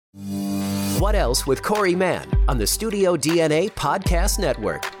What Else with Corey Mann on the Studio DNA Podcast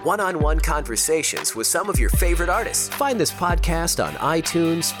Network. One-on-one conversations with some of your favorite artists. Find this podcast on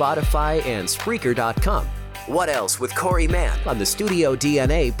iTunes, Spotify, and Spreaker.com. What Else with Corey Mann on the Studio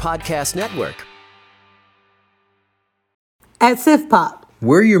DNA Podcast Network. At Sif Pop,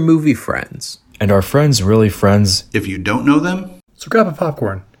 we're your movie friends. And our friends really friends. If you don't know them, so grab a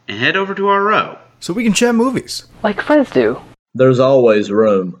popcorn and head over to our row so we can chat movies. Like friends do. There's always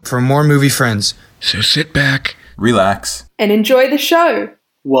room for more movie friends. So sit back, relax, and enjoy the show.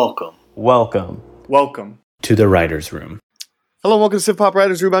 Welcome to the Writer's Room. Hello, welcome to Sif Pop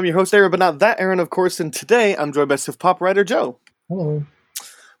Writer's Room. I'm your host, Aaron, but not that Aaron, of course. And today, I'm joined by Sif Pop writer Joe. Hello.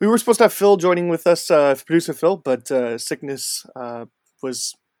 We were supposed to have Phil joining with us, producer Phil, but sickness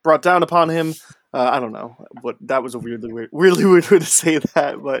was brought down upon him. I don't know, but that was a weirdly weird way to say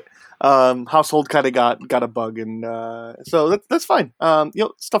that. But household kind of got a bug, and so that's fine.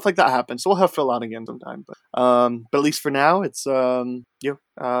 Stuff like that happens. So we'll have Phil on again sometime. But at least for now, it's still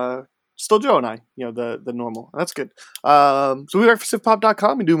Joe and I, the normal. That's good. So we write for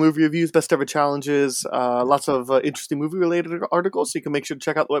SifPop.com and do movie reviews, best ever challenges, lots of interesting movie related articles. So you can make sure to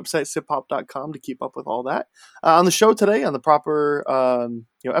check out the website SifPop.com to keep up with all that. On the show today, on the proper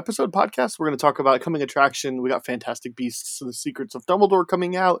episode podcast, we're going to talk about coming attraction. We got Fantastic Beasts: The Secrets of Dumbledore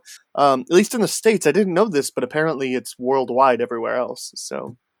coming out. At least in the States, I didn't know this, but apparently it's worldwide everywhere else.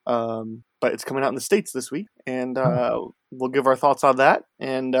 So. But it's coming out in the States this week, and we'll give our thoughts on that,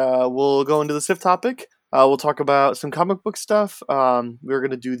 and we'll go into the Sif topic. We'll talk about some comic book stuff. We're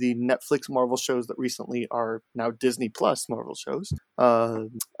going to do the Netflix Marvel shows that recently are now Disney Plus Marvel shows,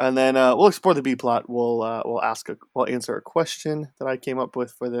 and then we'll explore the B plot. We'll answer a question that I came up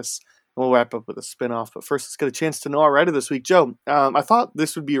with for this. And we'll wrap up with a spin-off. But first, let's get a chance to know our writer this week. Joe, I thought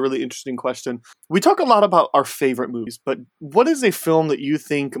this would be a really interesting question. We talk a lot about our favorite movies, but what is a film that you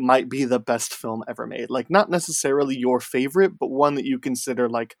think might be the best film ever made? Like, not necessarily your favorite, but one that you consider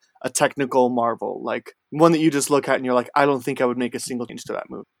like a technical marvel, like one that you just look at and you're like, I don't think I would make a single change to that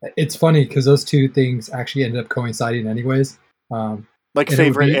movie. It's funny because those two things actually ended up coinciding anyways. Like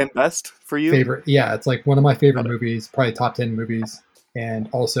favorite and best for you? Favorite, yeah. It's like one of my favorite movies, probably top 10 movies. And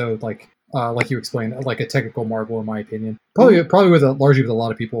also, like you explained, like a technical marvel, in my opinion. Probably largely with a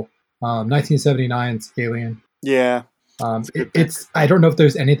lot of people. 1979's Alien. Yeah. It's. I don't know if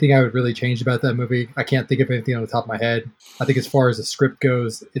there's anything I would really change about that movie. I can't think of anything on the top of my head. I think as far as the script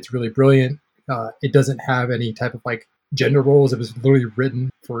goes, it's really brilliant. It doesn't have any type of like gender roles. It was literally written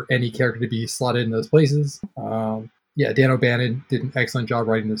for any character to be slotted in those places. Dan O'Bannon did an excellent job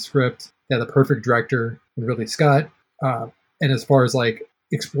writing the script. They had the perfect director in Ridley Scott. And as far as like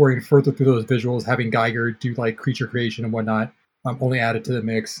exploring further through those visuals, having Geiger do like creature creation and whatnot, only added to the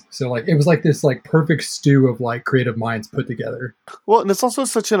mix. So like it was like this like perfect stew of like creative minds put together. Well, and it's also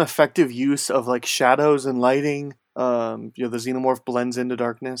such an effective use of like shadows and lighting. The xenomorph blends into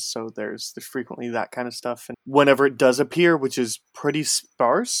darkness, so there's frequently that kind of stuff. And whenever it does appear, which is pretty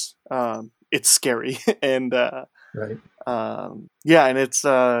sparse, it's scary. And right. And it's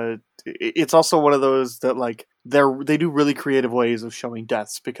also one of those that like they do really creative ways of showing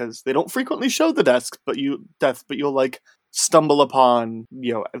deaths, because they don't frequently show the deaths, but you'll like stumble upon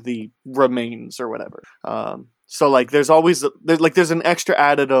the remains or whatever. So like there's an extra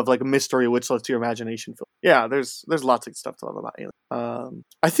added of like a mystery which lets your imagination fill. Yeah, there's lots of stuff to love about Alien.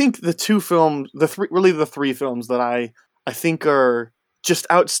 I think the three films that I think are just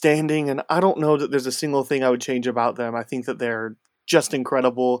outstanding, and I don't know that there's a single thing I would change about them. I think that they're just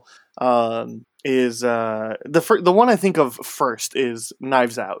incredible. Is the one I think of first is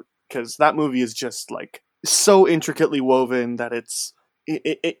Knives Out, because that movie is just like so intricately woven that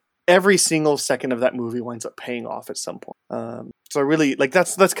every single second of that movie winds up paying off at some point. So I really like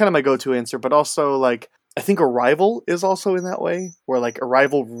that's kind of my go-to answer. But also like I think Arrival is also in that way, where like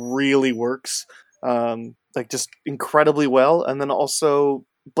Arrival really works like just incredibly well, and then also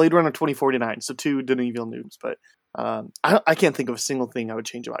Blade Runner 2049. So two Denis Villeneuve's, but I can't think of a single thing I would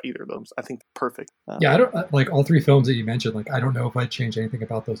change about either of those. I think perfect. I don't like all three films that you mentioned. Like, I don't know if I'd change anything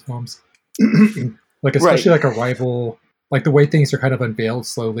about those films. Like, especially like Arrival, like the way things are kind of unveiled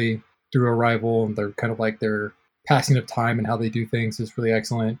slowly through Arrival, and they're kind of like their passing of time and how they do things is really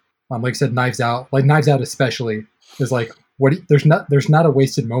excellent. Like I said, Knives Out especially is like there's not a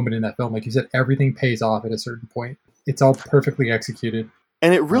wasted moment in that film. Like you said, everything pays off at a certain point. It's all perfectly executed,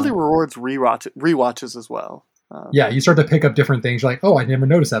 and it really rewards rewatches as well. You start to pick up different things. You're like, oh, I never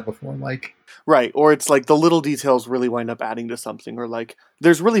noticed that before. Like, right. Or it's like the little details really wind up adding to something, or like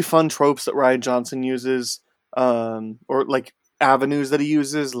there's really fun tropes that Rian Johnson uses, or like avenues that he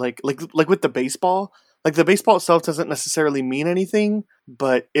uses, like with the baseball. like the baseball itself doesn't necessarily mean anything,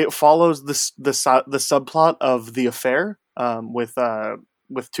 but it follows the subplot of the affair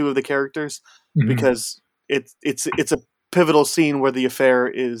with two of the characters, because it's a pivotal scene where the affair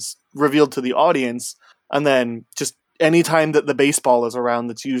is revealed to the audience, and then just anytime that the baseball is around,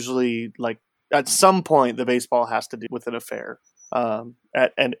 that's usually like at some point the baseball has to do with an affair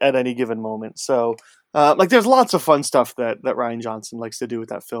at any given moment. So like there's lots of fun stuff that Rian Johnson likes to do with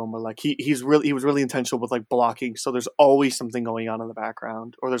that film, where like he was really intentional with like blocking, so there's always something going on in the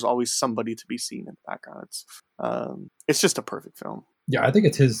background, or there's always somebody to be seen in the background. It's just a perfect film. Yeah, I think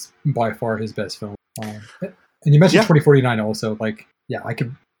it's by far his best film. And you mentioned 2049 also. Like, yeah, I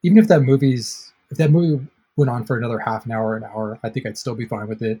could, even if that movie went on for another half an hour, I think I'd still be fine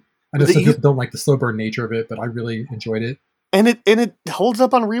with it. I know some people don't like the slow burn nature of it, but I really enjoyed it. And it holds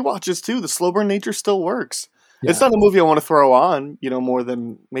up on rewatches too. The slow burn nature still works. Yeah. It's not a movie I want to throw on, more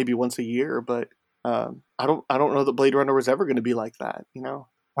than maybe once a year, but I don't know that Blade Runner was ever going to be like that,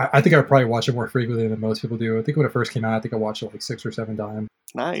 I think I would probably watch it more frequently than most people do. I think when it first came out, I think I watched it like 6 or 7 times.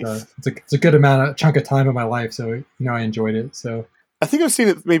 Nice. So it's a good chunk of time in my life, so I enjoyed it. So I think I've seen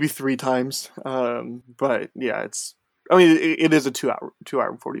it maybe 3 times, but yeah, it is a 2 hour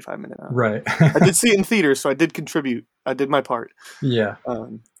and 45 minute. Right. I did see it in theaters, so I did contribute. I did my part. Yeah.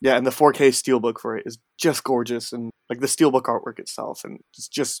 And the 4K steelbook for it is just gorgeous, and like the steelbook artwork itself, and it's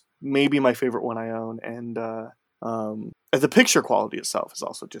just maybe my favorite one I own. And the picture quality itself is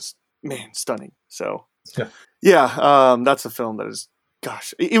also just stunning. So that's a film that is.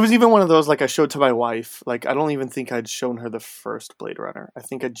 Gosh, it was even one of those, like I showed to my wife, like I don't even think I'd shown her the first Blade Runner. I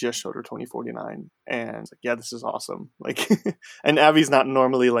think I just showed her 2049, and like, yeah, this is awesome. Like, and Abby's not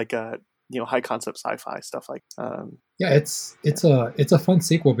normally like a high concept sci-fi stuff like. Yeah, it's a fun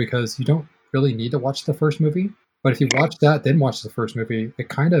sequel because you don't really need to watch the first movie, but if you watch that then watch the first movie, it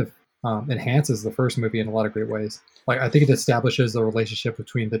kind of enhances the first movie in a lot of great ways. Like I think it establishes the relationship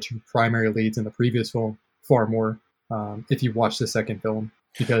between the 2 primary leads in the previous film far more. If you watch the second film,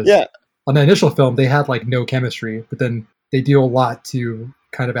 because on the initial film they had like no chemistry, but then they do a lot to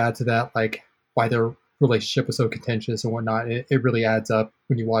kind of add to that, like why their relationship was so contentious and whatnot. It really adds up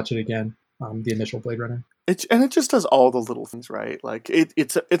when you watch it again. The initial Blade Runner, it just does all the little things right. Like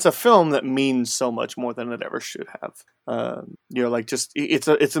it's a film that means so much more than it ever should have. Like just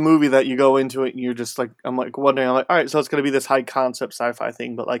it's a movie that you go into it and you're just like I'm like wondering, I'm like, all right, so it's gonna be this high concept sci-fi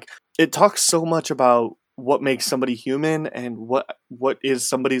thing, but like it talks so much about what makes somebody human and what is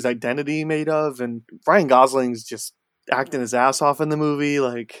somebody's identity made of. And Ryan Gosling's just acting his ass off in the movie.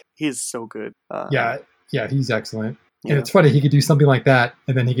 Like he's so good. Yeah, he's excellent. And it's funny, he could do something like that,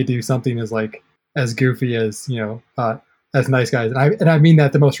 and then he could do something as goofy as as Nice Guys, and I mean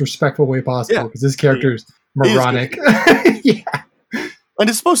that the most respectful way possible, because his character's moronic. Yeah. And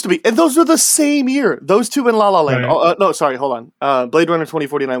it's supposed to be. And those were the same year. Those two in La La Land. Right. No, sorry, hold on. Blade Runner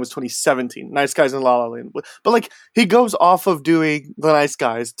 2049 was 2017. Nice Guys in La La Land. But like, he goes off of doing The Nice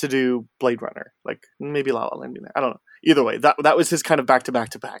Guys to do Blade Runner. Like, maybe La La Land. I don't know. Either way, that was his kind of back to back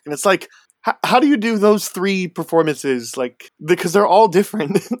to back. And it's like, how do you do those 3 performances? Like, because they're all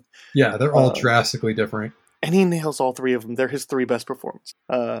different. Yeah, they're all drastically different. And he nails all 3 of them. They're his 3 best performances.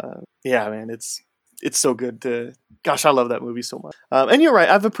 Yeah, man, it's so good gosh, I love that movie so much. And you're right,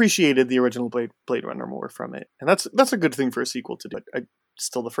 I've appreciated the original Blade Runner more from it. And that's a good thing for a sequel to do.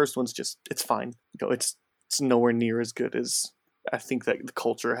 Still, the first one's just, it's fine. It's nowhere near as good as I think that the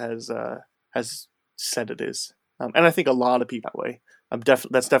culture has said it is. And I think a lot of people that way.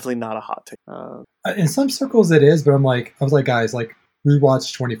 That's definitely not a hot take. In some circles it is, but I was like, guys, like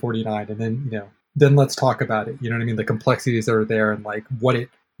rewatch 2049 and then let's talk about it. You know what I mean? The complexities that are there and like what it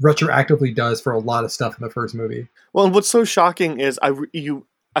retroactively does for a lot of stuff in the first movie. Well, and what's so shocking is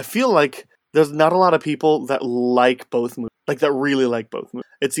I feel like there's not a lot of people that like both movies, like that really like both movies.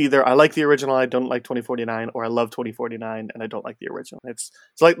 It's either I like the original, I don't like 2049, or I love 2049 and I don't like the original. It's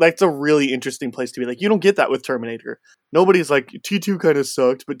like that's a really interesting place to be. Like you don't get that with Terminator. Nobody's like T2 kind of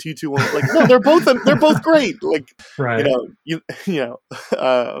sucked, but T2 won't. Like no, they're both great. Like right.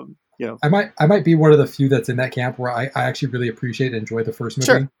 I might be one of the few that's in that camp where I actually really appreciate and enjoy the first movie,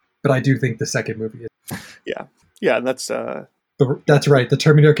 sure. But I do think the second movie is. Yeah, and that's that's right. The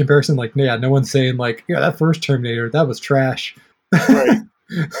Terminator comparison, like, yeah, no one's saying like, yeah, that first Terminator, that was trash. Right.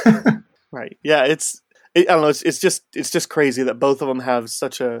 Right. Yeah, I don't know. It's just crazy that both of them have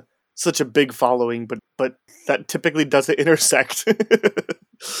such a big following, but that typically doesn't intersect.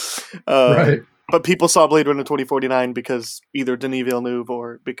 Right. But people saw Blade Runner 2049 because either Denis Villeneuve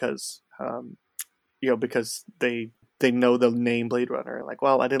or because because they know the name Blade Runner. Like,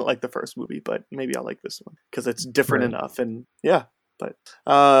 well, I didn't like the first movie, but maybe I'll like this one because it's different enough. And yeah, But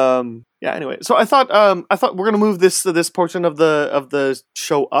yeah. Anyway, so I thought we're gonna move this portion of the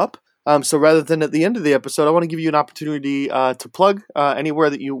show up. So rather than at the end of the episode, I want to give you an opportunity to plug anywhere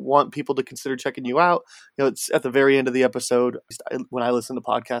that you want people to consider checking you out. It's at the very end of the episode. When I listen to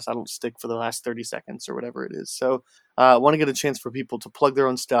podcasts, I don't stick for the last 30 seconds or whatever it is. So I want to get a chance for people to plug their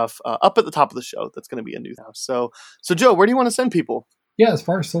own stuff up at the top of the show. That's going to be a new now. So Joe, where do you want to send people? Yeah, as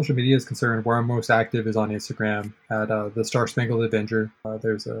far as social media is concerned, where I'm most active is on Instagram at the Star Spangled Avenger.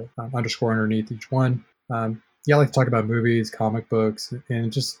 There's a underscore underneath each one. Yeah, I like to talk about movies, comic books,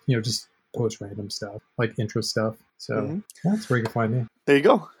 and just post random stuff, like interest stuff. So that's where you can find me. There you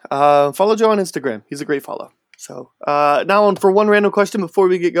go. Follow Joe on Instagram. He's a great follow. So now on for one random question before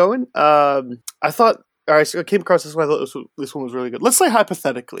we get going. So I came across this one. I thought this one was really good. Let's say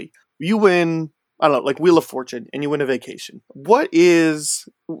hypothetically, you win, I don't know, like Wheel of Fortune, and you win a vacation. What is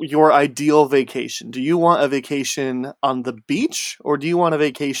your ideal vacation? Do you want a vacation on the beach, or do you want a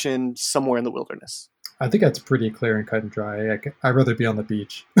vacation somewhere in the wilderness? I think that's pretty clear and cut and dry. I'd rather be on the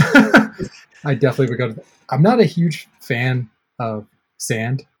beach. I definitely would go to. I'm not a huge fan of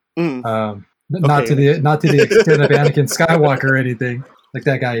sand. Not to the extent of Anakin Skywalker or anything. Like,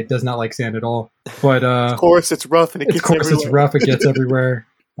 that guy does not like sand at all. But of course, it's rough and it gets everywhere. It's rough. It gets everywhere.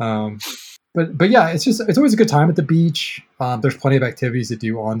 But yeah, it's always a good time at the beach. There's plenty of activities to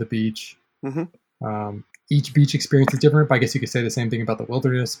do on the beach. Each beach experience is different. But I guess you could say the same thing about the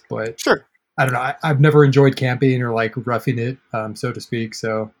wilderness. But sure. I don't know. I've never enjoyed camping or like roughing it, so to speak.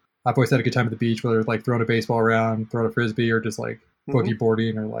 So I've always had a good time at the beach, whether it's like throwing a baseball around, throwing a frisbee, or just like boogie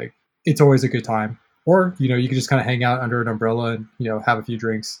boarding, or like, it's always a good time. Or, you can just kind of hang out under an umbrella and, have a few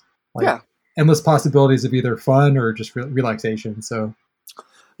drinks. Like, endless possibilities of either fun or just relaxation. So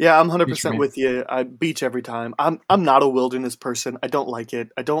yeah, I'm 100% with you. Beach every time. I'm not a wilderness person. I don't like it.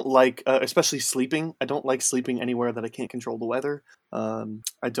 I don't like, especially sleeping. I don't like sleeping anywhere that I can't control the weather.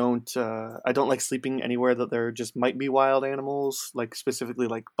 I don't like sleeping anywhere that there just might be wild animals, like specifically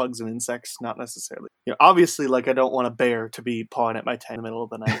like bugs and insects. Not necessarily. Obviously, like, I don't want a bear to be pawing at my tent in the middle of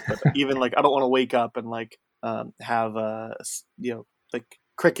the night. But even like, I don't want to wake up and like have like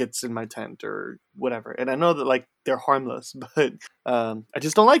crickets in my tent or whatever. And I know that like they're harmless, but I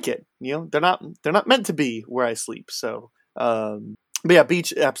just don't like it. They're not meant to be where I sleep. So but yeah,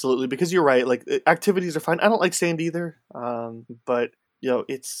 beach, absolutely, because you're right. Like, activities are fine. I don't like sand either. But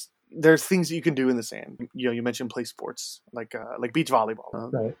there's things that you can do in the sand. You mentioned play sports like beach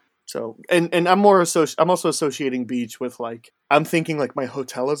volleyball. Right. So, and I'm also associating beach with, like, I'm thinking like my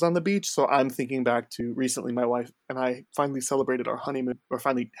hotel is on the beach. So I'm thinking back to recently, my wife and I finally celebrated our honeymoon, or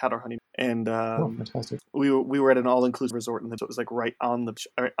finally had our honeymoon. And fantastic. we were at an all-inclusive resort, and so it was like right on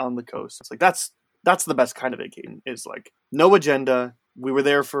the coast. It's like, that's the best kind of vacation, is like no agenda. We were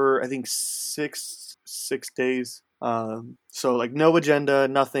there for, I think, six days. So like no agenda,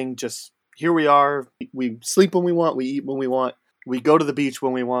 nothing, just here we are. We sleep when we want, we eat when we want. We go to the beach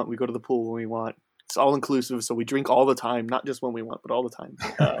when we want. We go to the pool when we want. It's all inclusive, so we drink all the time, not just when we want, but all the time.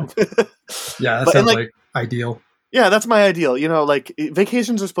 Yeah, that sounds like ideal. Yeah, that's my ideal. Like,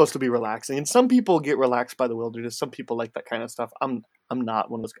 vacations are supposed to be relaxing, and some people get relaxed by the wilderness. Some people like that kind of stuff. I'm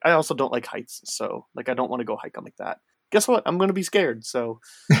not one of those. I also don't like heights, so like I don't want to go hike on like that. Guess what? I'm going to be scared. So,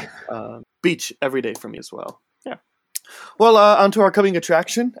 beach every day for me as well. Yeah. Well, on to our coming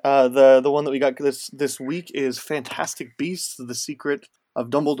attraction. The one that we got this week is Fantastic Beasts: The Secrets of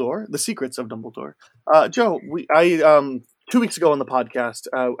Dumbledore. Joe, I 2 weeks ago on the podcast,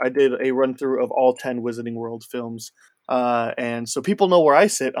 I did a run through of all 10 Wizarding World films, and so people know where I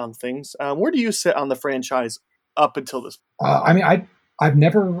sit on things. Where do you sit on the franchise up until this point? I've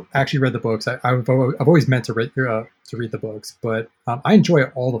never actually read the books. I've always meant to read the books, but I enjoy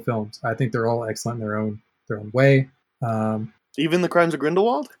all the films. I think they're all excellent in their own way. Even the Crimes of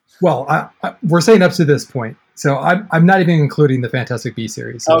Grindelwald? Well, we're saying up to this point, so I'm not even including the Fantastic Beasts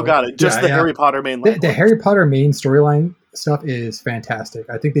series. So, got it. Just Harry Potter main line. The Harry Potter main storyline stuff is fantastic.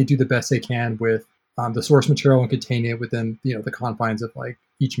 I think they do the best they can with the source material and containing it within the confines of like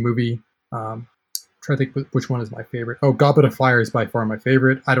each movie. Try to think which one is my favorite. Oh, Goblet of Fire is by far my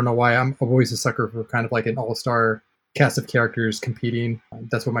favorite. I don't know why. I'm always a sucker for kind of like an all-star cast of characters competing.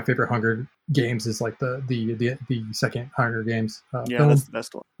 That's what my favorite Hunger Games is, like the second Hunger Games film. That's the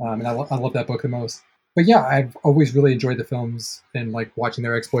best one. And I love that book the most. But yeah, I've always really enjoyed the films and like watching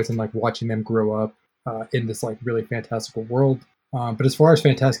their exploits and like watching them grow up in this like really fantastical world. But as far as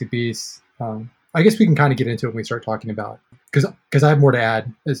Fantastic Beasts, I guess we can kind of get into it when we start talking about, because I have more to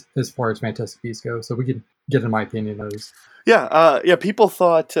add as far as Fantastic Beasts go, so we can get into my opinion on those. Yeah. People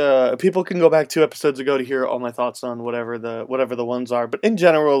thought people can go back 2 episodes ago to hear all my thoughts on whatever the ones are. But in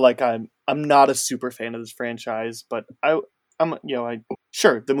general, like I'm not a super fan of this franchise, but I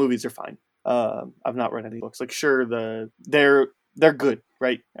sure the movies are fine. I've not read any books. Like, sure, they're good,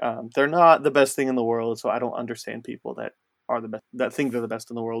 right? They're not the best thing in the world, so I don't understand people that are the best, that think they're the best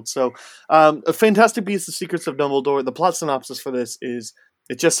in the world. So, A Fantastic Beasts: The Secrets of Dumbledore. The plot synopsis for this is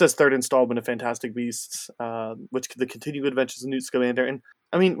it just says third installment of Fantastic Beasts, which the continuing adventures of Newt Scamander. And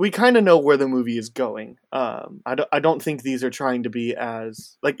I mean, we kind of know where the movie is going. I don't think these are trying to be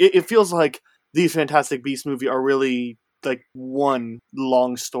as like it feels like these Fantastic Beasts movie are really like one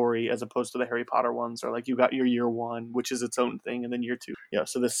long story as opposed to the Harry Potter ones, or like you got your year one, which is its own thing, and then year two. Yeah,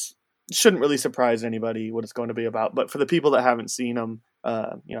 so this shouldn't really surprise anybody what it's going to be about. But for the people that haven't seen them,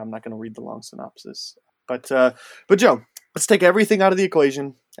 I'm not going to read the long synopsis. But Joe, let's take everything out of the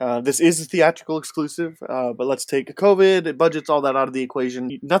equation. This is a theatrical exclusive, but let's take COVID, budgets, all that out of the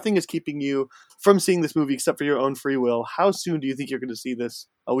equation. Nothing is keeping you from seeing this movie except for your own free will. How soon do you think you're going to see this?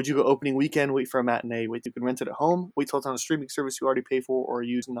 Would you go opening weekend, wait for a matinee, wait you can rent it at home, wait till it's on a streaming service you already pay for, or are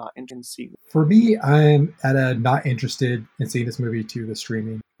you not interested in seeing it? For me, I'm not interested in seeing this movie to the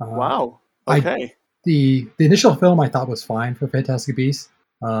streaming. Wow. Okay. The initial film I thought was fine for Fantastic Beasts.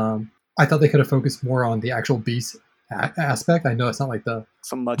 I thought they could have focused more on the actual beast aspect. I know it's not like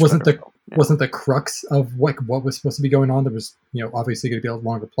wasn't the crux of what was supposed to be going on. There was obviously going to be a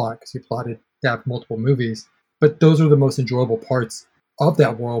longer plot because you plotted to have multiple movies, but those are the most enjoyable parts of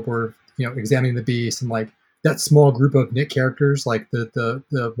that world, were examining the beast and like that small group of Nick characters, like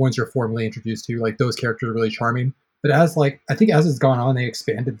the ones you're formally introduced to, like those characters are really charming. But I think as it's gone on, they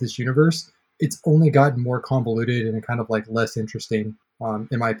expanded this universe. It's only gotten more convoluted and kind of like less interesting,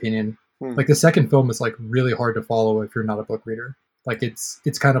 in my opinion. Like the second film is like really hard to follow if you're not a book reader. Like it's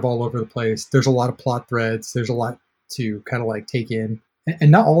kind of all over the place. There's a lot of plot threads. There's a lot to kind of like take in, and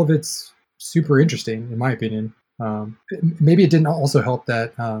not all of it's super interesting, in my opinion. Maybe it didn't also help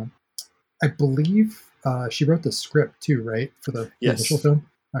that I believe she wrote the script too, right, for the initial film.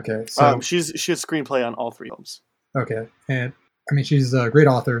 Okay, so she has screenplay on all three films. Okay, and I mean she's a great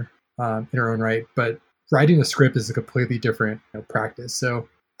author in her own right, but writing a script is a completely different practice. So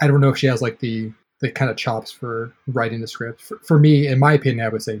I don't know if she has like the kind of chops for writing the script. For me, in my opinion, I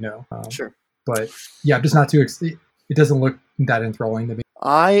would say no. Sure. But yeah, I'm just not too. It doesn't look that enthralling to me.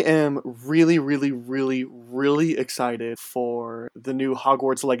 I am really, really, really, really excited for the new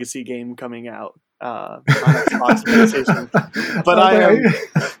Hogwarts Legacy game coming out on Xbox PlayStation. But I am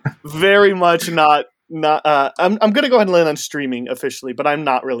very much not. I'm going to go ahead and land on streaming officially, but I'm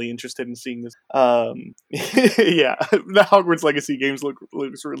not really interested in seeing this. Yeah, the Hogwarts Legacy games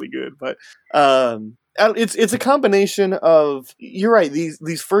looks really good, but it's a combination of, you're right,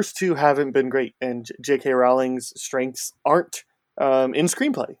 these first two haven't been great, and J.K. Rowling's strengths aren't in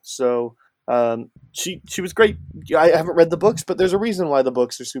screenplay. So she was great. I haven't read the books, but there's a reason why the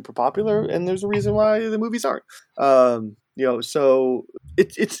books are super popular, and there's a reason why the movies aren't. So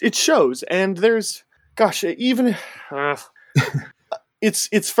it shows, and there's. Gosh, even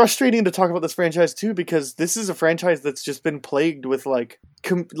it's frustrating to talk about this franchise too, because this is a franchise that's just been plagued with like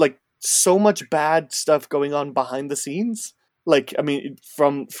so much bad stuff going on behind the scenes. Like, I mean,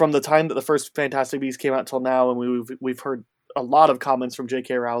 from the time that the first Fantastic Beasts came out till now, and we've heard a lot of comments from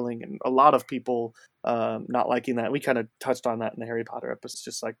J.K. Rowling and a lot of people not liking that. We kind of touched on that in the Harry Potter episode. It's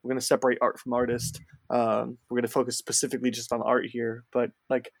just like, we're going to separate art from artist. We're going to focus specifically just on art here. But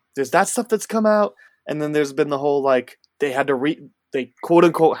like, there's that stuff that's come out. And then there's been the whole, like, they quote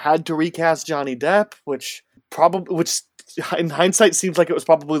unquote had to recast Johnny Depp, which in hindsight seems like it was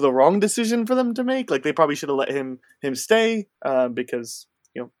probably the wrong decision for them to make. Like, they probably should have let him stay because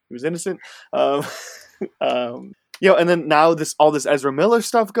he was innocent. And then now all this Ezra Miller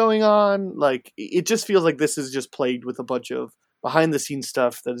stuff going on. Like, it just feels like this is just plagued with a bunch of behind the scenes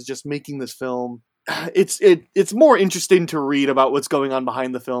stuff that is just making this film. It's more interesting to read about what's going on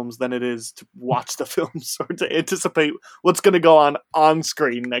behind the films than it is to watch the films or to anticipate what's going to go on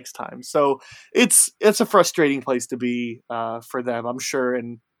screen next time. So it's a frustrating place to be for them, I'm sure.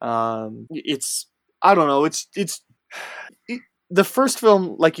 And it's I don't know. The first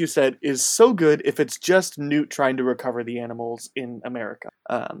film, like you said, is so good if it's just Newt trying to recover the animals in America.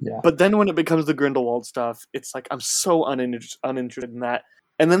 But then when it becomes the Grindelwald stuff, it's like I'm so uninterested in that.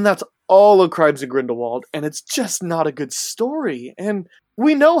 And then that's all of Crimes of Grindelwald, and it's just not a good story. And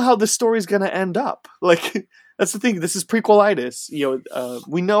we know how the story's going to end up. Like, that's the thing. This is prequelitis.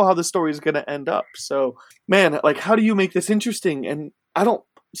 We know how the story is going to end up. So, man, like, how do you make this interesting? And I don't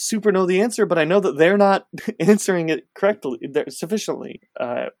super know the answer, but I know that they're not answering it correctly, sufficiently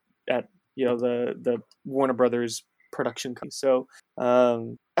at the Warner Brothers production company. So,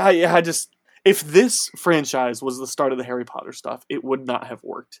 if this franchise was the start of the Harry Potter stuff, it would not have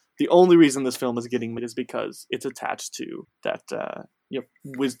worked. The only reason this film is getting made is because it's attached to that,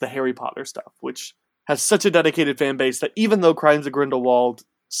 was the Harry Potter stuff, which has such a dedicated fan base that even though Crimes of Grindelwald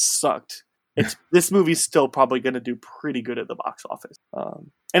sucked, this movie's still probably going to do pretty good at the box office.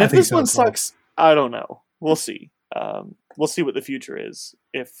 And if this one sucks, I don't know. We'll see. We'll see what the future is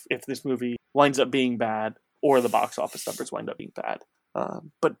if this movie winds up being bad or the box office numbers wind up being bad.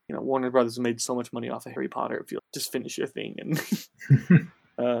 But Warner Brothers made so much money off of Harry Potter. If you just finish your thing,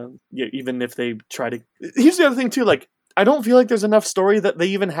 and even if they try to, here's the other thing too. Like, I don't feel like there's enough story that they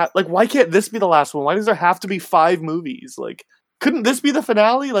even have. Like, why can't this be the last one? Why does there have to be 5 movies? Like, couldn't this be the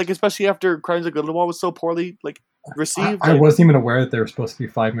finale? Like, especially after Crimes of Grindelwald was so poorly received. I wasn't even aware that there were supposed to be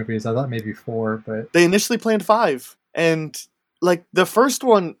 5 movies. I thought maybe 4, but they initially planned 5, and like the first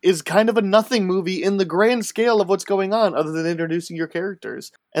one is kind of a nothing movie in the grand scale of what's going on, other than introducing your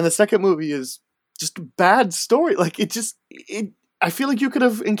characters. And the second movie is just a bad story. Like, I feel like you could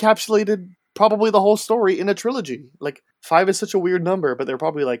have encapsulated probably the whole story in a trilogy. Like, 5 is such a weird number, but they're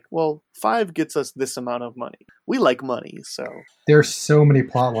probably like, well, 5 gets us this amount of money. We like money, so. There's so many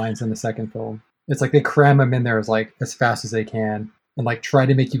plot lines in the second film. It's like they cram them in there as fast as they can and like try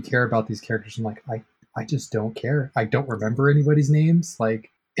to make you care about these characters. I'm like, I just don't care. I don't remember anybody's names. Like,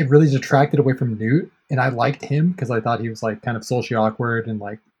 it really detracted away from Newt, and I liked him because I thought he was like kind of socially awkward and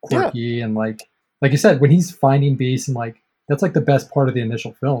like quirky, and like you said, when he's finding Beast, and like that's like the best part of the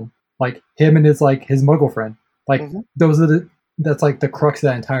initial film. Like him and his Muggle friend. Like that's like the crux of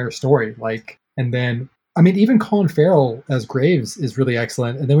that entire story. Like, and then I mean, even Colin Farrell as Graves is really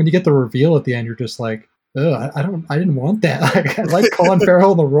excellent. And then when you get the reveal at the end, you're just like, oh, I didn't want that. Like, I like Colin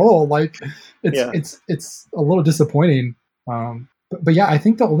Farrell in the role. Like, it's a little disappointing. But yeah, I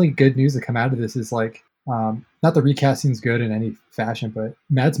think the only good news that come out of this is like, not the recasting's good in any fashion, but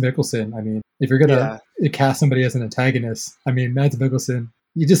Mads Mikkelsen. I mean, if you're gonna cast somebody as an antagonist, I mean, Mads Mikkelsen,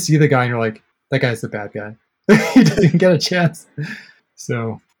 you just see the guy and you're like, that guy's the bad guy. He doesn't get a chance.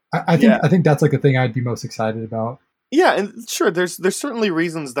 So I think that's like the thing I'd be most excited about. Yeah, and sure, there's certainly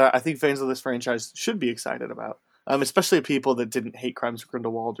reasons that I think fans of this franchise should be excited about. Especially people that didn't hate Crimes of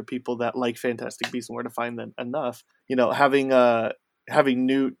Grindelwald or people that like Fantastic Beasts and Where to Find Them enough. Having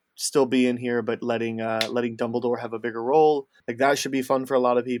Newt still be in here, but letting Dumbledore have a bigger role, like that should be fun for a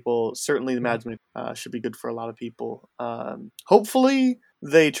lot of people. Certainly, the Mads should be good for a lot of people. Hopefully,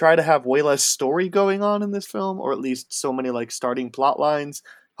 they try to have way less story going on in this film, or at least so many like starting plot lines.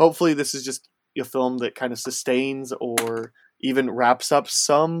 Hopefully, this is just a film that kind of sustains or even wraps up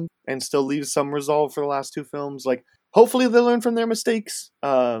some and still leaves some resolve for the last 2 films. Like, hopefully they learn from their mistakes.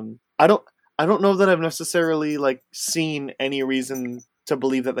 I don't know that I've necessarily like seen any reason to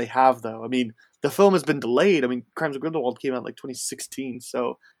believe that they have, though. I mean, the film has been delayed. I mean, Crimes of Grindelwald came out like 2016,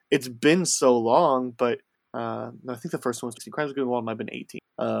 so it's been so long, but I think the first one was 16. Crimes of Grindelwald might have been 18.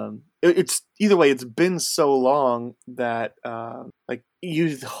 It's either way, it's been so long that like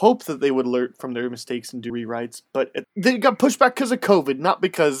you hope that they would learn from their mistakes and do rewrites, but they got pushed back because of COVID, not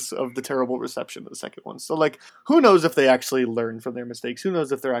because of the terrible reception of the second one. So like, who knows if they actually learn from their mistakes? Who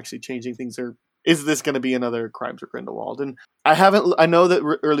knows if they're actually changing things, or is this going to be another Crimes of Grindelwald? And I know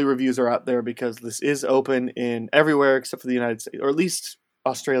that early reviews are out there because this is open in everywhere except for the United States, or at least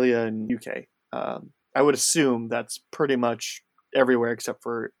Australia and UK. I would assume that's pretty much everywhere except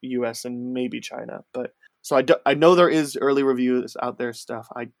for US and maybe China. But so I know there is early reviews out there stuff.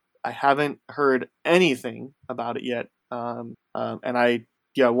 I haven't heard anything about it yet. And I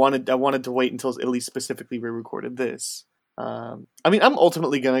wanted to wait until at least specifically we recorded this. I mean, I'm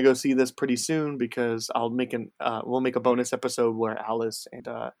ultimately gonna go see this pretty soon because we'll make a bonus episode where Alice and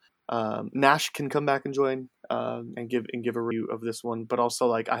Nash can come back and join and give a review of this one. But also,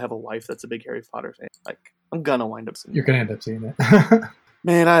 like, I have a wife that's a big Harry Potter fan. Like, I'm gonna wind up seeing it. You're gonna end up seeing it.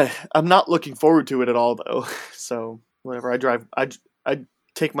 Man, I'm not looking forward to it at all, though. So whenever I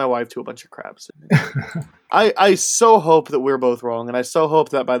take my wife to a bunch of crabs. I so hope that we're both wrong, and I so hope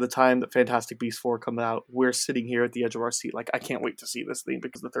that by the time that Fantastic Beasts 4 come out, we're sitting here at the edge of our seat like, I can't wait to see this thing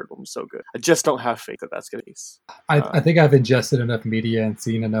because the third one was so good. I just don't have faith that that's going to be. I think I've ingested enough media and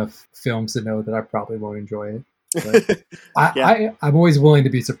seen enough films to know that I probably won't enjoy it. But I'm always willing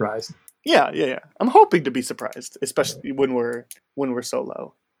to be surprised. Yeah. I'm hoping to be surprised, especially when we're so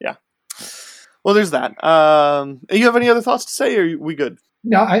low. Yeah. Well, there's that. You have any other thoughts to say, or are we good?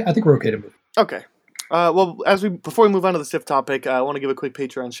 No, I think we're okay to move. Okay. Well, before we move on to the SIF topic, I want to give a quick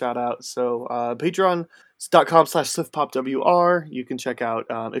Patreon shout out. So, patreon.com/SIFPopWR. You can check out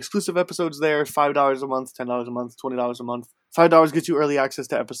exclusive episodes there. $5 a month, $10 a month, $20 a month. $5 gets you early access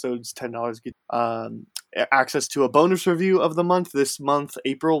to episodes. $10 gets access to a bonus review of the month. This month,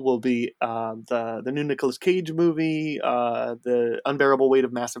 April, will be the new Nicolas Cage movie, The Unbearable Weight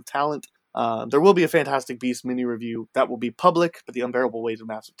of Massive Talent. There will be a Fantastic Beasts mini review that will be public, but The Unbearable Weight of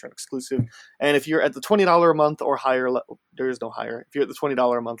Massive Talent exclusive. And if you're at the $20 a month or higher, there is no higher. If you're at the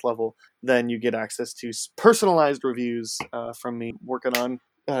 $20 a month level, then you get access to personalized reviews from me working on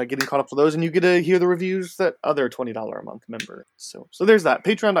getting caught up for those, and you get to hear the reviews that other $20 a month member. So there's that.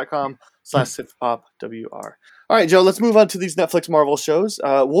 Patreon.com/SifPopWR. All right, Joe, let's move on to these Netflix Marvel shows.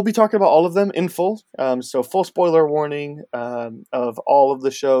 We'll be talking about all of them in full. So full spoiler warning of all of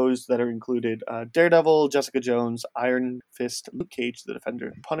the shows that are included. Daredevil, Jessica Jones, Iron Fist, Luke Cage, The Defender,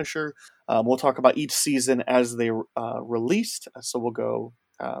 and Punisher. We'll talk about each season as they released. So we'll go...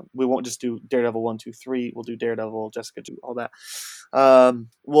 we won't just do Daredevil 1, 2, 3. We'll do Daredevil, Jessica, all that.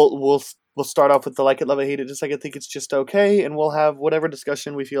 We'll start off with the Like It, Love It, Hate It, Just Like I Think It's Just Okay, and we'll have whatever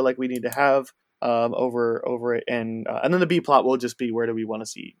discussion we feel like we need to have over it. And then the B plot will just be, where do we want to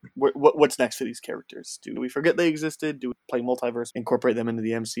see what's next for these characters? Do we forget they existed? Do we play multiverse, incorporate them into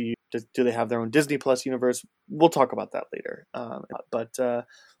the MCU? Do they have their own Disney Plus universe? We'll talk about that later. But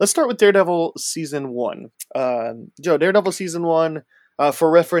let's start with Daredevil Season 1. Joe, Daredevil Season 1.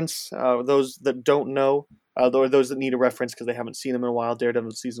 For reference, those that don't know, or those that need a reference because they haven't seen him in a while,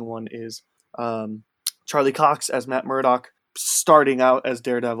 Daredevil Season 1 is Charlie Cox as Matt Murdock, starting out as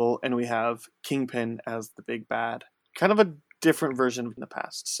Daredevil, and we have Kingpin as the big bad. Kind of a different version in the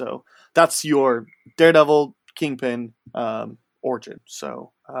past. So that's your Daredevil, Kingpin origin.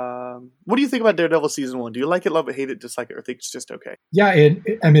 So what do you think about Daredevil Season 1? Do you like it, love it, hate it, dislike it, or think it's just okay? Yeah,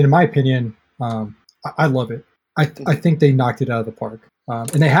 I mean, in my opinion, I love it. I think they knocked it out of the park.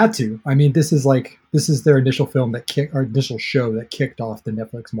 And they had to. I mean, this is their initial film initial show that kicked off the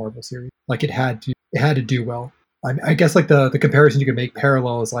Netflix Marvel series. Like, it had to do well. I guess like the comparison you could make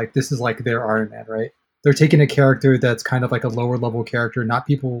parallel is like, this is like their Iron Man, right? They're taking a character that's kind of like a lower level character,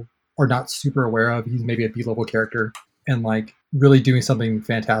 people are not super aware of. He's maybe a B-level character, and like really doing something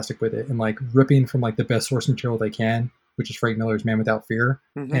fantastic with it, and like ripping from like the best source material they can, which is Frank Miller's Man Without Fear,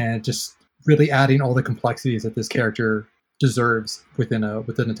 and just really adding all the complexities that this character deserves within a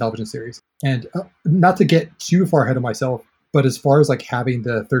television series. And not to get too far ahead of myself, but as far as like having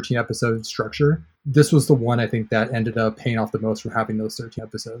the 13 episode structure, this was the one I think that ended up paying off the most from having those 13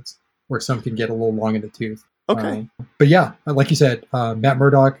 episodes, where some can get a little long in the tooth. Okay. But yeah, like you said, Matt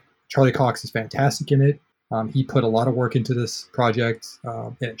Murdock, Charlie Cox is fantastic in it. He put a lot of work into this project,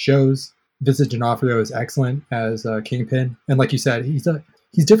 and it shows. Vincent D'Onofrio is excellent as Kingpin, and like you said, he's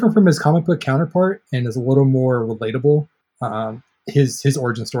different from his comic book counterpart and is a little more relatable. His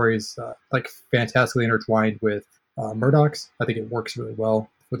origin story is like fantastically intertwined with Murdoch's. I think it works really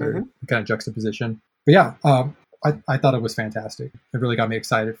well for their kind of juxtaposition. But yeah, I thought it was fantastic. It really got me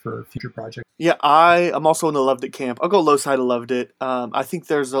excited for future projects. Yeah, I'm also in the loved it camp. I'll go low side of loved it. I think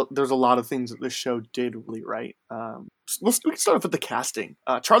there's a lot of things that this show did really right. We can start off with the casting.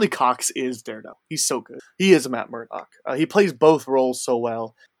 Charlie Cox is Daredevil. He's so good. He is Matt Murdock. He plays both roles so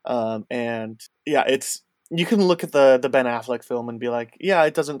well. And yeah, you can look at the Ben Affleck film and be like, yeah,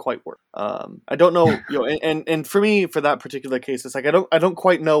 it doesn't quite work. I don't know, and for me, for that particular case, it's like I don't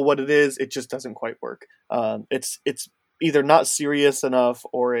quite know what it is. It just doesn't quite work. It's either not serious enough,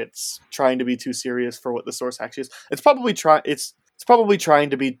 or it's trying to be too serious for what the source actually is. It's probably trying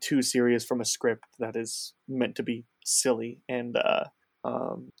to be too serious from a script that is meant to be silly and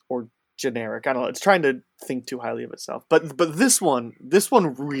or generic. I don't know. It's trying to think too highly of itself. But this one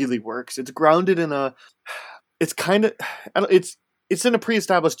really works. It's grounded in it's in a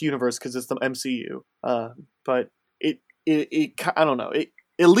pre-established universe because it's the MCU. But it I don't know.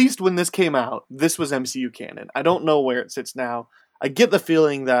 At least when this came out, this was MCU canon. I don't know where it sits now. I get the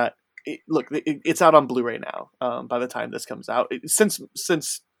feeling that it's out on Blu-ray now. By the time this comes out, since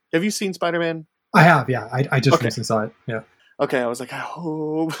have you seen Spider-Man? I have, yeah. I just recently saw it. Yeah. Okay, I was like, I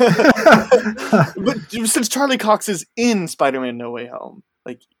hope. But since Charlie Cox is in Spider-Man No Way Home,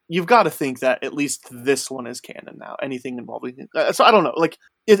 like, you've got to think that at least this one is canon now. Anything involving it. So I don't know. Like,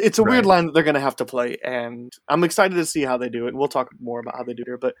 it's a weird line that they're going to have to play, and I'm excited to see how they do it. And we'll talk more about how they do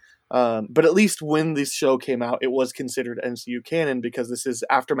it. But at least when this show came out, it was considered MCU canon because this is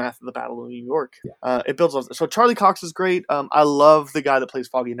aftermath of the Battle of New York. Yeah. It builds on. So Charlie Cox is great. I love the guy that plays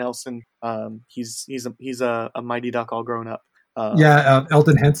Foggy Nelson. He's a Mighty Duck all grown up.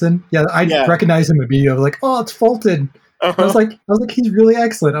 Elton Henson. Yeah, I recognize him immediately. I was like, oh, it's Fulton. I was like, he's really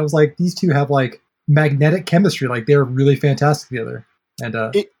excellent. I was like, these two have like magnetic chemistry. Like, they're really fantastic together. And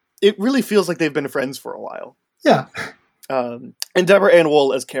it really feels like they've been friends for a while. Yeah. And Deborah Ann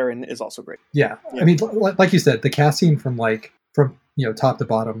Woll as Karen is also great. Yeah. I mean, like you said, the casting from top to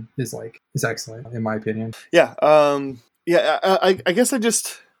bottom is excellent in my opinion. Yeah. I guess I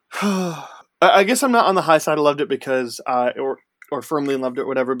just I guess I'm not on the high side. I loved it because or firmly loved it,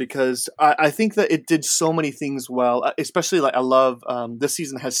 whatever, because I think that it did so many things well. Especially I love this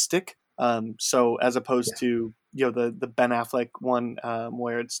season has Stick. So as opposed to the Ben Affleck one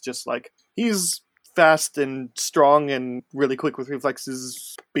where it's just like he's fast and strong and really quick with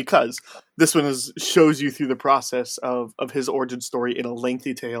reflexes, because this one shows you through the process of his origin story in a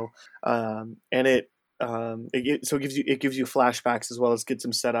lengthy tale, and it gives you flashbacks as well as gets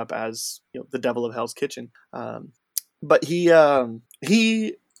him set up as the devil of Hell's Kitchen. But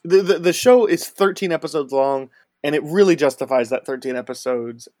the show is 13 episodes long, and it really justifies that 13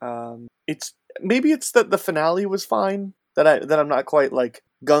 episodes. It's that the finale was fine, that I'm not quite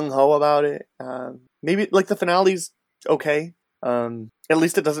gung ho about it. Maybe the finale's okay. At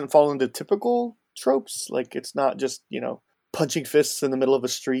least it doesn't fall into typical tropes. It's not just punching fists in the middle of a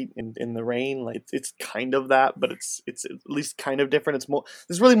street in the rain. It's kind of that, but it's at least kind of different.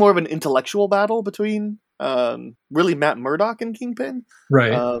 There's really more of an intellectual battle between really Matt Murdock and Kingpin,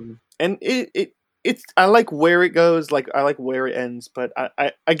 right? And it's I like where it goes, I like where it ends, but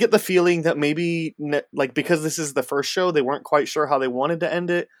I get the feeling that maybe because this is the first show, they weren't quite sure how they wanted to end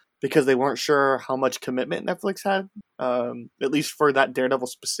it, because they weren't sure how much commitment Netflix had, at least for that Daredevil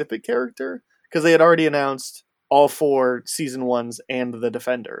specific character, because they had already announced all 4 season 1s and the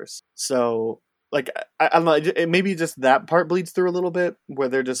Defenders. So I don't know, maybe just that part bleeds through a little bit, where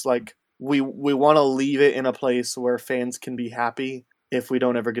they're just we want to leave it in a place where fans can be happy if we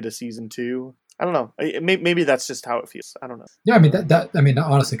don't ever get a season 2. I don't know. Maybe that's just how it feels. I don't know. Yeah, that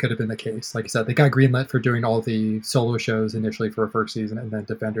honestly could have been the case. Like I said, they got greenlit for doing all the solo shows initially for a first season, and then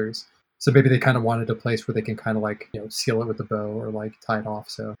Defenders. So maybe they kind of wanted a place where they can kind of seal it with a bow or tie it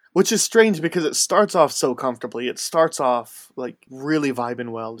off. So, which is strange because it starts off so comfortably. It starts off really vibing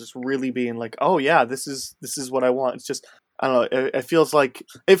well, just really being oh yeah, this is what I want. It's just, I don't know. It feels like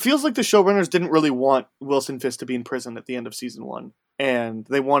the showrunners didn't really want Wilson Fisk to be in prison at the end of season 1. And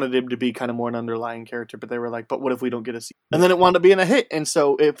they wanted him to be kind of more an underlying character, but they were but what if we don't get a season? And then it wound up being a hit, and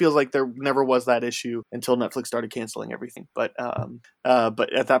so it feels like there never was that issue until Netflix started canceling everything. But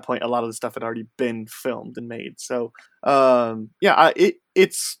at that point, a lot of the stuff had already been filmed and made. So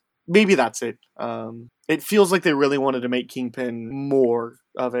it's maybe that's it. It feels like they really wanted to make Kingpin more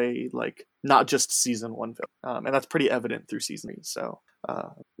of a not just season 1 film, and that's pretty evident through season 3. So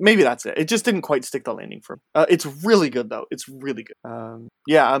maybe that's it. It just didn't quite stick the landing for me. It's really good though. It's really good. I'm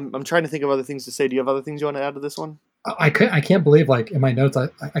trying to think of other things to say. Do you have other things you want to add to this one? I can't believe in my notes I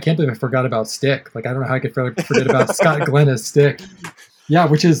can't believe I forgot about Stick. I don't know how I could forget about Scott Glenn as Stick. Yeah,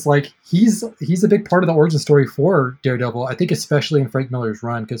 which is he's a big part of the origin story for Daredevil. I think especially in Frank Miller's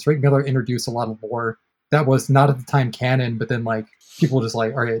run, because Frank Miller introduced a lot of lore that was not at the time canon, but then people just all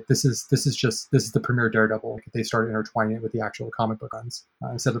right, this is the premier Daredevil. They started intertwining it with the actual comic book runs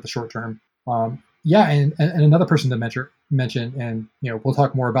instead of the short term. And another person to mention, and we'll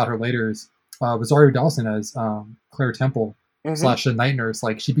talk more about her later, is Rosario Dawson as Claire Temple / the Night Nurse.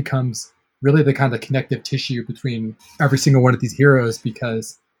 She becomes really the kind of connective tissue between every single one of these heroes,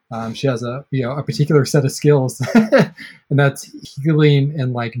 because she has a particular set of skills, and that's healing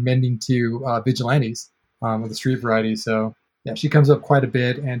and mending to vigilantes of the street variety. So yeah, she comes up quite a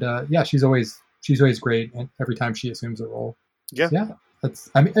bit, and she's always great, and every time she assumes a role. Yeah.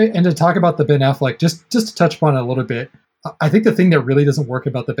 And to talk about the Ben Affleck, just to touch upon it a little bit, I think the thing that really doesn't work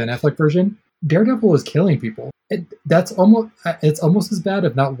about the Ben Affleck version, Daredevil is killing people. It's almost as bad,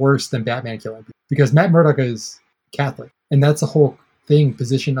 if not worse, than Batman killing people, because Matt Murdock is Catholic, and that's a whole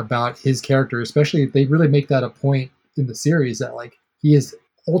position about his character. Especially, they really make that a point in the series that he is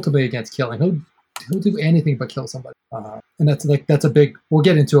ultimately against killing. He'll do anything but kill somebody, and that's a big. We'll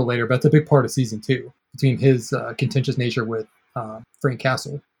get into it later, but that's a big part of season 2, between his contentious nature with Frank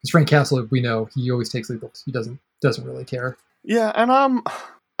Castle. Because Frank Castle, we know, he always takes lethals. He doesn't really care. Yeah, and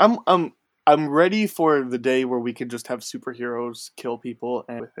I'm ready for the day where we can just have superheroes kill people,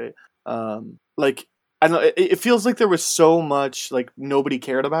 and with it, I don't know. It feels like there was so much nobody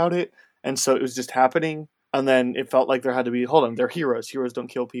cared about it, and so it was just happening. And then it felt like there had to be, hold on, they're heroes. Heroes don't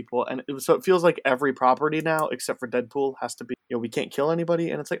kill people. And so it feels like every property now, except for Deadpool, has to be, we can't kill anybody.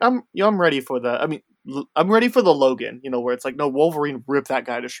 And it's I'm ready for I'm ready for the Logan, where it's no, Wolverine ripped that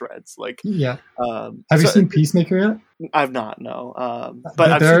guy to shreds. Yeah. Have you seen Peacemaker yet? I've not, no.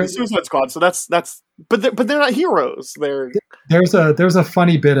 But I've seen the Suicide Squad, so that's, but they're not heroes. There's a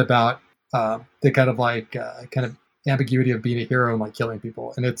funny bit about the kind of ambiguity of being a hero and killing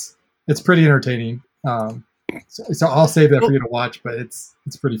people. And it's pretty entertaining. So I'll save that for you to watch, but it's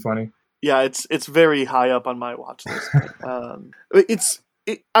pretty funny. Yeah, it's very high up on my watch list.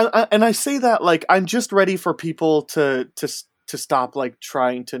 And I say that like I'm just ready for people to stop like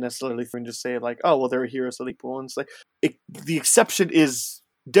trying to necessarily and just say like, oh well, they're heroes of the people. And it's like the exception is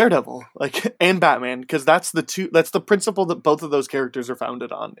Daredevil, like, and Batman, because that's the principle that both of those characters are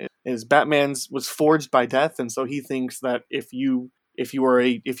founded on. Is Batman's was forged by death, and so he thinks that if you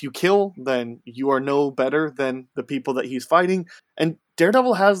kill, then you are no better than the people that he's fighting. And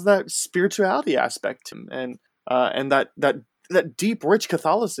Daredevil has that spirituality aspect to him, and that deep, rich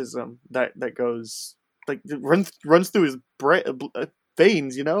Catholicism that goes like runs through his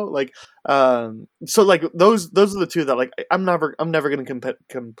veins, you know, like so like those are the two that like I'm never going to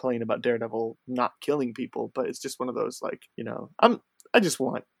complain about Daredevil not killing people, but it's just one of those like, you know, I just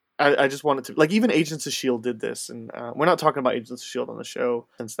want it to, like, even Agents of S.H.I.E.L.D. did this, and we're not talking about Agents of S.H.I.E.L.D. on the show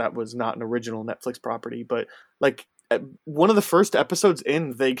since that was not an original Netflix property, but like one of the first episodes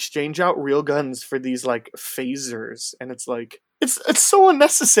in, they exchange out real guns for these like phasers, and it's like it's so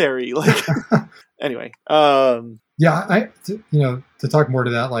unnecessary. Like anyway, yeah, to talk more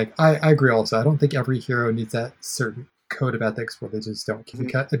to that, like I agree also. I don't think every hero needs that certain code of ethics where they just don't.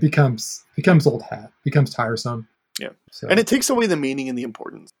 Mm-hmm. It becomes old hat, becomes tiresome. Yeah, so. And it takes away the meaning and the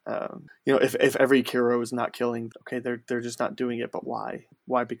importance. You know, if every hero is not killing, okay, they're just not doing it. But why?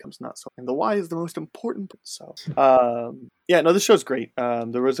 Why becomes not so? And the why is the most important. So, yeah, no, this show's great.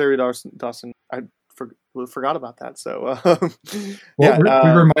 The Rosario Dawson, I forgot about that. So, well, we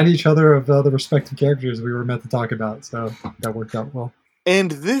remind each other of the respective characters we were meant to talk about. So that worked out well.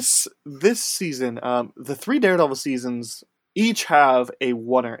 And this season, the 3 Daredevil seasons each have a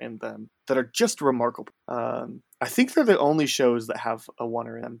oneer in them that are just remarkable. I think they're the only shows that have a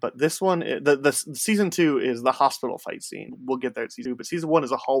oneer in them, but this one, the season 2 is the hospital fight scene. We'll get there at season 2, but season 1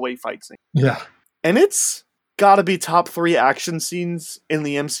 is a hallway fight scene. Yeah. And it's gotta be top 3 action scenes in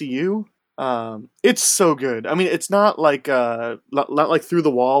the MCU. It's so good. I mean, it's not like not like through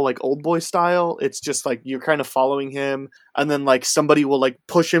the wall, like Old Boy style. It's just like you're kind of following him, and then like somebody will like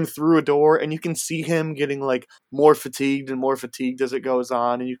push him through a door, and you can see him getting like more fatigued as it goes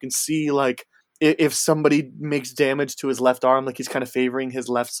on, and you can see like if somebody makes damage to his left arm, like he's kind of favoring his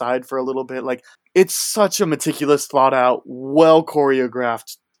left side for a little bit. Like it's such a meticulous, thought out, well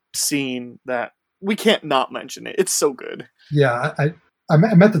choreographed scene that we can't not mention it. It's so good. Yeah, I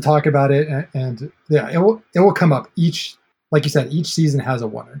meant to talk about it, and yeah, it will come up each. Like you said, each season has a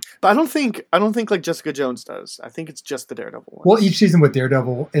oneer. But I don't think like Jessica Jones does. I think it's just the Daredevil one. Well, each season with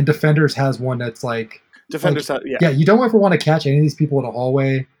Daredevil and Defenders has one that's like Defenders. Yeah, you don't ever want to catch any of these people in a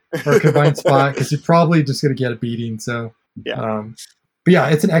hallway or a confined spot because you're probably just going to get a beating. So yeah, but yeah,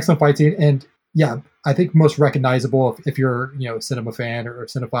 it's an excellent fight scene, and yeah, I think most recognizable if you're a cinema fan or a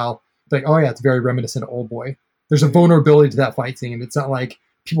cinephile, like, oh yeah, it's very reminiscent of Old Boy. There's a vulnerability to that fight scene, and it's not like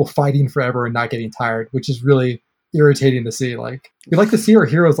people fighting forever and not getting tired, which is really irritating to see. Like, we like to see our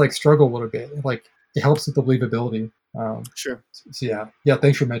heroes like struggle a little bit. Like, it helps with the believability. Sure. So yeah.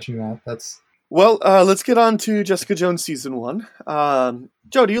 Thanks for mentioning that. That's well. Let's get on to Jessica Jones season 1.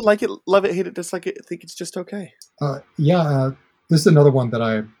 Joe, do you like it? Love it? Hate it? Dislike it? Think it's just okay? This is another one that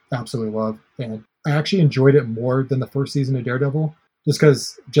I absolutely love, and I actually enjoyed it more than the first season of Daredevil. Just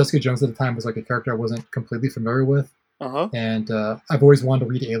because Jessica Jones at the time was like a character I wasn't completely familiar with. Uh-huh. And I've always wanted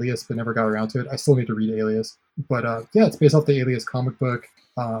to read Alias, but never got around to it. I still need to read Alias. But yeah, it's based off the Alias comic book.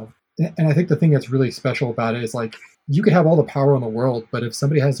 And I think the thing that's really special about it is like, you could have all the power in the world, but if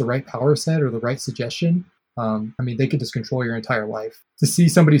somebody has the right power set or the right suggestion, I mean, they could just control your entire life. To see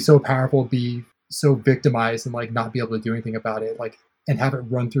somebody so powerful be so victimized and like not be able to do anything about it, like, and have it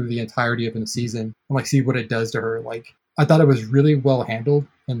run through the entirety of the season and like see what it does to her, like, I thought it was really well handled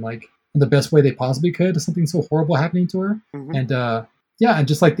and like in the best way they possibly could to something so horrible happening to her. Mm-hmm. And and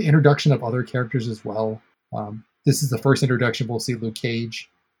just like the introduction of other characters as well. This is the first introduction we'll see Luke Cage.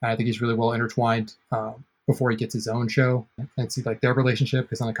 I think he's really well intertwined before he gets his own show, and see like their relationship,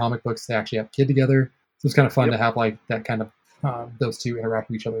 because on the comic books they actually have a kid together. So it's kind of fun to have like that kind of those two interact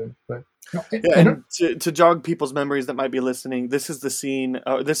with each other. But and to jog people's memories that might be listening, this is the scene.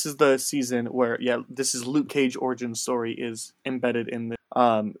 This is the season where this is Luke Cage origin story is embedded in the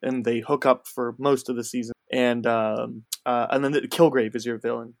and they hook up for most of the season, and then Kilgrave is your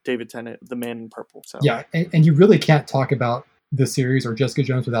villain, David Tennant, the Man in Purple. So yeah, and you really can't talk about the series or Jessica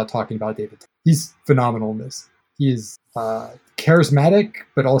Jones without talking about David. He's phenomenal in this. He is charismatic,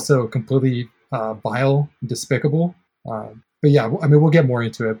 but also completely vile and despicable. But yeah, I mean, we'll get more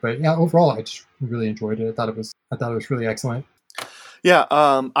into it. But yeah, overall, I just really enjoyed it. I thought it was really excellent. Yeah,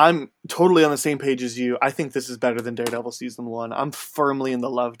 I'm totally on the same page as you. I think this is better than Daredevil season 1. I'm firmly in the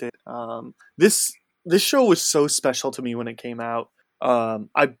loved it. This show was so special to me when it came out.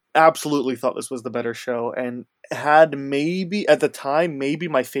 I absolutely thought this was the better show, and had maybe at the time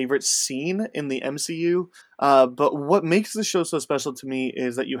my favorite scene in the MCU. But what makes the show so special to me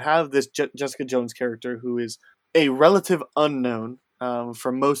is that you have this Jessica Jones character who is a relative unknown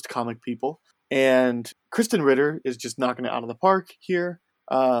for most comic people, and Kristen Ritter is just knocking it out of the park here.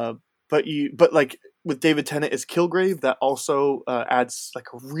 But like with David Tennant as Kilgrave, that also adds like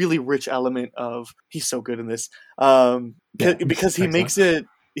a really rich element of he's so good in this because he makes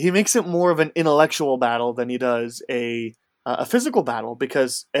it more of an intellectual battle than he does a physical battle,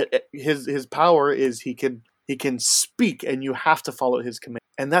 because his power is he can speak and you have to follow his command,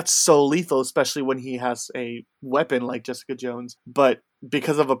 and that's so lethal, especially when he has a weapon like Jessica Jones. But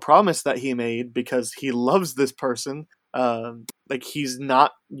because of a promise that he made, because he loves this person, like he's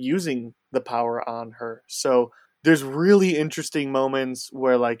not using the power on her. So there's really interesting moments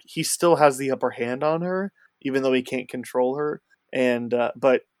where like he still has the upper hand on her, even though he can't control her. And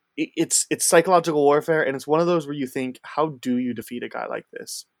but it's psychological warfare, and it's one of those where you think, how do you defeat a guy like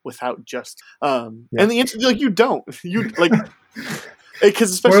this without just and the answer is like you don't. You like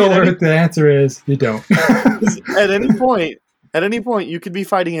because especially the answer is you don't. At any point, you could be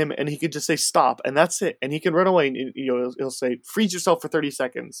fighting him, and he could just say stop, and that's it. And he can run away, and he'll say freeze yourself for 30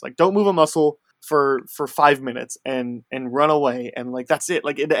 seconds, like don't move a muscle for 5 minutes, and run away, and like that's it.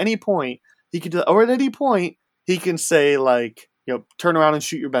 Like at any point he could do that, or at any point he can say like turn around and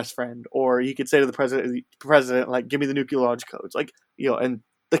shoot your best friend, or he could say to the president like give me the nuclear launch codes, like and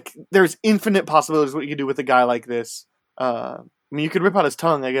like there's infinite possibilities what you can do with a guy like this. I mean, you could rip out his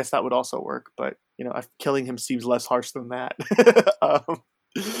tongue. I guess that would also work, but killing him seems less harsh than that.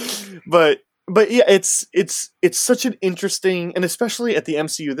 But yeah, it's such an interesting, and especially at the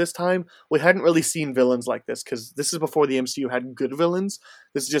MCU this time, we hadn't really seen villains like this, because this is before the MCU had good villains.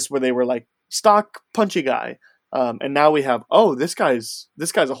 This is just where they were like stock punchy guy, and now we have this guy's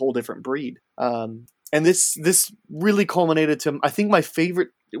a whole different breed. And this really culminated to, I think, my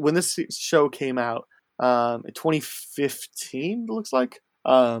favorite when this show came out. In 2015, it looks like,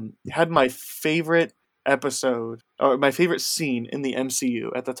 had my favorite episode or my favorite scene in the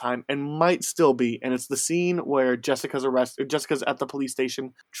MCU at the time, and might still be, and it's the scene where Jessica's at the police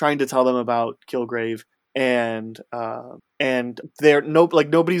station trying to tell them about Kilgrave, and they're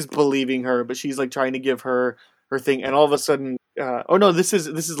nobody's believing her, but she's like trying to give her thing, and all of a sudden this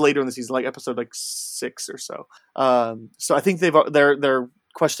is later in the season, like episode like 6 or so. So I think they're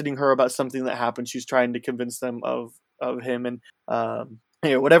questioning her about something that happened. She's trying to convince them of him, and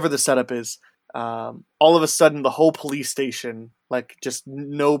whatever the setup is, all of a sudden the whole police station, like just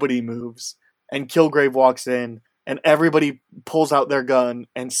nobody moves, and Kilgrave walks in, and everybody pulls out their gun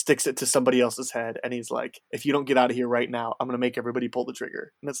and sticks it to somebody else's head, and he's like, if you don't get out of here right now, I'm gonna make everybody pull the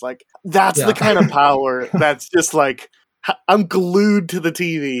trigger. And it's like, that's the kind of power that's just like, I'm glued to the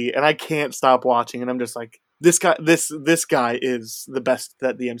TV and I can't stop watching, and I'm just like, this guy is the best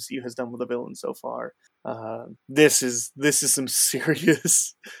that the MCU has done with a villain so far. This is some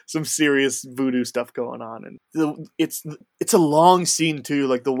serious voodoo stuff going on, and it's a long scene too.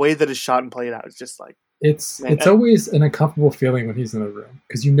 Like the way that it's shot and played out is just like it's always an uncomfortable feeling when he's in the room,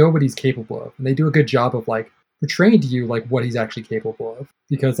 because you know what he's capable of, and they do a good job of like portraying to you like what he's actually capable of,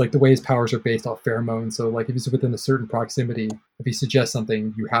 because like the way his powers are based off pheromones. So like if he's within a certain proximity, if he suggests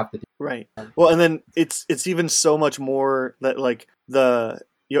something, you have to do. Right. Well, and then it's even so much more that like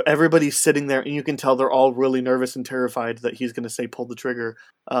everybody's sitting there and you can tell they're all really nervous and terrified that he's going to say pull the trigger.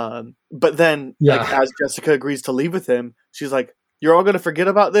 But then like as Jessica agrees to leave with him, she's like, you're all going to forget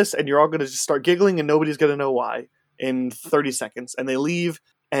about this and you're all going to just start giggling and nobody's going to know why in 30 seconds. And they leave,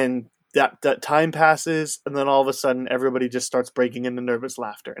 and that time passes, and then all of a sudden everybody just starts breaking into nervous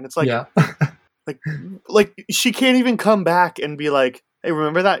laughter. And it's like, like she can't even come back and be like, hey,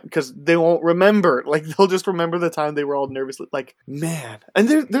 remember that? Because they won't remember. Like, they'll just remember the time they were all nervous. Like, man. And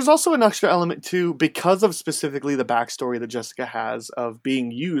there's also an extra element, too, because of specifically the backstory that Jessica has of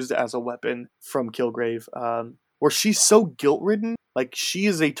being used as a weapon from Kilgrave, where she's so guilt-ridden. Like, she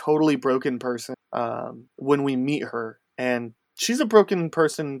is a totally broken person when we meet her. And she's a broken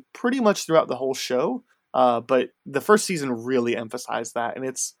person pretty much throughout the whole show. But the first season really emphasized that. And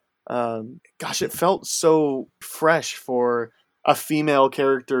it's, it felt so fresh for a female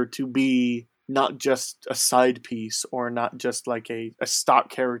character to be not just a side piece or not just like a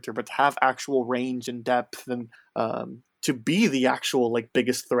stock character, but to have actual range and depth, and to be the actual like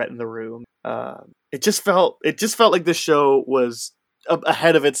biggest threat in the room. It just felt like this show was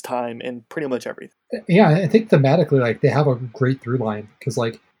ahead of its time in pretty much everything. Yeah, I think thematically, like, they have a great through line, because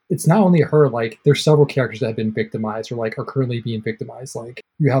like it's not only her, like there's several characters that have been victimized or like are currently being victimized. Like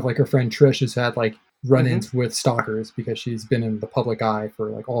you have like her friend Trish, who's had like run-ins with stalkers because she's been in the public eye for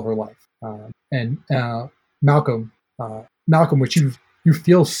like all her life. And Malcolm, which you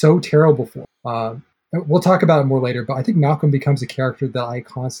feel so terrible for. We'll talk about it more later, but I think Malcolm becomes a character that I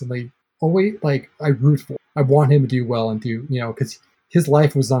constantly I root for. I want him to do well and do, because his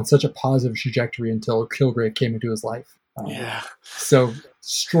life was on such a positive trajectory until Kilgrave came into his life. So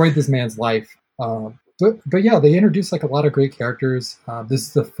destroyed this man's life. But yeah, they introduced like a lot of great characters. This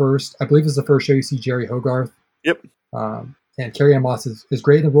is the first show you see Jerry Hogarth. Yep. And Carrie-Anne Moss is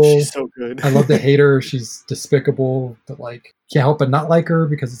great in the role. She's so good. I love to hate her. She's despicable, but like can't help but not like her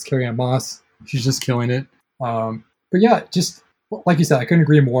because it's Carrie-Anne Moss. She's just killing it. But yeah, just like you said, I couldn't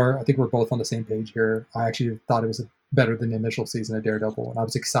agree more. I think we're both on the same page here. I actually thought it was better than the initial season of Daredevil, and I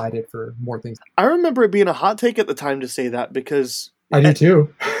was excited for more things. I remember it being a hot take at the time to say that because I do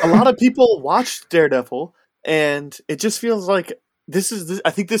too. A lot of people watched Daredevil, and it just feels like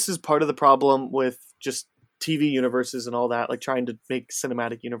I think this is part of the problem with just TV universes and all that, like trying to make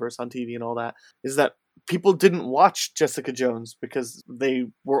cinematic universe on TV and all that, is that people didn't watch Jessica Jones because they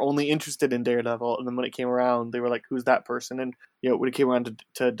were only interested in Daredevil, and then when it came around, they were like, "Who's that person?" And when it came around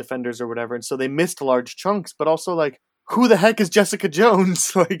to Defenders or whatever, and so they missed large chunks. But also, like, who the heck is Jessica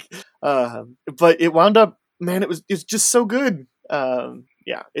Jones? But it wound up, man, it's just so good.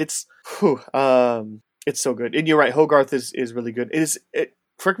 It's so good, and you're right. Hogarth is really good.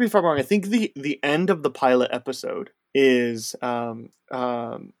 Correct me if I'm wrong. I think the end of the pilot episode is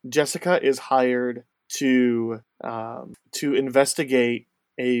Jessica is hired to investigate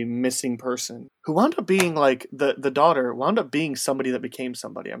a missing person who wound up being like the daughter wound up being somebody that became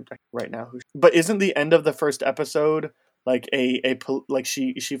somebody. I'm right now. But isn't the end of the first episode like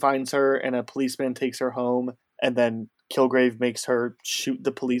she finds her and a policeman takes her home and then Kilgrave makes her shoot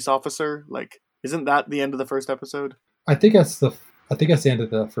the police officer? Like, isn't that the end of the first episode? I think that's the end of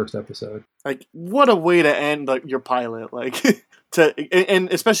the first episode. Like, what a way to end your pilot, like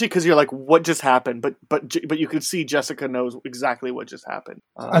and especially because you're like, what just happened? But you could see Jessica knows exactly what just happened.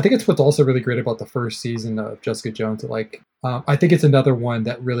 I think it's what's also really great about the first season of Jessica Jones. I think it's another one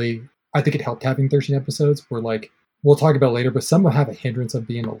that really, I think it helped having 13 episodes. Where like we'll talk about it later, but some will have a hindrance of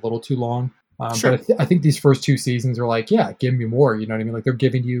being a little too long. Sure. But I think these first two seasons are like, yeah, give me more. You know what I mean? Like they're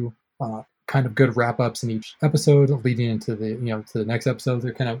giving you kind of good wrap ups in each episode, leading into to the next episode.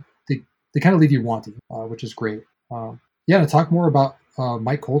 They kind of leave you wanting, which is great. To talk more about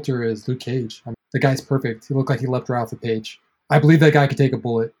Mike Coulter as Luke Cage. I mean, the guy's perfect. He looked like he left right off the page. I believe that guy could take a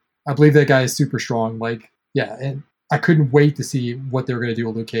bullet. I believe that guy is super strong. And I couldn't wait to see what they were going to do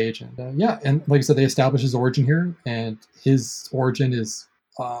with Luke Cage. And and like I said, they established his origin here, and his origin is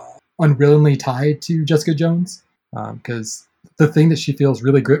unwillingly tied to Jessica Jones because the thing that she feels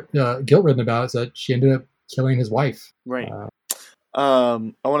really guilt-ridden about is that she ended up killing his wife. Right. I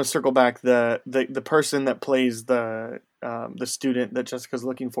want to circle back. The person that plays the student that Jessica's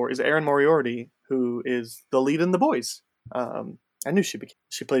looking for is Erin Moriarty, who is the lead in The Boys. I knew she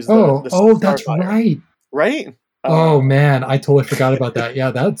plays the that's right. Right? Oh man, I totally forgot about that.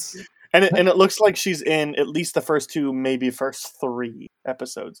 Yeah, that's and it looks like she's in at least the first two, maybe first 3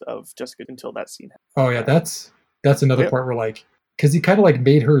 episodes of Jessica until that scene. Oh yeah, that's another part where like, because he kind of like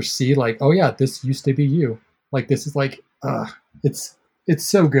made her see like, oh yeah, this used to be you. Like this is like, it's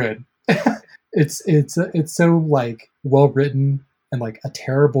so good. it's so like well written and like a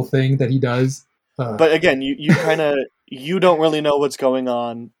terrible thing that he does. But again, you kind of you don't really know what's going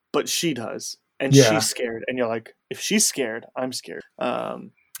on, but she does, and she's scared, and you're like, if she's scared, I'm scared.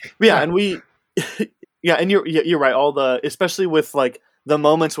 And you're right. All the, especially with like the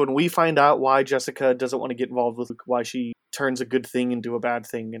moments when we find out why Jessica doesn't want to get involved with Luke, why she turns a good thing into a bad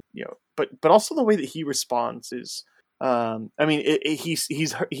thing, and but also the way that he responds is,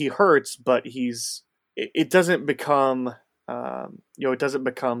 he hurts, but it doesn't become, it doesn't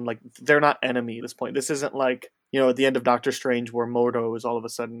become like they're not enemy at this point. This isn't like, at the end of Doctor Strange where Mordo is all of a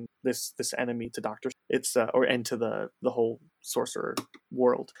sudden this enemy to Doctor. It's and to the whole sorcerer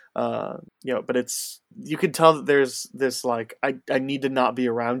world. But it's, you can tell that there's this like, I need to not be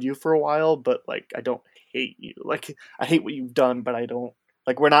around you for a while, but like I don't hate you. Like I hate what you've done, but I don't,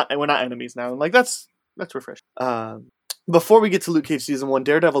 like we're not enemies now. And like that's refreshing. Before we get to Luke Cage season 1,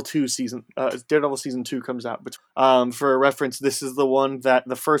 Daredevil season 2 comes out. But for reference, this is the one that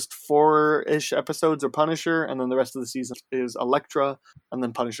the first 4-ish episodes are Punisher, and then the rest of the season is Elektra, and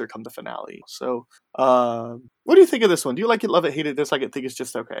then Punisher come the finale. So, what do you think of this one? Do you like it, love it, hate it, dislike it, think it's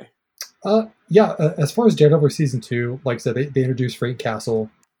just okay? As far as Daredevil season 2, like I said, they introduced Frank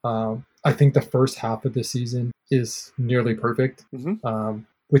Castle. I think the first half of the season is nearly perfect,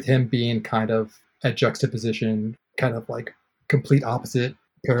 with him being kind of at juxtaposition, kind of like complete opposite,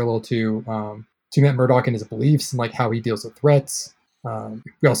 parallel to seeing Matt Murdock and his beliefs and like how he deals with threats.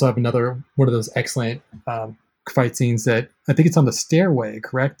 We also have another one of those excellent fight scenes that I think it's on the stairway,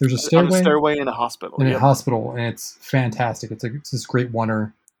 correct? There's a stairway, on a stairway in a hospital. In a hospital, and it's fantastic. It's this great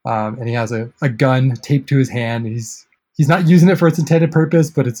oneer, and he has a gun taped to his hand. He's not using it for its intended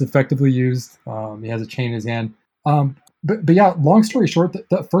purpose, but it's effectively used. He has a chain in his hand. But yeah, long story short,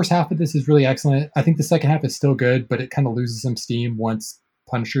 the first half of this is really excellent. I think the second half is still good, but it kind of loses some steam once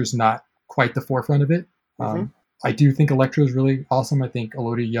Punisher's not quite the forefront of it. I do think Elektra is really awesome. I think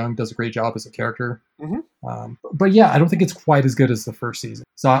Elodie Young does a great job as a character. But yeah, I don't think it's quite as good as the first season.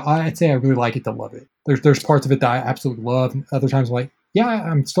 So I'd say I really like it to love it. There's parts of it that I absolutely love, and other times I'm like, yeah,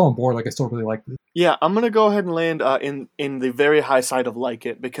 I'm still on board. Like I still really like this. Yeah, I'm gonna go ahead and land in the very high side of like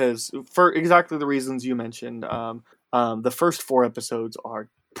it, because for exactly the reasons you mentioned. The first 4 episodes are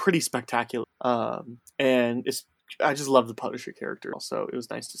pretty spectacular, and I just love the Punisher character. Also, it was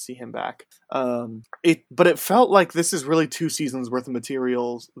nice to see him back. But it felt like this is really 2 seasons worth of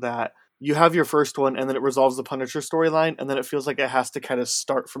materials that you have your first one, and then it resolves the Punisher storyline, and then it feels like it has to kind of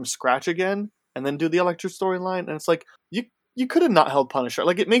start from scratch again, and then do the Elektra storyline, and it's like you could have not held Punisher.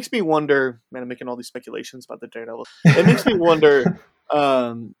 Like, it makes me wonder. Man, I'm making all these speculations about the Daredevil. It makes me wonder.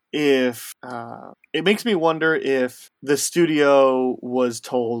 It makes me wonder if the studio was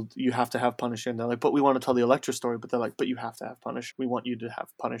told you have to have Punisher, and they're like, but we want to tell the Elektra story, but they're like, but you have to have Punisher. We want you to have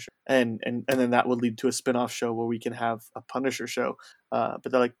Punisher, and then that would lead to a spin-off show where we can have a Punisher show. But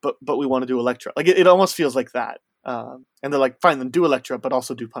they're like, but we want to do Elektra. Like it almost feels like that. And they're like, fine, then do Elektra, but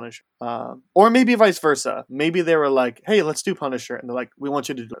also do Punisher. Or maybe vice versa. Maybe they were like, hey, let's do Punisher, and they're like, we want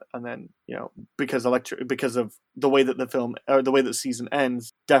you to do it. And then, because of the way that the film or the way that the season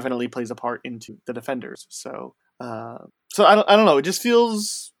ends, definitely plays a part into the Defenders. So I don't know. It just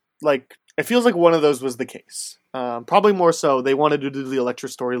feels like one of those was the case. Probably more so they wanted to do the Elektra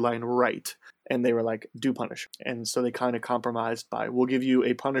storyline right. And they were like, do Punisher. And so they kind of compromised by, we'll give you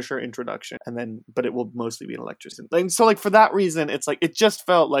a Punisher introduction, but it will mostly be an Elektra. And so, like, for that reason, it's like, it just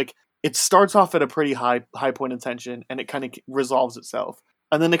felt like it starts off at a pretty high point of tension, and it kind of resolves itself.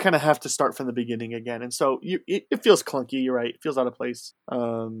 And then they kind of have to start from the beginning again. And so it feels clunky, you're right. It feels out of place.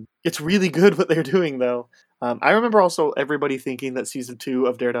 It's really good what they're doing, though. I remember also everybody thinking that season 2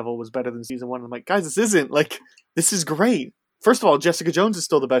 of Daredevil was better than season 1. I'm like, guys, this isn't. Like, this is great. First of all, Jessica Jones is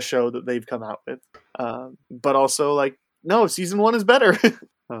still the best show that they've come out with. But also, like, no, season 1 is better.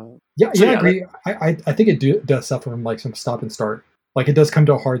 I agree. I think it does suffer from like some stop and start. Like, it does come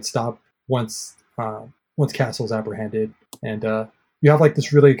to a hard stop once Castle's apprehended, and you have like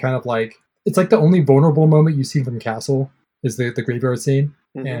this really kind of like, it's like the only vulnerable moment you see from Castle is the graveyard scene,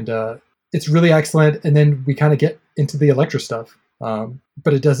 and it's really excellent. And then we kind of get into the Elektra stuff,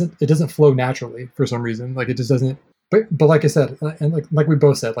 but it doesn't flow naturally for some reason. Like, it just doesn't. But like I said, and like we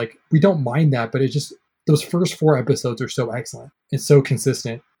both said, like, we don't mind that, but it just, those first 4 episodes are so excellent. It's so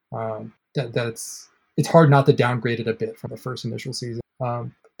consistent that it's hard not to downgrade it a bit from the first initial season. But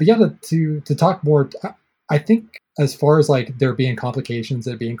yeah, to talk more, I think as far as like there being complications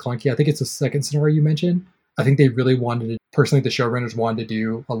and being clunky, I think it's the second scenario you mentioned. I think they really wanted to, personally, the showrunners wanted to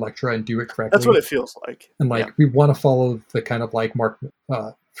do Elektra and do it correctly. That's what it feels like. And like, we want to follow the kind of like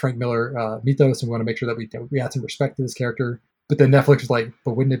Frank Miller mythos, and we want to make sure that we had some respect to this character. But then Netflix was like,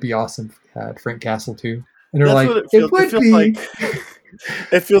 but wouldn't it be awesome if we had Frank Castle too? And they're like, it would be. Like,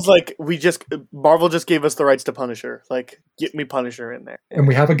 it feels like Marvel just gave us the rights to Punisher. Like, get me Punisher in there. And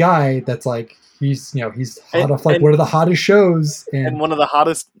we have a guy that's like, he's hot off like one of the hottest shows, and one of the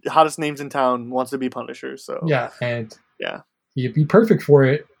hottest names in town wants to be Punisher. So yeah, he'd be perfect for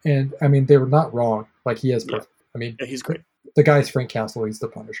it. And I mean, they were not wrong. Like, he is perfect. I mean, he's great. The guy's Frank Castle. He's the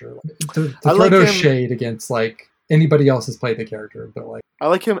Punisher. To throw no shade against like anybody else has played the character, but like, I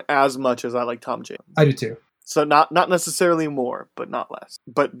like him as much as I like Tom James. I do too. So not necessarily more, but not less.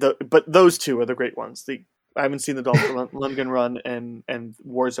 But those two are the great ones. I haven't seen the Dolph Lundgren run, and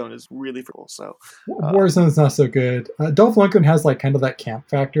Warzone is really cool. So Warzone's not so good. Dolph Lundgren has like kind of that camp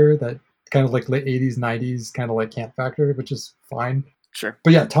factor, that kind of like late 80s, 90s kind of like camp factor, which is fine. Sure.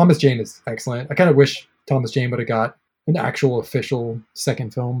 But yeah, Thomas Jane is excellent. I kind of wish Thomas Jane would have got an actual official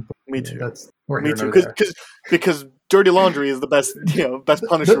second film. Me too. Me too. Because Dirty Laundry is the best, best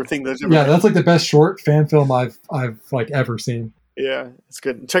Punisher thing that's ever. Yeah, that's like the best short fan film I've like ever seen. Yeah, it's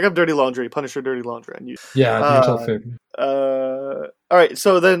good. Check out Dirty Laundry, Punisher Dirty Laundry on YouTube. Yeah, all right,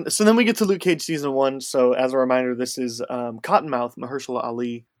 so then we get to Luke Cage season 1. So as a reminder, this is Cottonmouth, Mahershala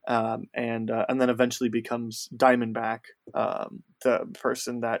Ali, and then eventually becomes Diamondback, the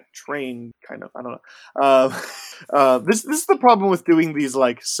person that trained. Kind of, I don't know. This is the problem with doing these,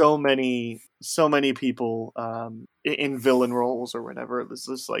 like, so many people in villain roles or whatever. This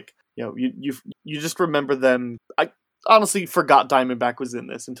is like, you just remember them. I honestly forgot Diamondback was in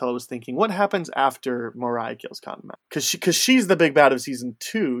this until I was thinking, what happens after Mariah kills Cottonmouth? Because she's the big bad of season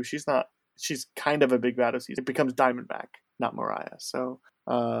 2. She's not. She's kind of a big bad of season. It becomes Diamondback, not Mariah. So,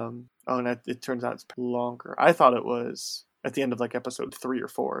 and it turns out it's longer. I thought it was at the end of like episode 3 or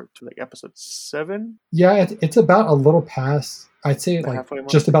 4 to like episode 7. Yeah, it's about a little past. I'd say like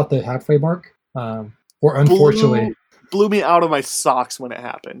just about the halfway mark. Or unfortunately, blew me out of my socks when it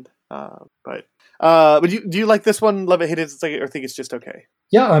happened. But do you like this one? Love it, hate it, or think it's just okay?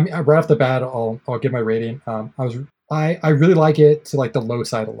 Yeah, I mean, right off the bat, I'll give my rating. I really like it to like the low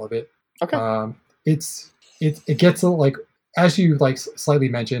side. I love it. Okay. It gets like, as you like slightly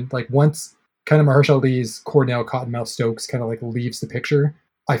mentioned, like once kind of Mahershala Ali's Cornell Cottonmouth Stokes kind of like leaves the picture,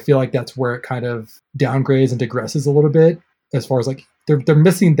 I feel like that's where it kind of downgrades and digresses a little bit, as far as like they're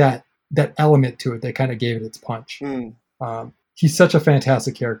missing that element to it that kind of gave it its punch. He's such a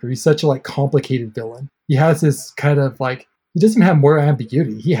fantastic character. He's such a like complicated villain. He has this kind of like, he doesn't have moral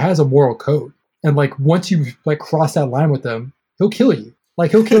ambiguity. He has a moral code, and like once you like cross that line with him, he'll kill you.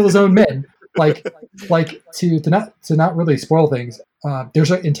 Like he'll kill his own men. Like to not really spoil things.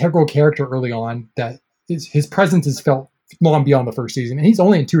 There's an integral character early on that his presence is felt long beyond the first season, and he's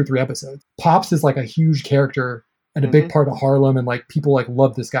only in 2 or 3 episodes. Pops is like a huge character and a big part of Harlem, and like people like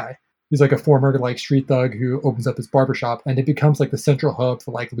love this guy. He's like a former like street thug who opens up his barbershop, and it becomes like the central hub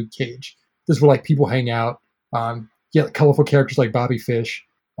for like Luke Cage. This is where like people hang out. You get colorful characters like Bobby Fish,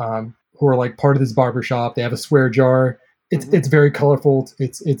 who are like part of this barbershop. They have a swear jar. It's very colorful.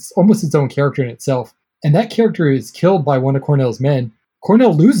 It's almost its own character in itself. And that character is killed by one of Cornell's men.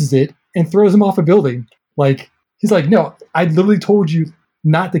 Cornell loses it and throws him off a building. Like, he's like, no, I literally told you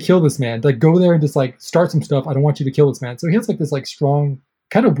not to kill this man. Like, go there and just like start some stuff. I don't want you to kill this man. So he has like this like strong,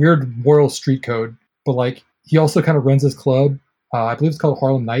 kind of weird moral street code. But like, he also kind of runs this club. I believe it's called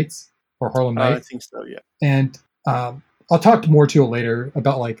Harlem Nights or Harlem Night. I think so, yeah. And I'll talk more to it later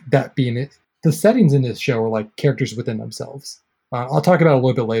about like that being it. The settings in this show are like characters within themselves. I'll talk about it a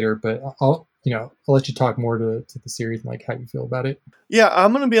little bit later, but I'll let you talk more to the series and like how you feel about it. Yeah,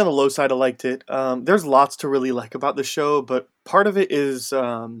 I'm going to be on the low side. I liked it. There's lots to really like about the show, but part of it is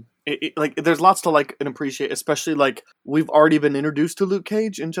like there's lots to like and appreciate, especially like we've already been introduced to Luke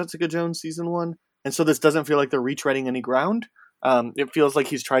Cage in Jessica Jones season 1, and so this doesn't feel like they're retreading any ground. It feels like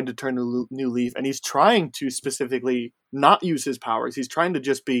he's trying to turn a new leaf, and he's trying to specifically not use his powers. He's trying to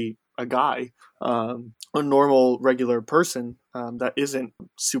just be a guy, a normal, regular person that isn't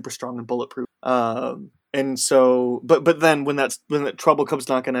super strong and bulletproof. And so, but then when that trouble comes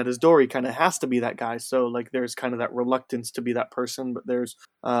knocking at his door, he kind of has to be that guy. So like, there's kind of that reluctance to be that person. But there's,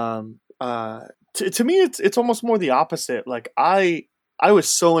 to me, it's almost more the opposite. Like I was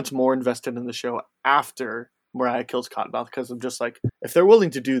so much more invested in the show after Mariah kills Cottonmouth, because I'm just like, if they're willing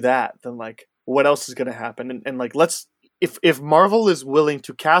to do that, then like, what else is going to happen? And like, if Marvel is willing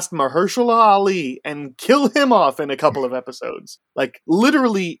to cast Mahershala Ali and kill him off in a couple of episodes, like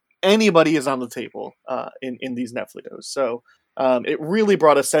literally anybody is on the table in these Netflix. So it really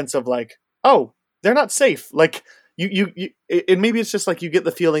brought a sense of like, oh, they're not safe. Like you and maybe it's just like you get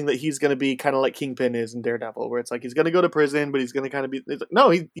the feeling that he's going to be kind of like Kingpin is in Daredevil, where it's like he's going to go to prison, but he's going to kind of be like, no,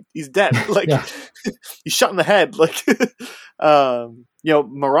 he's dead. Like he's shot in the head. Like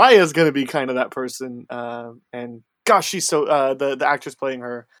Mariah is going to be kind of that person, and gosh, she's so the actress playing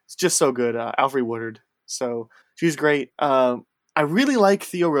her is just so good, Alfre Woodard. So she's great. I really like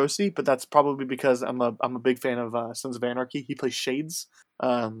Theo Rossi, but that's probably because I'm a big fan of Sons of Anarchy. He plays Shades.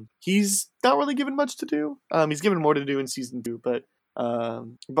 He's not really given much to do. He's given more to do in season 2, but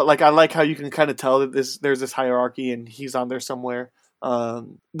like I like how you can kind of tell that there's this hierarchy and he's on there somewhere.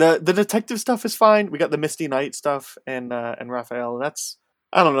 The detective stuff is fine. We got the Misty Knight stuff and Raphael. That's,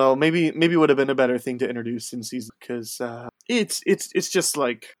 I don't know, maybe would have been a better thing to introduce in season, because it's just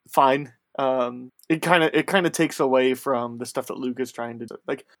like fine. It kind of takes away from the stuff that Luke is trying to do.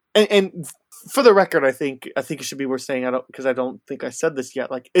 Like, and for the record, I think it should be worth saying, because I don't think I said this yet.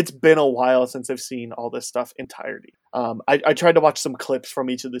 Like, it's been a while since I've seen all this stuff entirety. I tried to watch some clips from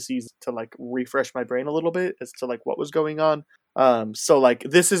each of the seasons to like refresh my brain a little bit as to like what was going on. So like,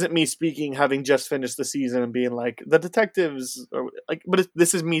 this isn't me speaking having just finished the season and being like the detectives, or like, but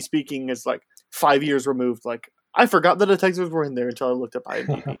this is me speaking as like 5 years removed. Like, I forgot the detectives were in there until I looked up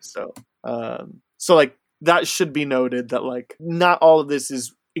IMDb. So like, that should be noted that like not all of this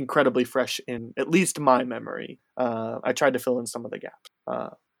is incredibly fresh in at least my memory. I tried to fill in some of the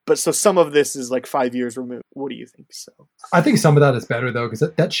gaps. But so some of this is like 5 years removed. What do you think? So I think some of that is better though, because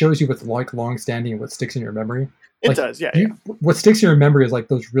that shows you what's like long-standing and what sticks in your memory. It like, does, yeah. What sticks in your memory is like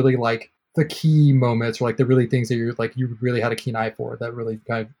those really like the key moments, or like the really things that you're like you really had a keen eye for that really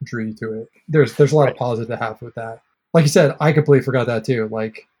kind of drew you to it. There's a lot of positive to have with that. Like you said, I completely forgot that too.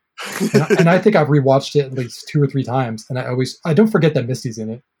 Like, and I think I've rewatched it at least 2 or 3 times, and I don't forget that Misty's in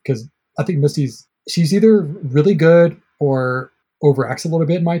it, because I think she's either really good or overacts a little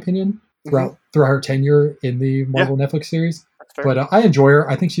bit in my opinion throughout her tenure in the Marvel Netflix series. But I enjoy her.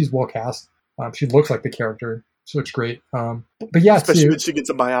 I think she's well cast. She looks like the character. She looks great. But yeah, especially when she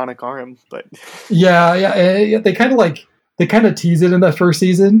gets a bionic arm. But yeah, they kind of tease it in that first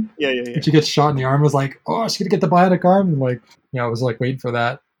season. Yeah. When she gets shot in the arm, I was like, oh, she's gonna get the bionic arm, and like, I was like waiting for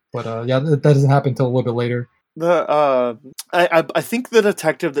that. But that doesn't happen until a little bit later. I think the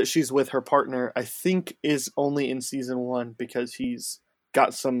detective that she's with, her partner, I think is only in season 1 because he's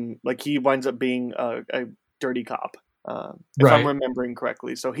got some, like, he winds up being a dirty cop, if I'm remembering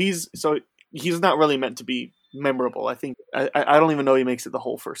correctly. So he's not really meant to be memorable. I think I don't even know he makes it the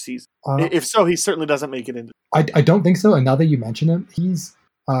whole first season. If so, he certainly doesn't make it into. I don't think so. And now that you mention him, he's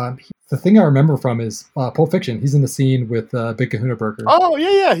the thing I remember from is Pulp Fiction. He's in the scene with Big Kahuna Burger. Oh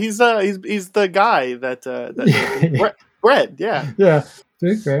yeah. He's the guy that Bread. Yeah.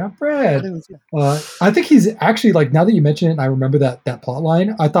 Big Bread. I think he's actually, like, now that you mention it, and I remember that plot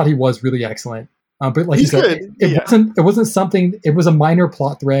line, I thought he was really excellent. But like he's you said, it wasn't something. It was a minor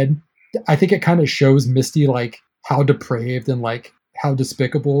plot thread. I think it kind of shows Misty like how depraved and like how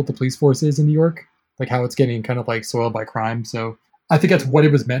despicable the police force is in New York, like how it's getting kind of like soiled by crime. So I think that's what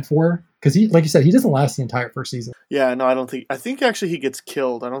it was meant for, because he, like you said, he doesn't last the entire first season. Yeah, no, I think actually he gets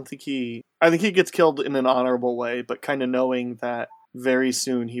killed. I think he gets killed in an honorable way, but kind of knowing that very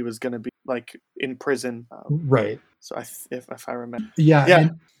soon he was going to be like in prison. Right. So if I remember. Yeah.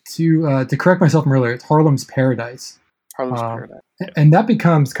 And to correct myself from earlier, it's Harlem's Paradise. Harlem's Paradise. And that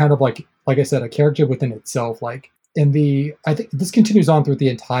becomes kind of like I said, a character within itself. Like I think this continues on through the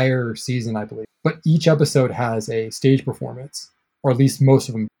entire season, I believe. But each episode has a stage performance, or at least most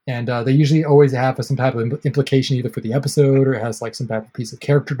of them. And they usually always have some type of implication either for the episode, or it has like some type of piece of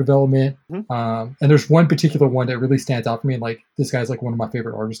character development. And there's one particular one that really stands out for me. And like, this guy's like one of my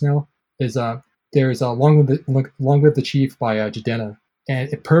favorite artists now. Is there's Long Live the Chief by Jidenna.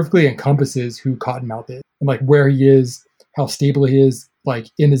 And it perfectly encompasses who Cottonmouth is, and like where he is, how stable he is, like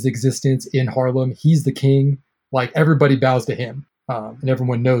in his existence in Harlem. He's the king. Like, everybody bows to him, and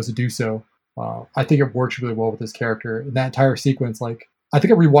everyone knows to do so. I think it works really well with his character. And that entire sequence, like, I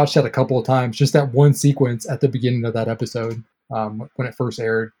think I rewatched that a couple of times, just that one sequence at the beginning of that episode when it first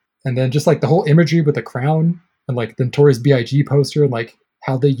aired. And then just like the whole imagery with the crown and like the Notorious B.I.G. poster, and like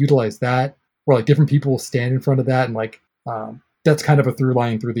how they utilize that, where like different people stand in front of that, and like that's kind of a through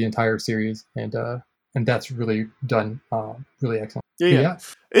line through the entire series, and that's really done really excellent. Yeah.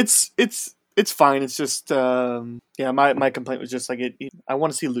 It's fine. It's just my complaint was just like I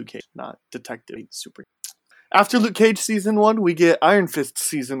want to see Luke Cage, not Detective Super. After Luke Cage season 1, we get Iron Fist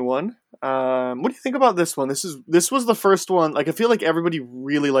season 1. What do you think about this one? This was the first one. Like, I feel like everybody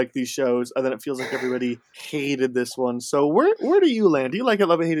really liked these shows, and then it feels like everybody hated this one. So where do you land? Do you like it,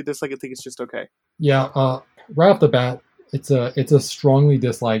 love it, hate it, dislike it, think it's just okay? Yeah, right off the bat, it's a strongly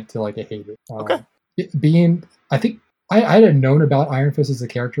dislike to like a hate it. Okay. I think I had known about Iron Fist as a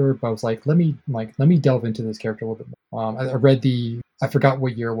character, but I was like, let me delve into this character a little bit more. I read I forgot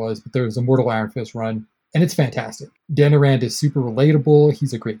what year it was, but there was a Mortal Iron Fist run, and it's fantastic. Dan Arand is super relatable.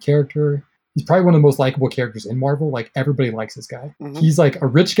 He's a great character. He's probably one of the most likable characters in Marvel. Like, everybody likes this guy. Mm-hmm. He's like a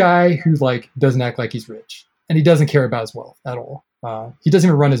rich guy who like doesn't act like he's rich, and he doesn't care about his wealth at all. He doesn't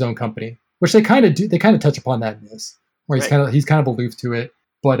even run his own company, which they kind of do. They kind of touch upon that in this, where he's kind of aloof to it,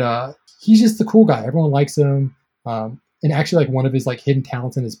 but he's just the cool guy. Everyone likes him. And actually, like, one of his like hidden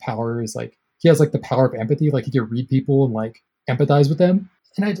talents and his power is like he has like the power of empathy. Like, he can read people and like empathize with them.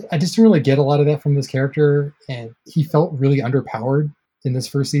 And I just didn't really get a lot of that from this character, and he felt really underpowered in this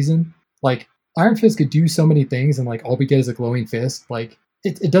first season. Like, Iron Fist could do so many things, and like all we get is a glowing fist. Like,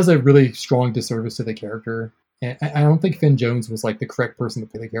 it does a really strong disservice to the character. And I don't think Finn Jones was like the correct person to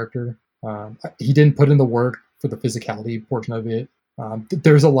play the character. He didn't put in the work for the physicality portion of it.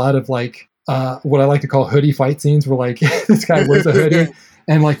 There's a lot of like what I like to call hoodie fight scenes where like this guy wears a hoodie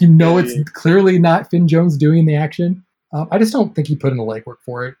and like it's clearly not Finn Jones doing the action. I just don't think he put in the legwork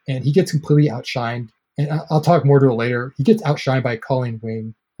for it, and he gets completely outshined. And I'll talk more to it later. He gets outshined by Colleen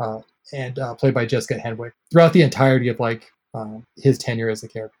Wing, and played by Jessica Henwick throughout the entirety of like his tenure as a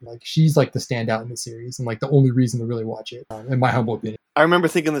character. Like, she's like the standout in the series, and like the only reason to really watch it, in my humble opinion. I remember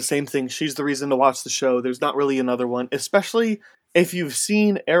thinking the same thing. She's the reason to watch the show. There's not really another one, especially if you've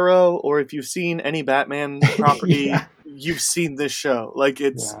seen Arrow or if you've seen any Batman property, you've seen this show. Like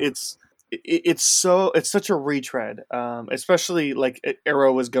it's such a retread, especially like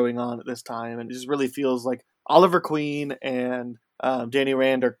Arrow was going on at this time, and it just really feels like Oliver Queen and Danny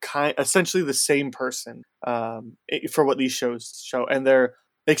Rand are essentially the same person for what these shows show, and they're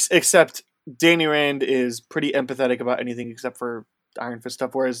except Danny Rand is pretty empathetic about anything except for Iron Fist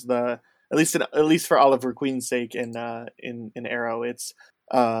stuff, whereas at least for Oliver Queen's sake in Arrow, it's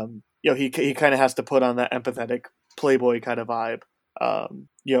he kind of has to put on that empathetic playboy kind of vibe, and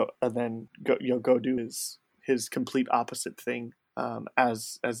then go do his complete opposite thing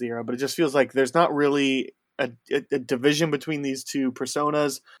as the Arrow. But it just feels like there's not really a division between these two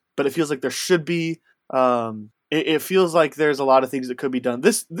personas, but it feels like there should be. It feels like there's a lot of things that could be done.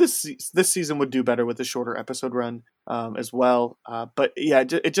 This season would do better with a shorter episode run as well. But yeah,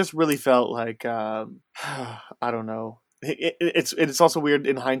 it just really felt like I don't know. It's also weird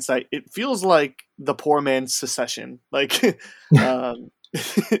in hindsight. It feels like the poor man's Succession. Like, but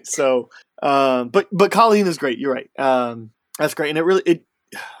Colleen is great. You're right. That's great, and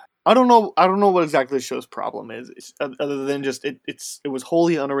I don't know what exactly the show's problem is, other than just it was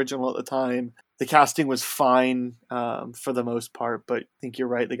wholly unoriginal at the time. The casting was fine for the most part, but I think you're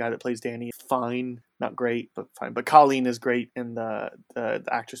right. The guy that plays Danny, fine, not great, but fine. But Colleen is great in the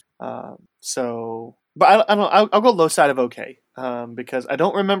actress. But I don't know. I'll go low side of okay because I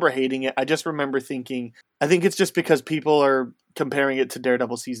don't remember hating it. I just remember thinking. I think it's just because people are comparing it to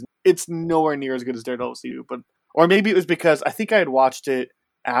Daredevil season. It's nowhere near as good as Daredevil season, or maybe it was because I think I had watched it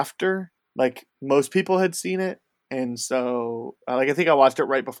after like most people had seen it. And so, I think I watched it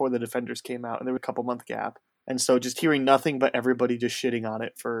right before the Defenders came out, and there was a couple month gap. And so, just hearing nothing but everybody just shitting on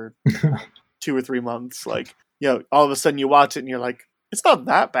it for 2 or 3 months, all of a sudden you watch it and you're like, it's not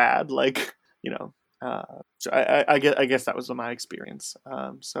that bad, So I guess that was my experience.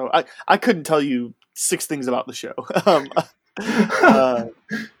 So I couldn't tell you 6 things about the show.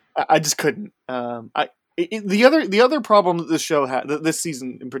 I just couldn't. The other problem that this show that this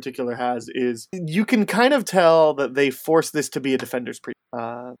season in particular has is you can kind of tell that they forced this to be a Defenders pre.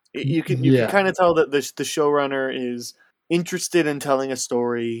 You can kind of tell that the showrunner is interested in telling a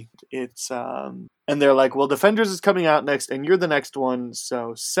story. It's and they're like, well, Defenders is coming out next, and you're the next one,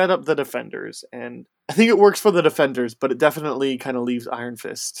 so set up the Defenders. And I think it works for the Defenders, but it definitely kind of leaves Iron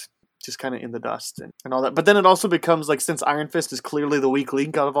Fist just kind of in the dust and all that. But then it also becomes like, since Iron Fist is clearly the weak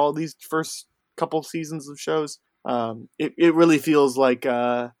link out of all these first couple seasons of shows, it really feels like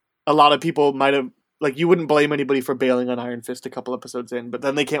a lot of people might have, like, you wouldn't blame anybody for bailing on Iron Fist a couple episodes in, but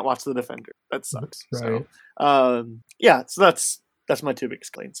then they can't watch the Defender. That sucks. Right. So so that's my 2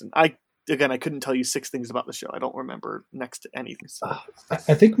 biggest complaints. And I couldn't tell you 6 things about the show. I don't remember next to anything. So.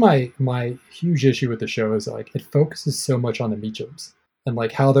 I think my huge issue with the show is like it focuses so much on the Meachums and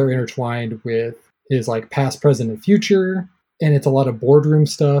like how they're intertwined with his like past, present, and future, and it's a lot of boardroom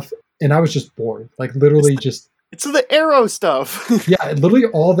stuff. And I was just bored. Like literally it's the Arrow stuff. Yeah, literally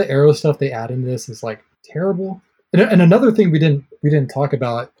all the Arrow stuff they add in this is like terrible. And another thing we didn't talk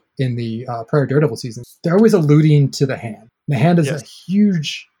about in the prior Daredevil season, they're always alluding to the Hand. The Hand is a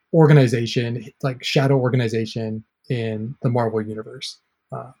huge organization, like shadow organization in the Marvel universe.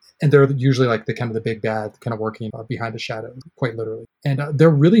 And they're usually like the kind of the big bad, kind of working behind the shadows, quite literally. And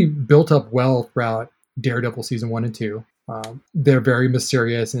they're really built up well throughout Daredevil season 1 and 2. They're very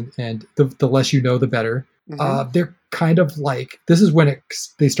mysterious, and the less you know, the better. Mm-hmm. They're kind of like, this is when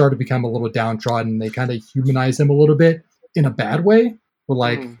they start to become a little downtrodden. They kind of humanize them a little bit in a bad way, where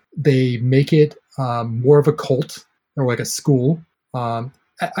like they make it more of a cult or like a school.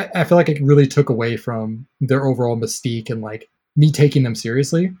 I feel like it really took away from their overall mystique and like me taking them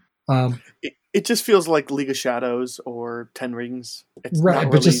seriously. It just feels like League of Shadows or Ten Rings. It's right, not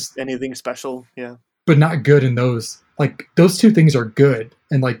really but just anything special. Yeah. But not good in those. Like those 2 things are good,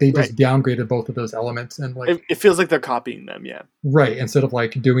 and like they just downgraded both of those elements, and like it feels like they're copying them. Yeah. Right. Instead of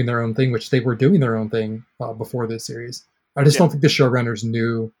like doing their own thing, which they were doing their own thing before this series. I just don't think the showrunners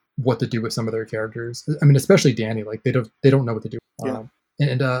knew what to do with some of their characters. I mean, especially Danny. Like they don't know what to do. Yeah.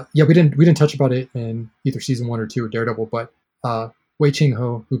 We didn't touch about it in either season 1 or 2 of Daredevil, but Wei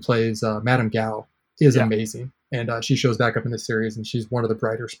Ching-ho, who plays Madame Gao, is amazing, and she shows back up in this series, and she's one of the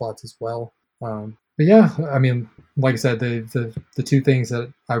brighter spots as well. But yeah, I mean, like I said, the 2 things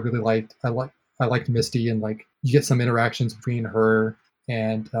that I really liked, I liked Misty, and like you get some interactions between her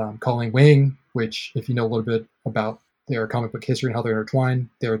and Colleen Wing, which, if you know a little bit about their comic book history and how they're intertwined,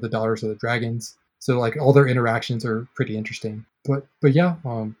 they're the daughters of the dragons. So like all their interactions are pretty interesting. But yeah,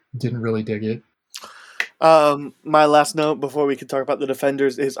 didn't really dig it. My last note before we can talk about the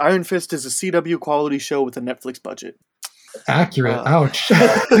Defenders is Iron Fist is a CW quality show with a Netflix budget. Accurate. Ouch.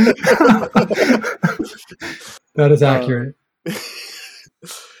 That is accurate.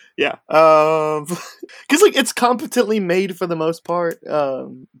 Yeah. Because like it's competently made for the most part.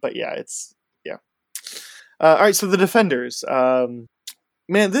 But yeah, it's yeah. All right, so the Defenders.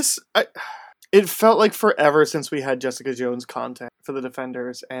 Man, it felt like forever since we had Jessica Jones content for the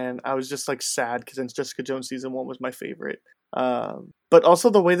Defenders, and I was just like sad because since Jessica Jones season 1 was my favorite. But also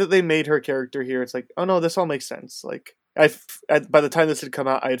the way that they made her character here, it's like, oh no, this all makes sense. Like by the time this had come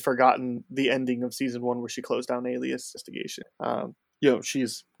out, I had forgotten the ending of season 1 where she closed down Alias investigation.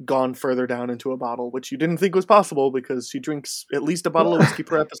 She's gone further down into a bottle, which you didn't think was possible because she drinks at least a bottle of whiskey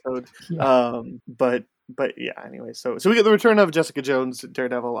per episode. Yeah. But yeah, anyway, so we get the return of Jessica Jones,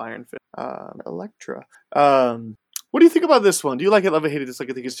 Daredevil, Iron Fist, Elektra. What do you think about this one? Do you like it, love it, hate it, dislike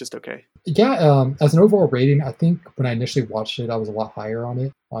it? I think it's just okay. Yeah, as an overall rating, I think when I initially watched it, I was a lot higher on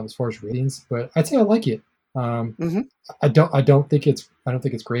it as far as ratings, but I'd say I like it. I don't think it's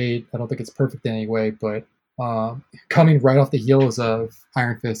great. I don't think it's perfect in any way, but coming right off the heels of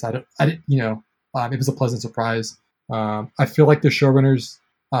Iron Fist, it was a pleasant surprise. I feel like the showrunners,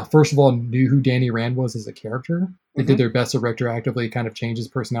 first of all, knew who Danny Rand was as a character. They did their best to retroactively kind of change his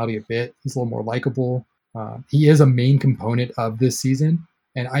personality a bit. He's a little more likable. He is a main component of this season,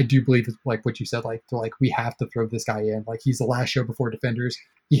 and I do believe, like what you said, we have to throw this guy in. Like, he's the last show before Defenders.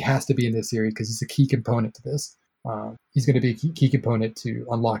 He has to be in this series because he's a key component to this. He's going to be a key component to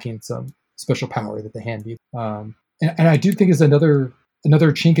unlocking some special power that the Hand needs. And I do think is another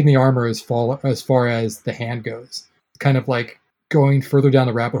chink in the armor as far as the Hand goes. Kind of like going further down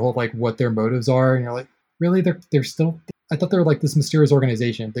the rabbit hole of like what their motives are, and you're like, really, they're still. I thought they were like this mysterious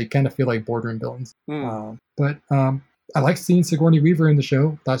organization. They kind of feel like boardroom villains. But I liked seeing Sigourney Weaver in the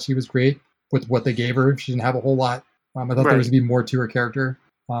show. Thought she was great with what they gave her. She didn't have a whole lot. I thought there was to be more to her character.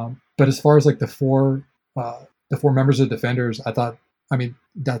 But as far as like the four members of Defenders,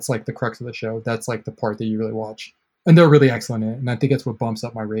 that's like the crux of the show. That's like the part that you really watch, and they're really excellent in it. And I think that's what bumps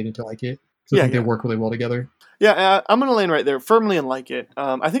up my rating to like it. So I think they work really well together. Yeah, I'm gonna land right there, firmly in like it.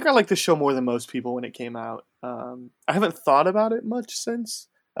 I think I liked the show more than most people when it came out. I haven't thought about it much since,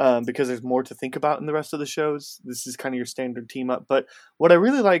 because there's more to think about in the rest of the shows. This is kind of your standard team up. But what I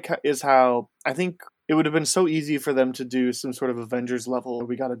really like is how I think it would have been so easy for them to do some sort of Avengers level.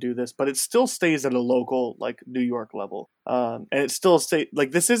 We got to do this, but it still stays at a local, like New York level. And it still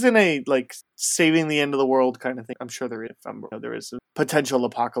this isn't a like saving the end of the world kind of thing. I'm sure there is a potential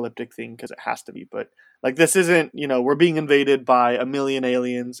apocalyptic thing because it has to be, but like this isn't, we're being invaded by a million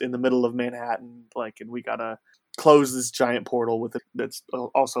aliens in the middle of Manhattan, and we gotta close this giant portal with it that's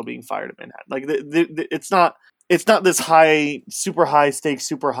also being fired at Manhattan. Like it's not this super high stakes,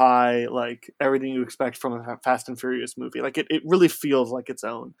 super high, like everything you expect from a Fast and Furious movie. Like it really feels like its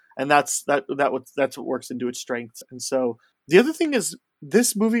own, and that's what works into its strengths. And so the other thing is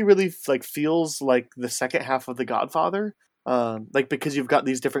this movie really like feels like the second half of The Godfather. Because you've got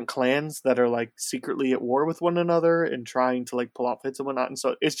these different clans that are like secretly at war with one another and trying to like pull off hits and whatnot. And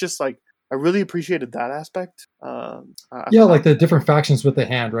so it's just like, I really appreciated that aspect. Like the different factions with the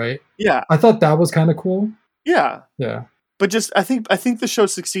Hand, right? Yeah. I thought that was kind of cool. Yeah. Yeah. But just, I think the show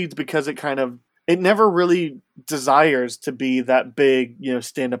succeeds because it never really desires to be that big,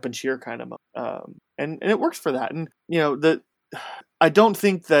 stand up and cheer kind of, and it works for that. And, I don't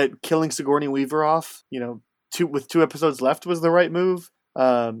think that killing Sigourney Weaver off, with 2 episodes left was the right move.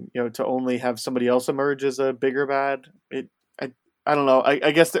 To only have somebody else emerge as a bigger bad. I don't know.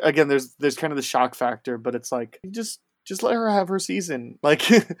 I guess again, there's kind of the shock factor, but it's like just let her have her season. Like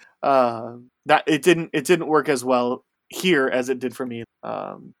that it didn't work as well here as it did for me.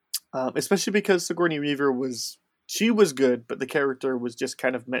 Especially because Sigourney Weaver was good, but the character was just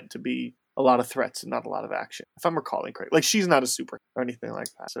kind of meant to be a lot of threats and not a lot of action, if I'm recalling correctly. Like, she's not a super or anything like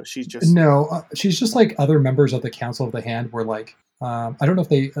that. So she's just... No, she's just like other members of the Council of the Hand where, like, I don't know if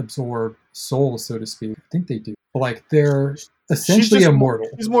they absorb souls, so to speak. I think they do. But, like, they're essentially immortal.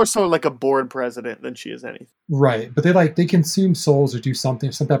 She's more so like a board president than she is anything. Right. But they consume souls or do some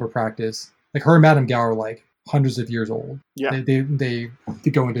type of practice. Like, her and Madame Gao are, like, hundreds of years old. Yeah. They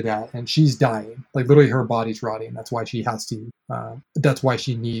go into that, and she's dying. Like, literally her body's rotting. That's why she has to... that's why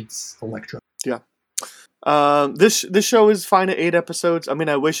she needs Elektra. Yeah. This show is fine at 8 episodes. I mean,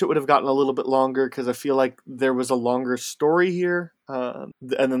 I wish it would have gotten a little bit longer because I feel like there was a longer story here, and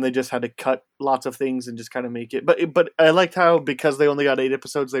then they just had to cut lots of things and just kind of make it. But I liked how, because they only got 8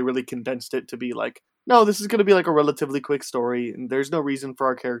 episodes, they really condensed it to be like, no, this is going to be like a relatively quick story, and there's no reason for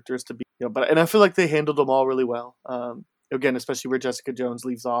our characters to be, and I feel like they handled them all really well. Again, especially where Jessica Jones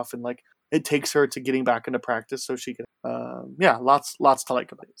leaves off, and like it takes her to getting back into practice so she can, lots to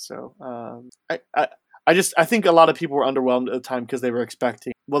like about it. So I think a lot of people were underwhelmed at the time because they were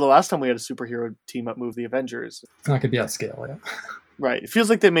expecting. Well, the last time we had a superhero team up movie, The Avengers, It's not gonna be at scale. Yeah. right? It feels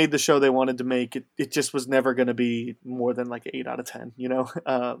like they made the show they wanted to make. It just was never going to be more than like 8 out of 10,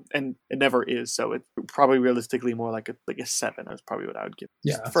 and it never is. So it probably realistically more like a 7. That's probably what I would give.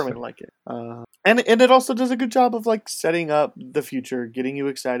 Yeah, for me to like it. And it also does a good job of like setting up the future, getting you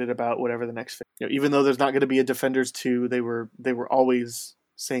excited about whatever the next. Even though there's not going to be a Defenders 2, they were always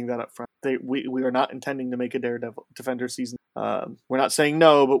saying that up front. We are not intending to make a Daredevil Defender season. We're not saying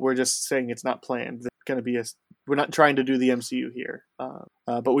no, but we're just saying it's not planned. There's going to be we're not trying to do the MCU here,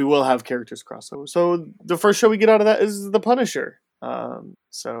 but we will have characters crossover. So the first show we get out of that is The Punisher. All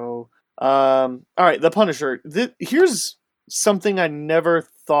right, The Punisher. Here's something I never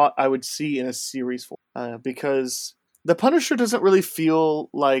thought I would see in a series because The Punisher doesn't really feel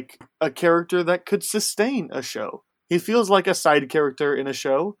like a character that could sustain a show. He feels like a side character in a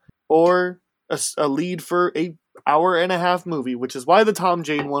show or a lead for a hour-and-a-half movie, which is why the Tom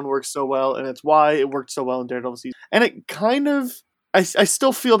Jane one works so well, and it's why it worked so well in Daredevil season. And it kind of, I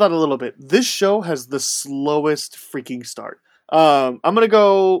still feel that a little bit. This show has the slowest freaking start. I'm gonna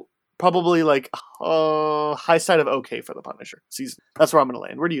go probably like high side of okay for the Punisher season. That's where I'm gonna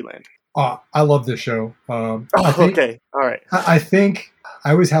land. Where do you land? I love this show. Okay, all right. I think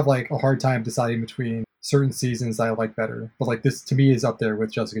I always have like a hard time deciding between certain seasons I like better, but like this to me is up there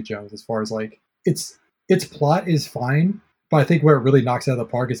with Jessica Jones as far as like its plot is fine, but I think where it really knocks it out of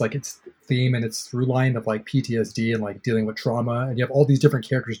the park is like its theme and its through line of like PTSD and like dealing with trauma, and you have all these different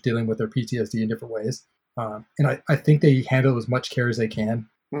characters dealing with their PTSD in different ways. And I think they handle as much care as they can.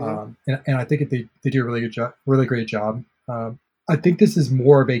 Mm-hmm. And I think they do a really good job, really great job. I think this is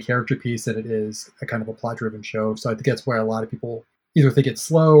more of a character piece than it is a kind of a plot driven show. So I think that's where a lot of people either think it's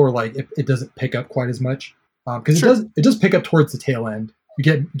slow or like it doesn't pick up quite as much. Because sure. It does pick up towards the tail end. You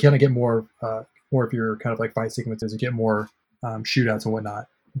kind of get more of your kind of like fight sequences. You get more shootouts and whatnot.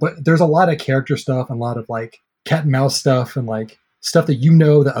 But there's a lot of character stuff and a lot of like cat and mouse stuff and like stuff that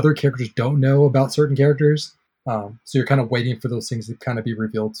that other characters don't know about certain characters. So you're kind of waiting for those things to kind of be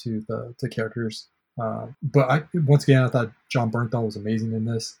revealed to the characters. But once again, I thought Jon Bernthal was amazing in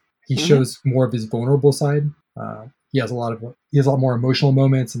this. He shows more of his vulnerable side. He has a lot more emotional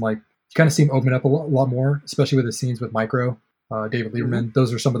moments, and like you kind of see him open up a lot more, especially with the scenes with Micro, David Lieberman. Mm-hmm.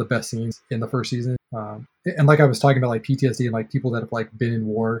 Those are some of the best scenes in the first season. And like I was talking about, like PTSD and like people that have like been in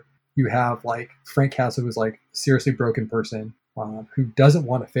war. You have like Frank Castle, who's like a seriously broken person who doesn't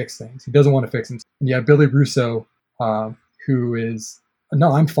want to fix things. He doesn't want to fix himself. And you have Billy Russo, who is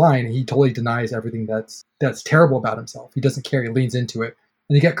no, I'm fine. He totally denies everything that's terrible about himself. He doesn't care. He leans into it.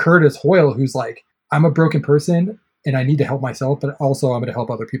 And you get Curtis Hoyle, who's like, I'm a broken person and I need to help myself, but also I'm going to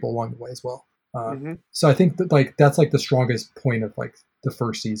help other people along the way as well. So I think that like that's like the strongest point of like the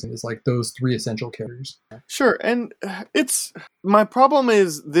first season is like those 3 essential characters. Sure, and my problem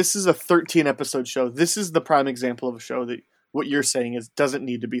is this is a 13 episode show. This is the prime example of a show that what you're saying is doesn't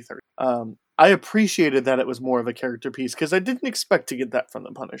need to be 30. I appreciated that it was more of a character piece because I didn't expect to get that from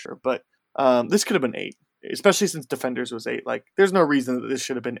the Punisher, but this could have been 8. Especially since Defenders was 8, like there's no reason that this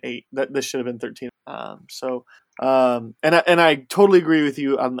should have been 8. That this should have been 13. And I totally agree with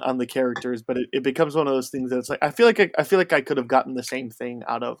you on the characters, but it becomes one of those things that's like I feel like I could have gotten the same thing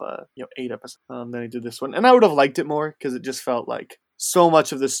out of 8 episodes than I did this one, and I would have liked it more because it just felt like so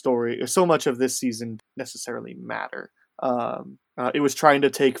much of this story or so much of this season didn't necessarily matter. It was trying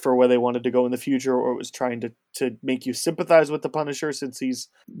to take for where they wanted to go in the future, or it was trying to make you sympathize with the Punisher since he's,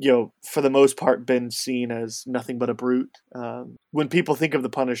 for the most part been seen as nothing but a brute. When people think of the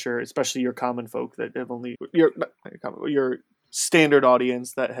Punisher, especially your common folk that have only, your standard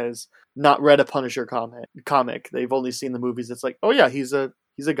audience that has not read a Punisher comic, they've only seen the movies. It's like, oh yeah, he's a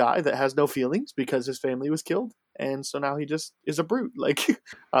guy that has no feelings because his family was killed. And so now he just is a brute. Like,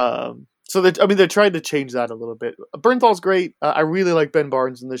 so they're trying to change that a little bit. Bernthal's great. I really like Ben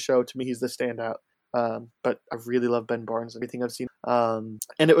Barnes in the show. To me, he's the standout. But I really love Ben Barnes, everything I've seen. And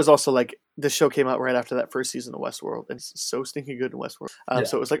it was also like this show came out right after that first season of Westworld, and it's so stinking good in Westworld.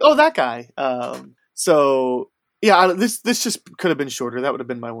 So it was like, oh, that guy. So yeah, this just could have been shorter. That would have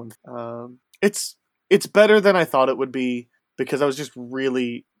been my one. It's better than I thought it would be because I was just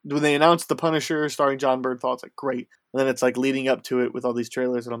really, when they announced The Punisher starring Jon Bernthal, it's like great. And then it's like leading up to it with all these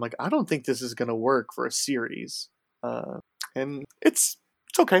trailers, and I'm like, I don't think this is going to work for a series. And it's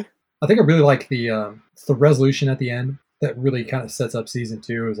okay. I think I really like the resolution at the end that really kind of sets up season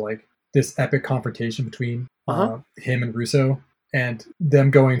 2 is like this epic confrontation between him and Russo. and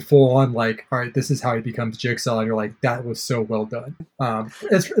them going full on like, all right, this is how he becomes Jigsaw, and you're like, that was so well done.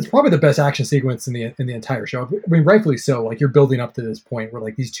 It's probably the best action sequence in the entire show. I mean, rightfully so. Like, you're building up to this point where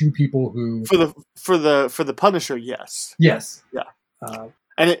like these two people who for the Punisher, yes, yeah,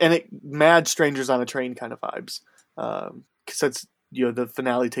 and it mad strangers on a train kind of vibes, because that's, you know, the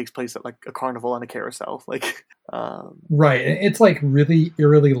finale takes place at like a carnival on a carousel, like right. It's like really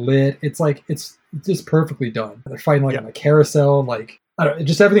eerily lit. It's like it's just perfectly done. They're fighting like on a carousel, like I don't know,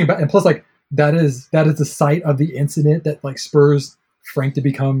 just everything about, and plus like that is the site of the incident that like spurs Frank to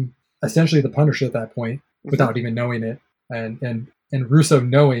become essentially the Punisher at that point without even knowing it, and Russo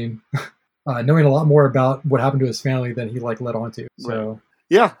knowing knowing a lot more about what happened to his family than he like led on to. So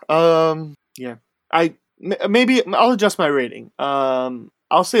maybe I'll adjust my rating.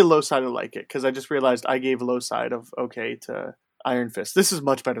 I'll say low side of like it, because I just realized I gave low side of okay to Iron Fist. This is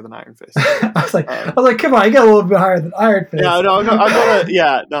much better than Iron Fist. I was like, come on, I got a little bit higher than Iron Fist. Yeah, no, I'm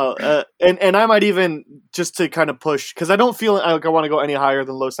gonna, and I might even, just to kind of push, because I don't feel like I want to go any higher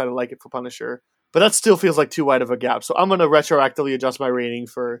than low side of like it for Punisher, but that still feels like too wide of a gap. So I'm gonna retroactively adjust my rating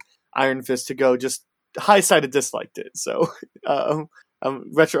for Iron Fist to go just high side of disliked it. So I'm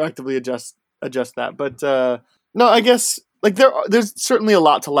retroactively adjust that. But no, I guess like there's certainly a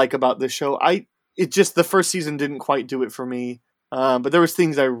lot to like about this show. It just, the first season didn't quite do it for me. But there was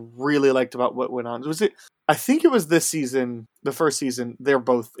things I really liked about what went on. I think it was this season, the first season, they're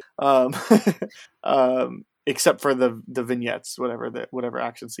both except for the vignettes, whatever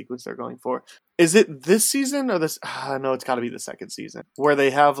action sequence they're going for. Is it this season or this? No, it's got to be the second season where they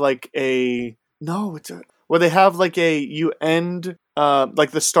have like you end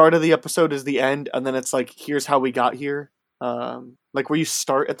like the start of the episode is the end, and then it's like, here's how we got here. Like where you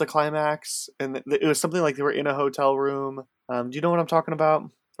start at the climax, and it was something like they were in a hotel room. Do you know what I'm talking about,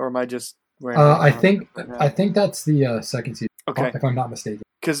 or am I just? I think that's the second season. Okay, if I'm not mistaken.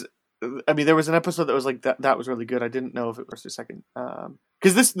 Because I mean, there was an episode that was like that. That was really good. I didn't know if it was the second.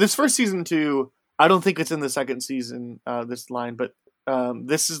 Because this first season too, I don't think it's in the second season. This line, but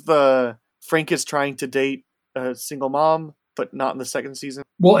this is the Frank is trying to date a single mom, but not in the second season.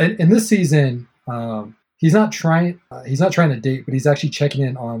 Well, in this season, he's not trying to date, but he's actually checking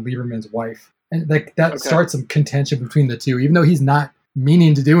in on Lieberman's wife, and like that starts some contention between the two, even though he's not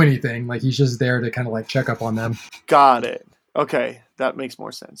meaning to do anything. Like, he's just there to kind of like check up on them. Got it. Okay, that makes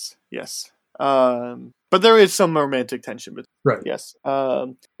more sense. Yes. But there is some romantic tension. Right. Yes.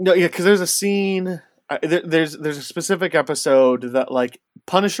 No, yeah, because there's a scene. There's a specific episode that like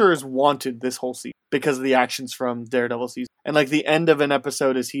Punisher is wanted this whole season because of the actions from Daredevil season, and like the end of an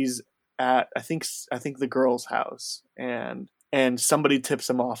episode is he's at I think the girl's house, and somebody tips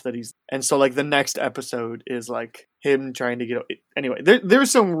him off that and so like the next episode is like him trying to get anyway.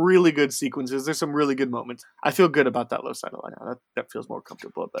 There's some really good sequences. There's some really good moments. I feel good about that low side of line now. That feels more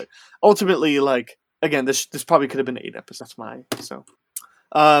comfortable. But ultimately, like again, this probably could have been 8 episodes.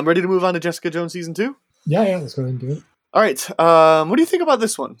 Ready to move on to Jessica Jones season 2? Yeah, let's go ahead and do it. All right. What do you think about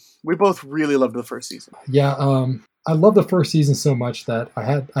this one? We both really loved the first season. Yeah, I love the first season so much that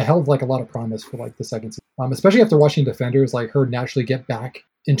I held like a lot of promise for like the second season. Especially after watching Defenders, like her naturally get back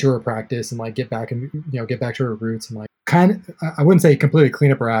into her practice and like get back to her roots and like kind of, I wouldn't say completely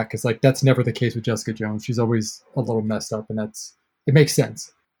clean up her act, because like that's never the case with Jessica Jones. She's always a little messed up, and it makes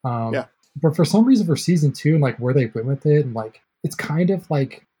sense. Yeah. But for some reason for season 2 and like where they went with it, and like it's kind of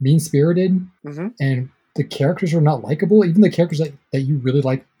like mean-spirited, and the characters are not likable. Even the characters that you really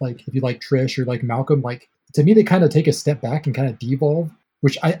like if you like Trish or like Malcolm, like to me they kind of take a step back and kind of devolve,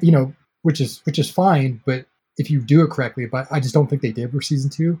 which is fine, but if you do it correctly. But I just don't think they did for season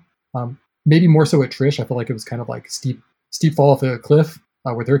 2. Maybe more so with Trish. I feel like it was kind of like steep fall off a cliff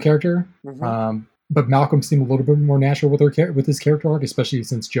with her character. But Malcolm seemed a little bit more natural with his character arc, especially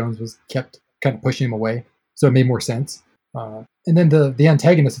since Jones kept kind of pushing him away. So it made more sense. And then the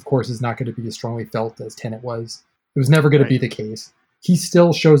antagonist, of course, is not going to be as strongly felt as Tenet was. It was never going to be the case. He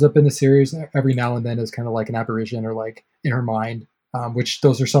still shows up in the series every now and then as kind of like an apparition or like in her mind, which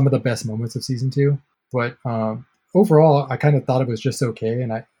those are some of the best moments of season 2. But overall, I kind of thought it was just okay,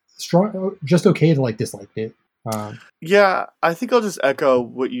 and just okay to like dislike it. Yeah, I think I'll just echo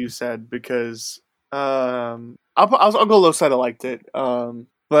what you said, because I'll go low side. I liked it,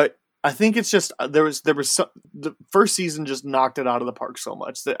 but I think it's just there was the first season just knocked it out of the park so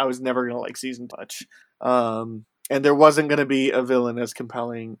much that I was never gonna like season touch. And there wasn't going to be a villain as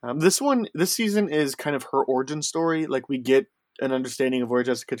compelling. This season is kind of her origin story. Like, we get an understanding of where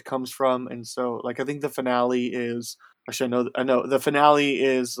Jessica comes from, and so like I think the finale is actually I know the finale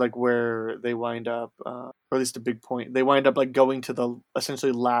is like where they wind up, or at least a big point. They wind up like going to the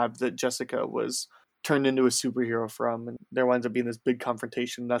essentially lab that Jessica was turned into a superhero from, and there winds up being this big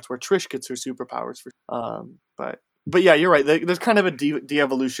confrontation. That's where Trish gets her superpowers for. But yeah, you're right. There's kind of a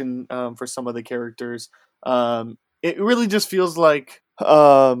de-evolution for some of the characters. It really just feels like,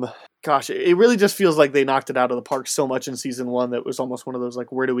 it really just feels like they knocked it out of the park so much in season 1 that it was almost one of those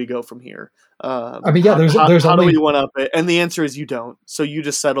like, where do we go from here? I mean, yeah, there's how only... do we one up it? And the answer is you don't. So you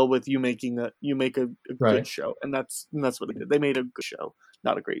just settle with you make a Right. good show, and that's what they did. They made a good show,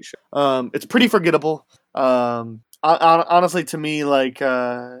 not a great show. It's pretty forgettable. Honestly, to me, like,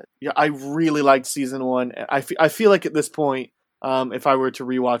 I really liked season 1. I feel like at this point, if I were to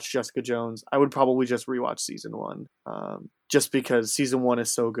rewatch Jessica Jones, I would probably just rewatch season 1, just because season 1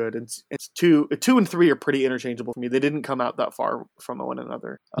 is so good. It's 2 and 3 are pretty interchangeable for me. They didn't come out that far from one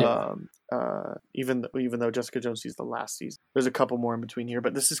another. Yeah. Even though Jessica Jones sees the last season, there's a couple more in between here.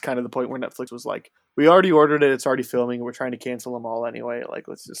 But this is kind of the point where Netflix was like, we already ordered it. It's already filming. We're trying to cancel them all anyway. Like,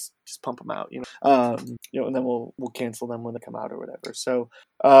 let's just pump them out, and then we'll cancel them when they come out or whatever. So,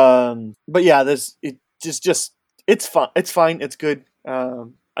 but yeah, it's fun. It's fine. It's good.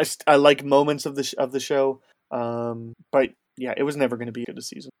 I like moments of the show. But yeah, it was never going to be a good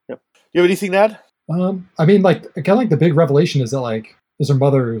season. Yep. You have anything to add? I mean, like, kind of like the big revelation is that like, is her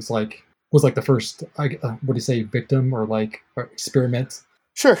mother was like the first, what do you say, victim or like or experiment?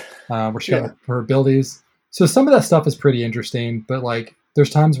 Sure. Where she got her abilities. So some of that stuff is pretty interesting, but like, there's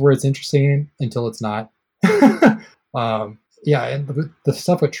times where it's interesting until it's not. Yeah, and the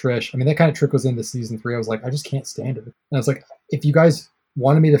stuff with Trish, I mean, that kind of trickles into season 3. I was like, I just can't stand it. And I was like, if you guys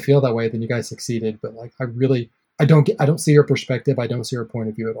wanted me to feel that way, then you guys succeeded. But like, I don't see her perspective. I don't see her point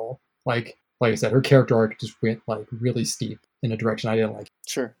of view at all. Like I said, her character arc just went like really steep in a direction I didn't like.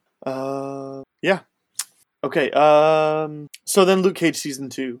 Sure. Yeah. Okay. So then Luke Cage season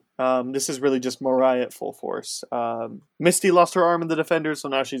 2. This is really just Mariah at full force. Misty lost her arm in the Defenders, so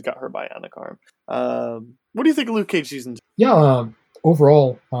now she's got her bionic arm. What do you think of Luke Cage season 2? Yeah.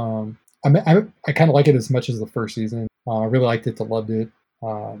 Overall, I kind of like it as much as the first season. I really liked it. Loved it.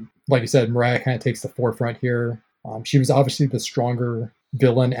 Like you said, Mariah kind of takes the forefront here. She was obviously the stronger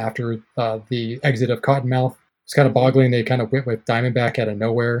villain after the exit of Cottonmouth. It's kind of boggling. They kind of went with Diamondback out of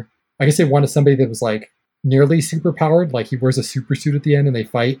nowhere. I guess they wanted somebody that was like nearly super powered, like he wears a super suit at the end and they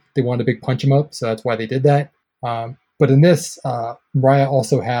fight. They wanted to big punch him up, so that's why they did that. But in this, Mariah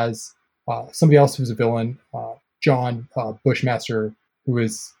also has somebody else who's a villain, John Bushmaster, who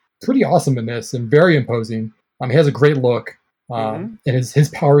is pretty awesome in this and very imposing. He has a great look, and his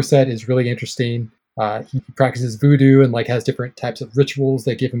power set is really interesting. He practices voodoo and like has different types of rituals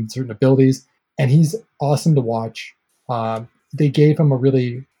that give him certain abilities, and he's awesome to watch. They gave him a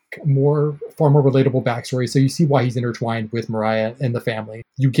really far more relatable backstory, so you see why he's intertwined with Mariah and the family.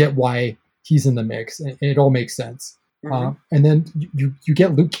 You get why he's in the mix, and it all makes sense. And then you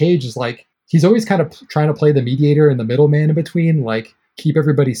get Luke Cage is like, he's always kind of trying to play the mediator and the middleman in between, like keep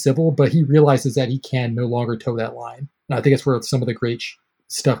everybody civil, but he realizes that he can no longer toe that line. And I think that's where some of the great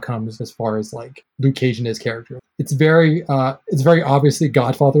stuff comes as far as like Luke Cage and his character. It's very obviously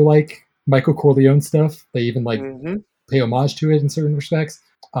Godfather-like Michael Corleone stuff. They even like pay homage to it in certain respects.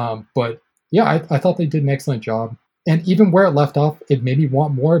 But yeah, I thought they did an excellent job. And even where it left off, it made me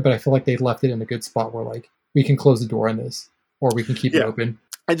want more, but I feel like they left it in a good spot where like we can close the door on this or we can keep it open.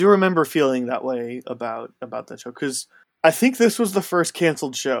 I do remember feeling that way about that show because I think this was the first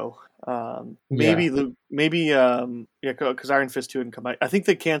canceled show. Because Iron Fist 2 didn't come out. I think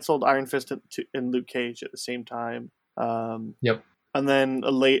they canceled Iron Fist and Luke Cage at the same time. Yep. And then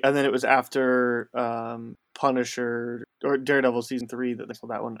it was after Punisher or Daredevil season 3 that they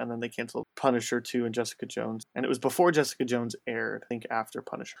canceled that one, and then they canceled Punisher 2 and Jessica Jones, and it was before Jessica Jones aired, I think after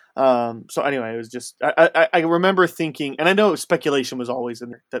Punisher. So anyway, it was just I remember thinking, and I know speculation was always in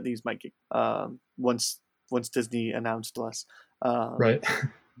there that these might get once Disney announced to us, right.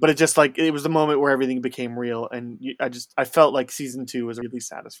 But it just like it was the moment where everything became real, and I felt like season 2 was really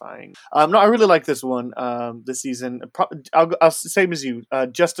satisfying. No, I really like this one. This season, I'll same as you,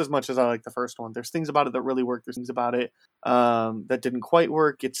 just as much as I like the first one. There's things about it that really work. There's things about it that didn't quite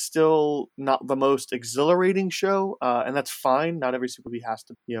work. It's still not the most exhilarating show, and that's fine. Not every super movie has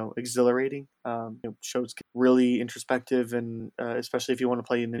to, exhilarating. Shows get really introspective, and especially if you want to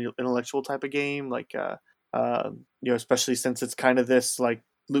play an intellectual type of game, like especially since it's kind of this like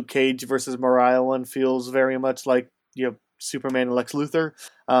Luke Cage versus Mariah one feels very much like Superman and Lex Luthor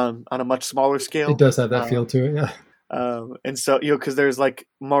on a much smaller scale. It does have that feel to it, yeah. And so because there's like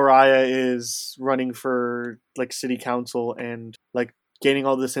Mariah is running for like city council and like gaining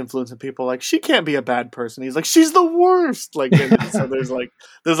all this influence, and people are like, she can't be a bad person. He's like, she's the worst. Like, so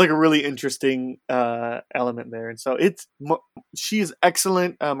there's a really interesting element there, and so she is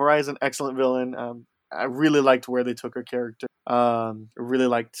excellent. Mariah's an excellent villain. I really liked where they took her character. I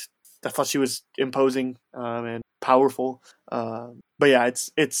thought she was imposing and powerful. But yeah,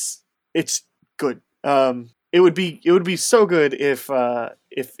 it's good. It would be so good if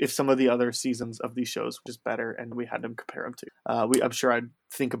some of the other seasons of these shows were just better and we had them compare them to. I'm sure I'd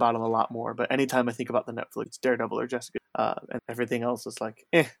think about them a lot more. But anytime I think about the Netflix Daredevil or Jessica, and everything else is like,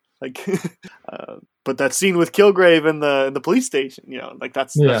 but that scene with Kilgrave in the police station,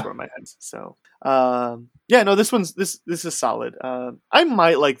 that's where my head's. So this is solid. I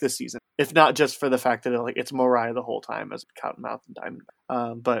might like this season, if not just for the fact that it's Mariah the whole time as Cottonmouth and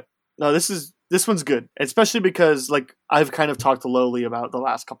Diamond. But no, this one's good, especially because I've kind of talked to Lowly about the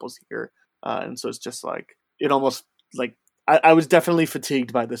last couples here, and so it's just it almost I was definitely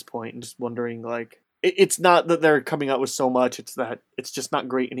fatigued by this point and just wondering it's not that they're coming out with so much, it's that it's just not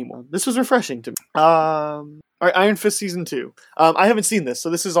great anymore. This was refreshing to me. All right, Iron Fist season 2. I haven't seen this, so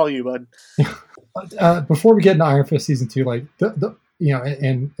this is all you, bud. Before we get into Iron Fist season 2,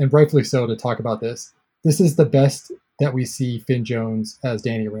 and rightfully so to talk about this. This is the best that we see Finn Jones as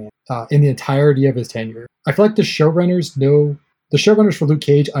Danny Rand in the entirety of his tenure. I feel like the showrunners for Luke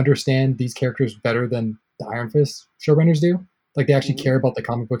Cage understand these characters better than the Iron Fist showrunners do. They actually care about the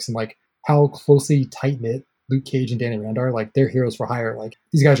comic books and how closely tight-knit Luke Cage and Danny Rand are. They're heroes for hire.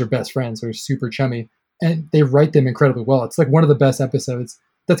 These guys are best friends. They're super chummy. And they write them incredibly well. It's one of the best episodes.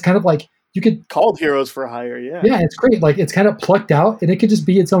 That's kind of you could... Called Heroes for Hire, yeah. Yeah, it's great. It's kind of plucked out, and it could just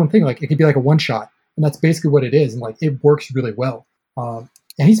be its own thing. It could be a one-shot. And that's basically what it is. And it works really well. And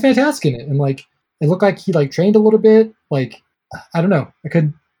he's fantastic in it. And it looked like he trained a little bit. I don't know.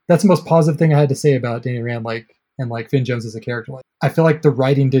 That's the most positive thing I had to say about Danny Rand, and Finn Jones as a character. I feel like the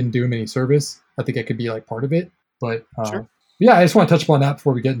writing didn't do him any service. I think it could be part of it. But sure. Yeah, I just want to touch upon that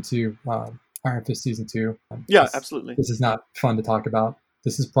before we get into Iron Fist season 2. Yeah, absolutely. This is not fun to talk about.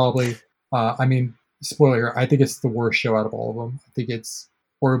 This is probably, spoiler, I think it's the worst show out of all of them. I think it's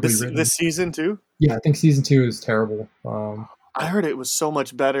horribly written. This season too? Yeah, I think season 2 is terrible. I heard it was so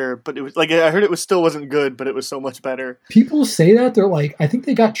much better, but it was I heard it still wasn't good, but it was so much better. People say that. They're I think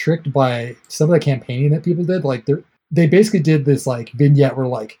they got tricked by some of the campaigning that people did. They basically did this vignette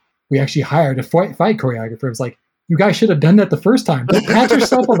where we actually hired a fight choreographer. It was you guys should have done that the first time. Don't pat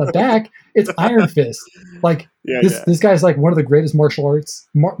yourself on the back. It's Iron Fist. This guy's one of the greatest martial artists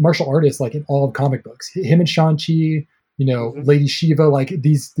in all of comic books. Him and Shang-Chi, Lady Shiva,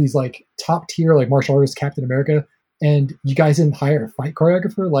 these top tier martial artists, Captain America, and you guys didn't hire a fight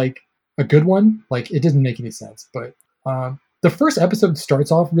choreographer, a good one. It didn't make any sense. But the first episode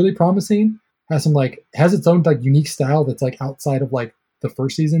starts off really promising. Has its own unique style that's outside of the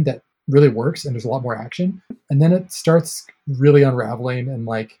first season that really works, and there's a lot more action. And then it starts really unraveling, and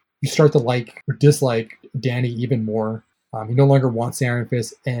you start to or dislike Danny even more. He no longer wants the Iron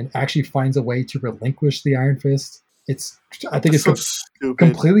Fist and actually finds a way to relinquish the Iron Fist. I think it's so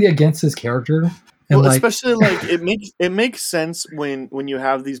completely against his character. And especially it makes sense when you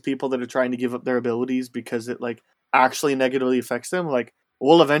have these people that are trying to give up their abilities because it actually negatively affects them.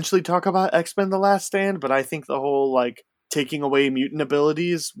 We'll eventually talk about X-Men: The Last Stand, but I think the whole taking away mutant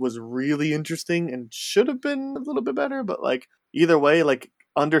abilities was really interesting and should have been a little bit better. But either way,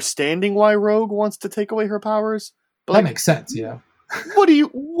 understanding why Rogue wants to take away her powers, but that makes sense. Yeah.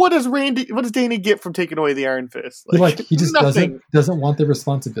 What does Danny get from taking away the Iron Fist? He just doesn't want the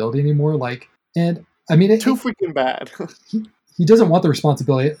responsibility anymore. And I mean, too freaking bad. He doesn't want the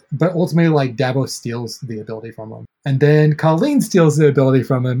responsibility, but ultimately, Dabo steals the ability from him, and then Colleen steals the ability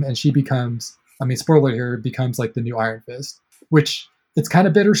from him, and she becomes. Spoiler here, becomes the new Iron Fist, which it's kind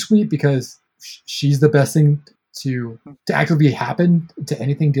of bittersweet because she's the best thing to actively happen to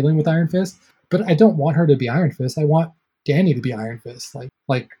anything dealing with Iron Fist. But I don't want her to be Iron Fist. I want Danny to be Iron Fist.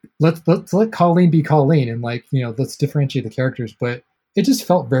 Let's let Colleen be Colleen, and let's differentiate the characters. But it just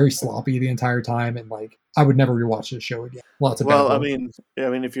felt very sloppy the entire time, and I would never rewatch this show again. Lots of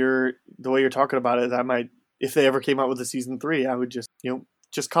if you're the way you're talking about it, I might, if they ever came out with a season 3, I would just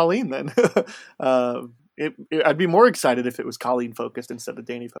Colleen then. I'd be more excited if it was Colleen focused instead of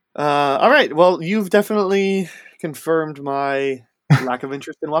Danny focused. All right, well, you've definitely confirmed my lack of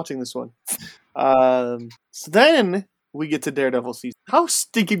interest in watching this one. So then we get to Daredevil season. How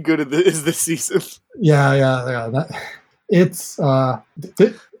stinking good is this season? Yeah. It's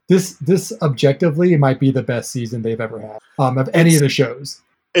this objectively might be the best season they've ever had of any of the shows.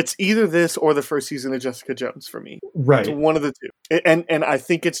 It's either this or the first season of Jessica Jones for me. Right. It's one of the two. And I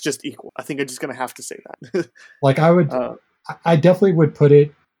think it's just equal. I think I'm just going to have to say that. I definitely would put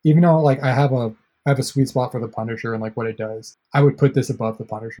it, even though I have a sweet spot for the Punisher and what it does, I would put this above the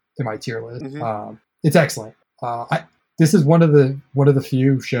Punisher in my tier list. Mm-hmm. It's excellent. This is one of the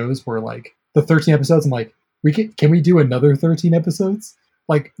few shows where the 13 episodes, I'm like, can we do another 13 episodes?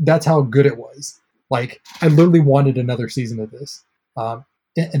 Like, that's how good it was. Like, I literally wanted another season of this. And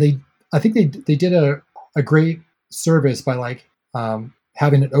I think they did a great service by like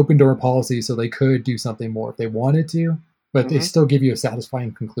having an open door policy, so they could do something more if they wanted to, but they still give you a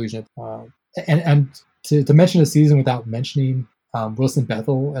satisfying conclusion. And to mention a season without mentioning Wilson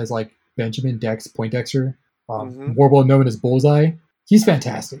Bethel as like Benjamin Dex Poindexter, more well known as Bullseye, he's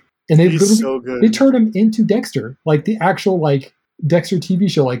fantastic. And he's so good. They turned him into Dexter, like the actual like Dexter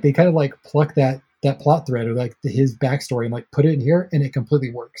TV show. Like they kind of like pluck that plot thread or like his backstory and like put it in here, and it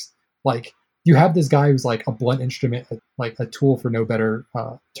completely works. Like you have this guy who's like a blunt instrument, like a tool for no better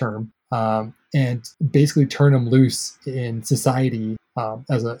term, and basically turn him loose in society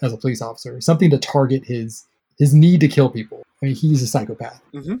as a police officer, something to target his need to kill people. I mean, he's a psychopath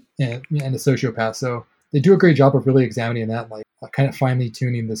and a sociopath, so they do a great job of really examining that, like kind of finely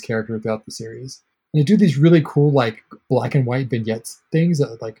tuning this character throughout the series. And they do these really cool like black and white vignettes things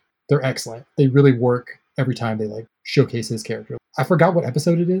that like they're excellent. They really work every time they like showcase his character. I forgot what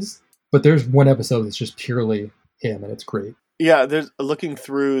episode it is, but there's one episode that's just purely him, and it's great. Yeah, there's looking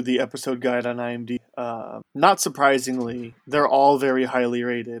through the episode guide on IMDb. Not surprisingly, they're all very highly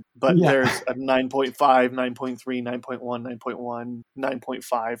rated, but there's a 9.5, 9.3, 9.1, 9.1, 9.5,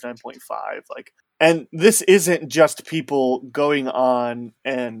 9.5. Like, and this isn't just people going on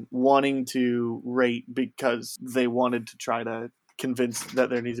and wanting to rate because they wanted to try to convince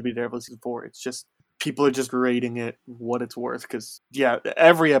that there needs to be Daredevil season 4. It's just people are just rating it what it's worth, because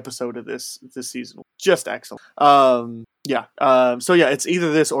every episode of this season was just excellent. So it's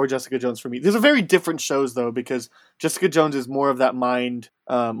either this or Jessica Jones for me. These are very different shows though, because Jessica Jones is more of that mind,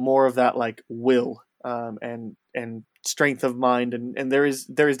 more of that like will, and strength of mind, and there is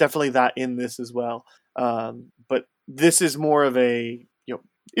definitely that in this as well. But this is more of a,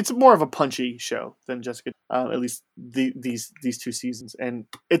 it's more of a punchy show than Jessica. At least these two seasons, and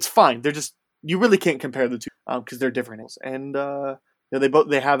it's fine. They're just, you really can't compare the two because they're different, and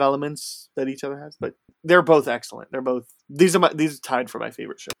they have elements that each other has, but they're both excellent. These are tied for my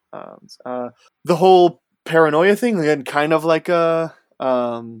favorite shows. The whole paranoia thing, again, kind of like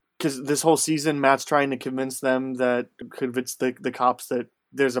because this whole season, Matt's trying to convince the cops that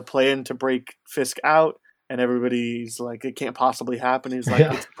there's a plan to break Fisk out, and everybody's like, it can't possibly happen. He's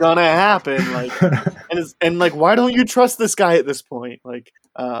like, it's gonna happen. Like, and like, why don't you trust this guy at this point? Like,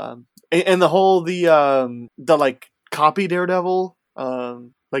 and the whole the like copy Daredevil,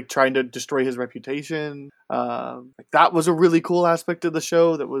 like trying to destroy his reputation. Like that was a really cool aspect of the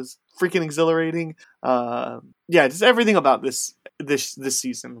show that was freaking exhilarating. Just everything about this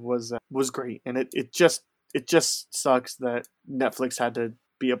season was great, and it just sucks that Netflix had to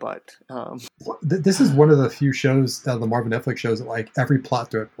be a butt. This is one of the few shows out of the Marvel Netflix shows that like every plot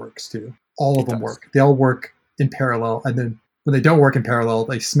thread works too. All of them work. They all work in parallel, and then when they don't work in parallel,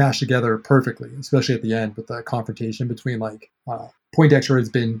 they smash together perfectly, especially at the end with the confrontation between like Poindexter has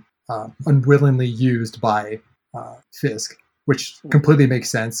been unwillingly used by Fisk, which completely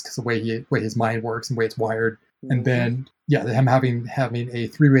makes sense because the way his mind works and the way it's wired. And then him having a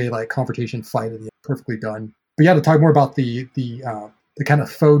three-way like confrontation fight at the end, perfectly done. But to talk more about the kind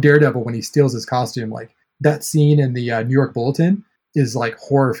of faux Daredevil when he steals his costume, like that scene in the New York Bulletin is like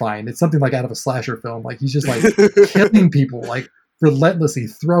horrifying. It's something like out of a slasher film. Like he's just like killing people like relentlessly,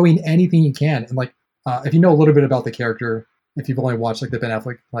 throwing anything he can. And like if you know a little bit about the character, if you've only watched like the Ben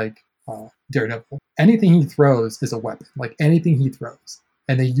Affleck like Daredevil, anything he throws is a weapon. Like anything he throws,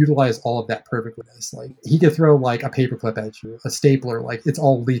 and they utilize all of that perfectly. Like he could throw like a paperclip at you, a stapler, like it's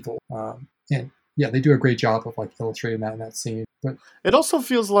all lethal. And they do a great job of like illustrating that in that scene. But it also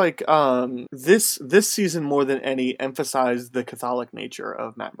feels like this season more than any emphasized the Catholic nature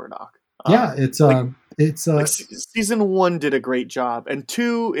of Matt Murdock. Season 1 did a great job, and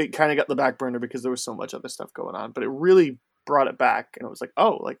 2 it kind of got the back burner because there was so much other stuff going on. But it really brought it back, and it was like,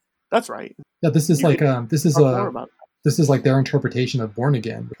 oh, like that's right. Yeah, this is like their interpretation of Born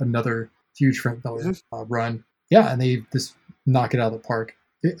Again, another huge Frank Miller run. Yeah, and they just knock it out of the park.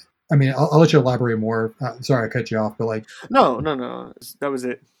 I'll let you elaborate more. Sorry, I cut you off, but like no, that was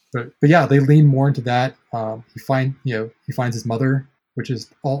it. But they lean more into that. He finds his mother, which is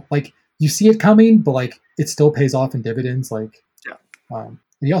all like you see it coming, but like it still pays off in dividends. Like, and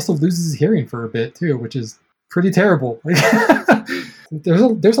he also loses his hearing for a bit too, which is pretty terrible. Like,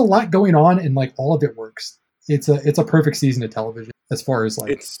 there's a lot going on, and like all of it works. It's a perfect season of television as far as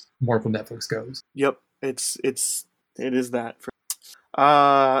like Marvel Netflix goes. Yep, it is that.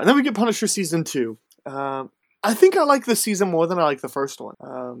 And then we get Punisher season 2. I think I like this season more than I like the first one.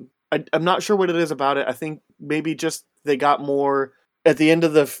 I'm not sure what it is about it. I think maybe just they got more at the end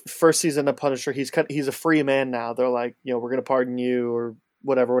of the first season of Punisher, he's a free man now. They're like, we're going to pardon you or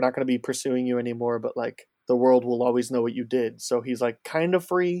whatever. We're not going to be pursuing you anymore, but like the world will always know what you did. So he's like kind of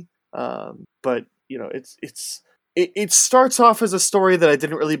free. But it starts off as a story that I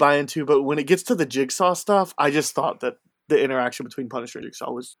didn't really buy into, but when it gets to the Jigsaw stuff, I just thought that the interaction between Punisher and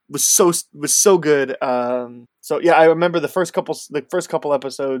Jigsaw was so good. So yeah, I remember the first couple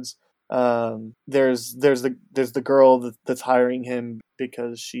episodes. There's the girl that's hiring him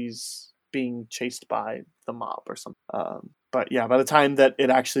because she's being chased by the mob or something. But yeah, by the time that it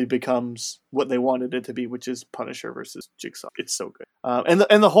actually becomes what they wanted it to be, which is Punisher versus Jigsaw, it's so good.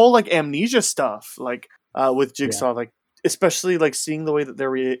 And the whole like amnesia stuff, like with Jigsaw, like especially like seeing the way that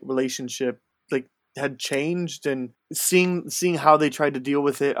their relationship like had changed and seeing how they tried to deal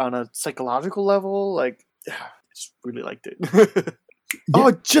with it on a psychological level, like I just really liked it. Oh,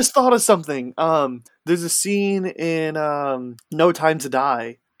 I just thought of something. There's a scene in No Time to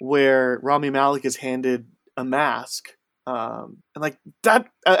Die where Rami Malek is handed a mask. And like that,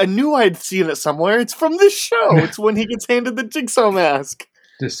 I knew I'd seen it somewhere. It's from this show. It's when he gets handed the Jigsaw mask.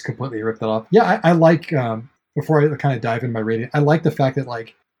 Just completely ripped it off. Yeah, I like, before I kind of dive into my rating, I like the fact that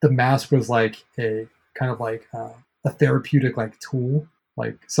like the mask was like a kind of like a therapeutic like tool,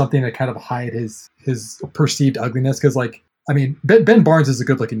 like something to kind of hide his perceived ugliness. Because like, I mean, Ben Barnes is a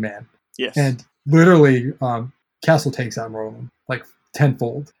good looking man. Yes. And literally, Castle takes out Roland like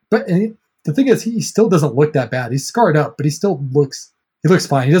tenfold. But the thing is, he still doesn't look that bad. He's scarred up, but he looks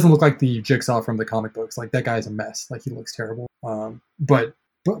fine. He doesn't look like the Jigsaw from the comic books. Like that guy's a mess. Like he looks terrible. But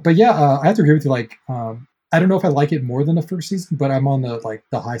yeah, I have to agree with you. Like, I don't know if I like it more than the first season, but I'm on the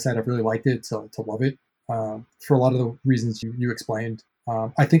high side. I've really liked it to love it for a lot of the reasons you explained.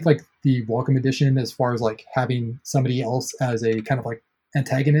 I think like the Welcome Edition, as far as like having somebody else as a kind of like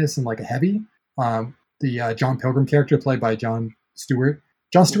antagonist and like a heavy, the John Pilgrim character played by Jon Stewart.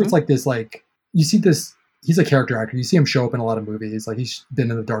 Jon Stewart's like this, like you see this. He's a character actor. You see him show up in a lot of movies. Like he's been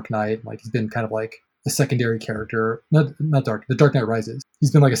in The Dark Knight. Like he's been kind of like a secondary character. The Dark Knight Rises.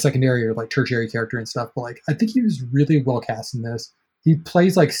 He's been like a secondary or like tertiary character and stuff. But like I think he was really well cast in this. He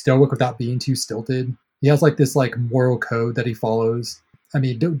plays like stoic without being too stilted. He has like this like moral code that he follows. I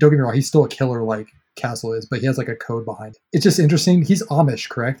mean, don't get me wrong. He's still a killer like Castle is, but he has like a code behind it. It's just interesting. He's Amish,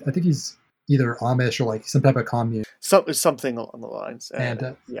 correct? I think he's either Amish or like some type of commune. Something along the lines.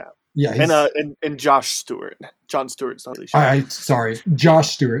 And yeah, and Jon Stewart's not really sure. Sorry,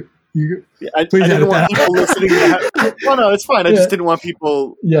 Josh Stewart. I didn't want people listening to that. Oh no, it's fine. I just didn't want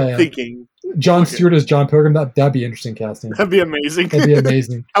people thinking. Jon Stewart as John Pilgrim. That'd be interesting casting. That'd be amazing. That'd be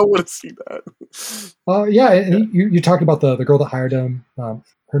amazing. I want to see that. And you talked about the girl that hired him.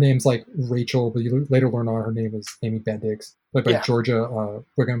 Her name's like Rachel, but you later learn on her name is Amy Bendix, played by Georgia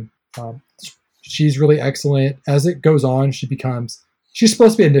Wiggum. She's really excellent. As it goes on, she's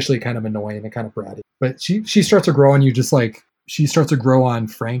supposed to be initially kind of annoying and kind of bratty, but she starts to grow on you, just like she starts to grow on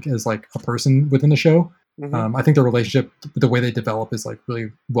Frank as like a person within the show. Mm-hmm. I think the relationship, the way they develop, is like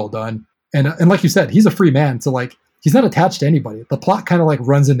really well done. And like you said, he's a free man, so like he's not attached to anybody. The plot kind of like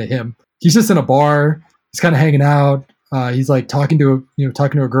runs into him. He's just in a bar. He's kind of hanging out. He's like talking to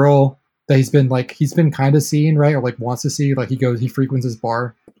a girl that he's been kind of seeing, right, or like wants to see. Like he frequents his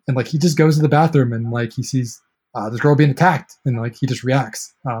bar, and like he just goes to the bathroom and like he sees this girl being attacked, and like he just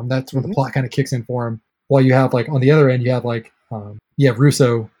reacts. That's where the plot kind of kicks in for him. While you have like on the other end, you have like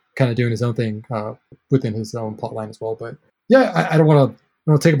Russo kind of doing his own thing within his own plot line as well. But yeah, I don't want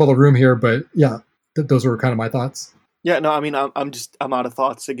to take up all the room here, but yeah, those were kind of my thoughts. Yeah, no, I mean, I'm out of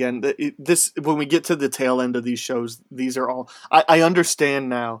thoughts again. This when we get to the tail end of these shows, these are all I understand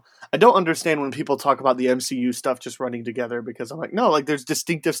now. I don't understand when people talk about the MCU stuff just running together, because I'm like, no, like there's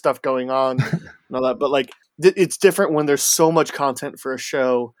distinctive stuff going on and all that, but like it's different when there's so much content for a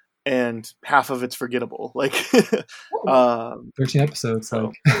show and half of it's forgettable. Like 13 episodes,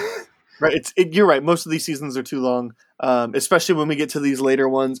 so. Right, you're right. Most of these seasons are too long, especially when we get to these later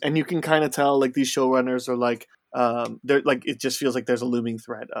ones, and you can kind of tell like these showrunners are like, they're like, it just feels like there's a looming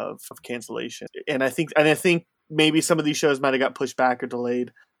threat of cancellation. And I think maybe some of these shows might have got pushed back or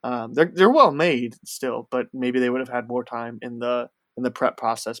delayed. They're well made still, but maybe they would have had more time in the prep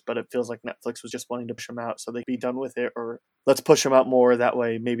process. But it feels like Netflix was just wanting to push them out so they could be done with it, or let's push them out more. That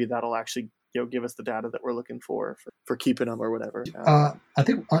way, maybe that'll actually give us the data that we're looking for keeping them or whatever. I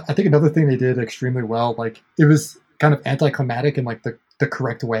think another thing they did extremely well, like it was kind of anticlimactic in like the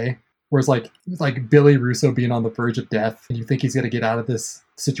correct way. Whereas like Billy Russo being on the verge of death, and you think he's going to get out of this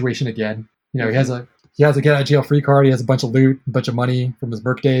situation again. He has a get out of jail free card. He has a bunch of loot, a bunch of money from his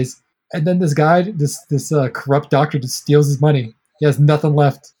Merc days, and then this guy, this corrupt doctor, just steals his money. He has nothing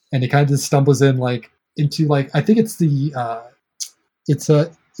left, and he kind of just stumbles in into I think it's the it's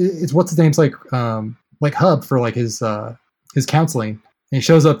what's his name's like hub for like his counseling. And he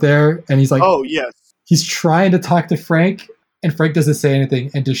shows up there and he's like, oh yes, he's trying to talk to Frank, and Frank doesn't say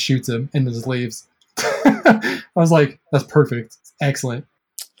anything and just shoots him and just leaves. I was like, that's perfect. It's excellent.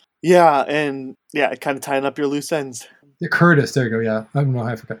 Yeah, and yeah, kind of tying up your loose ends. Yeah, Curtis, there you go. Yeah, I don't know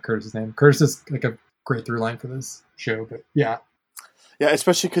how I forgot Curtis's name. Curtis is like a great through line for this show, but yeah. Yeah,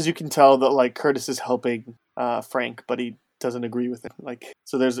 especially because you can tell that like Curtis is helping Frank, but he doesn't agree with it. Like,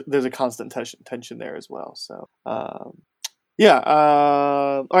 so there's a constant tension there as well. So yeah.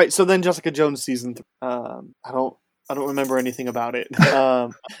 All right. So then Jessica Jones season 3. I don't remember anything about it.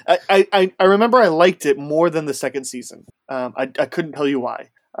 I remember I liked it more than the second season. I couldn't tell you why.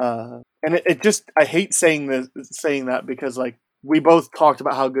 And it just, I hate saying that because like we both talked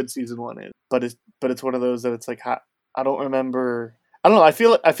about how good season 1 is, but it's one of those that it's like I don't remember. I don't know. I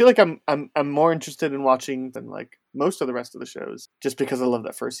feel like I'm more interested in watching than like most of the rest of the shows, just because I love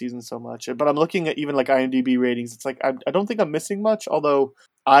that first season so much. But I'm looking at even like IMDb ratings. It's like I don't think I'm missing much. Although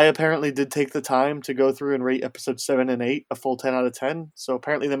I apparently did take the time to go through and rate episodes 7 and 8 a full 10 out of 10. So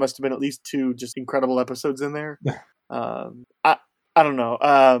apparently there must have been at least 2 just incredible episodes in there. I don't know.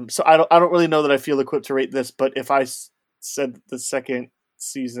 So I don't really know that I feel equipped to rate this. But if I said the second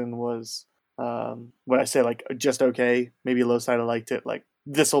season was would I say like just okay, maybe low side I liked it, like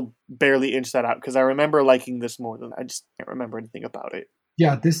this will barely inch that out because I remember liking this more than I just can't remember anything about it.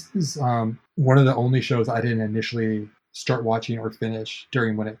 Yeah, this is one of the only shows I didn't initially start watching or finish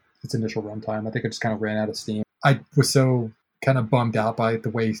during its initial runtime. I think it just kind of ran out of steam. I was so kind of bummed out by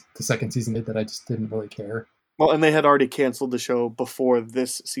the way the second season did that I just didn't really care. Well, and they had already canceled the show before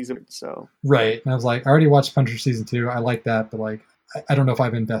this season, so right. And I was like, I already watched Punisher season 2. I like that, but like I don't know if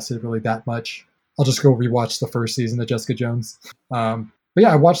I've invested really that much. I'll just go rewatch the first season of Jessica Jones. But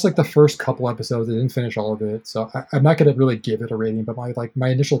yeah, I watched like the first couple episodes. I didn't finish all of it, so I'm not going to really give it a rating. But my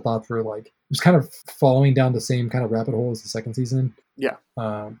initial thoughts were like it was kind of following down the same kind of rabbit hole as the second season. Yeah,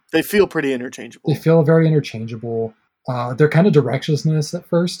 they feel pretty interchangeable. They feel very interchangeable. They're kind of directionless at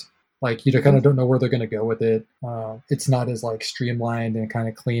first. Like you kind of don't know where they're going to go with it. It's not as like streamlined and kind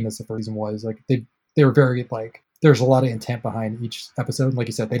of clean as the first season was. Like they were very like. There's a lot of intent behind each episode. Like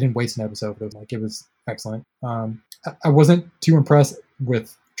you said, they didn't waste an episode. But it was excellent. I wasn't too impressed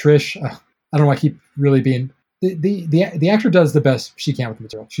with Trish. I don't know. I keep really being the actor does the best she can with the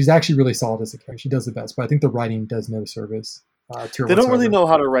material. She's actually really solid as a character. She does the best, but I think the writing does no service to her. They don't really know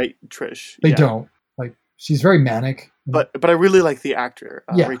how to write Trish. They don't. Like she's very manic. But I really like the actor,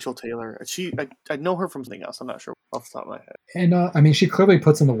 yeah. Rachel Taylor. I know her from something else. I'm not sure off the top of my head. And I mean, she clearly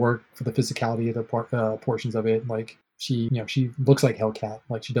puts in the work for the physicality of the portions of it. Like she looks like Hellcat.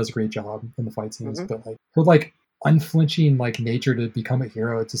 Like she does a great job in the fight scenes. But like her like unflinching like nature to become a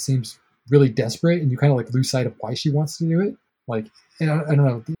hero, it just seems really desperate, and you kind of like lose sight of why she wants to do it. Like I don't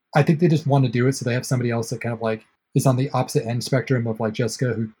know. I think they just want to do it, so they have somebody else that kind of like is on the opposite end spectrum of like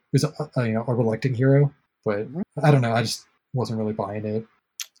Jessica, who's a reluctant hero. But I don't know. I just wasn't really buying it.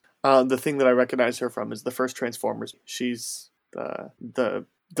 The thing that I recognize her from is the first Transformers. She's the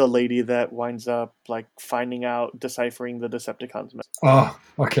lady that winds up like finding out, deciphering the Decepticons. Oh,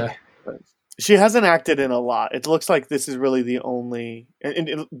 okay. But she hasn't acted in a lot. It looks like this is really the only.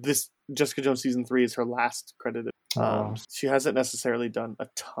 And this Jessica Jones season 3 is her last credited. She hasn't necessarily done a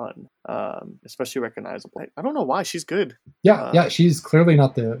ton, especially recognizable. I don't know why. She's good. Yeah, she's clearly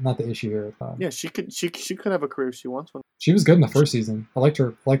not the issue here. Yeah, she could have a career if she wants one. She was good in the first season. I liked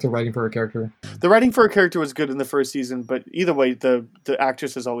her writing for her character. The writing for her character was good in the first season, but either way, the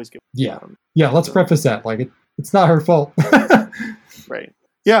actress is always good. Yeah, Let's preface that. Like it's not her fault. Right.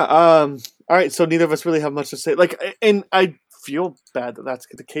 Yeah. All right. So neither of us really have much to say. Like, and I feel bad that that's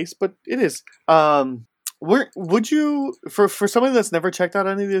the case, but it is. Would you, for somebody that's never checked out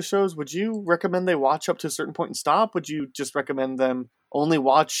any of these shows, would you recommend they watch up to a certain point and stop? Would you just recommend them only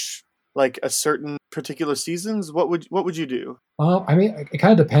watch like a certain particular seasons? What would you do? I mean, it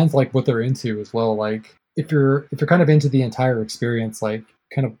kind of depends like what they're into as well. Like if you're kind of into the entire experience, like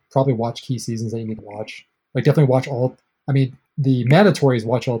kind of probably watch key seasons that you need to watch. Like definitely watch all. I mean, the mandatory is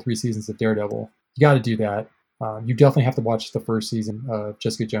watch all 3 seasons of Daredevil. You got to do that. You definitely have to watch the first season of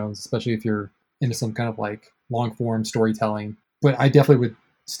Jessica Jones, especially if you're into some kind of like long form storytelling. But I definitely would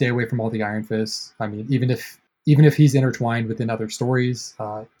stay away from all the Iron Fists. I mean, even if he's intertwined within other stories,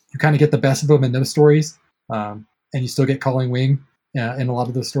 you kind of get the best of him in those stories, and you still get Colleen Wing in a lot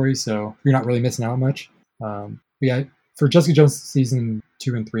of those stories. So you're not really missing out much. But yeah, for Jessica Jones season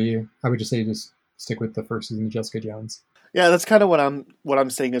 2 and 3, I would just say just stick with the first season of Jessica Jones. Yeah, that's kind of what I'm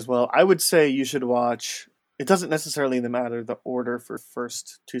saying as well. I would say you should watch. It doesn't necessarily matter the order for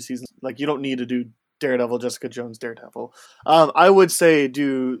first 2 seasons. Like you don't need to do Daredevil, Jessica Jones, Daredevil. I would say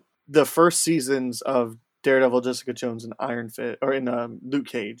do the first seasons of Daredevil, Jessica Jones, and Iron Fist, or in Luke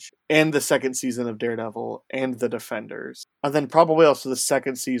Cage, and the second season of Daredevil and the Defenders, and then probably also the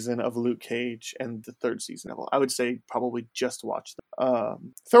second season of Luke Cage and the third season of. I would say probably just watch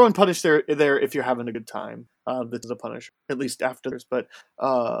them. Throw in Punisher there if you're having a good time. This is a Punisher, at least after this, but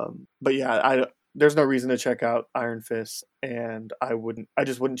yeah, there's no reason to check out Iron Fist, and I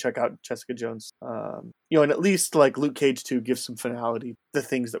just wouldn't check out Jessica Jones. And at least like Luke Cage 2 gives some finality, the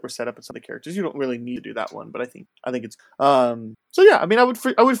things that were set up in some of the characters. You don't really need to do that one, but I think it's so yeah, I mean I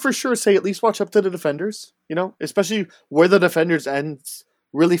would for sure say at least watch up to the Defenders, especially where the Defenders ends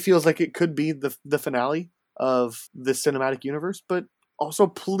really feels like it could be the finale of the cinematic universe, but also,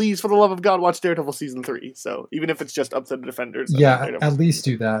 please, for the love of God, watch Daredevil season 3. So even if it's just up to the Defenders, at least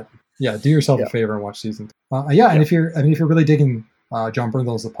do that. Yeah, do yourself a favor and watch season 3. And if you're really digging Jon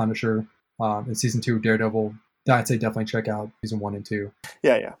Bernthal's The Punisher in season 2 of Daredevil, I'd say definitely check out season 1 and 2.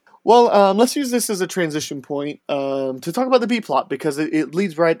 Yeah. Well, let's use this as a transition point to talk about the B plot, because it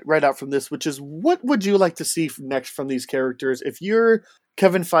leads right out from this, which is what would you like to see next from these characters if you're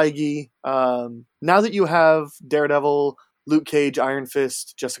Kevin Feige? Now that you have Daredevil, Luke Cage, Iron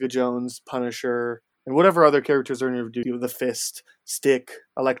Fist, Jessica Jones, Punisher, and whatever other characters are introduced, the Fist, Stick,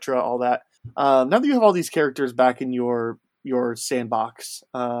 Elektra, all that. Now that you have all these characters back in your sandbox,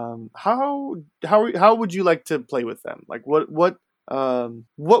 how would you like to play with them? Like what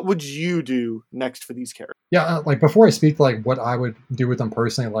would you do next for these characters? Yeah, like before I speak like what I would do with them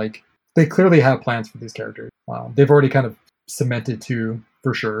personally, like they clearly have plans for these characters. They've already kind of cemented to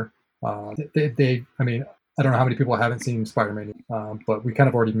for sure. I mean, I don't know how many people haven't seen Spider-Man, but we kind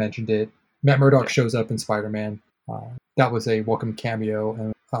of already mentioned it. Matt Murdock shows up in Spider-Man. That was a welcome cameo.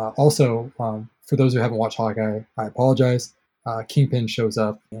 And also, for those who haven't watched Hawkeye, I apologize. Kingpin shows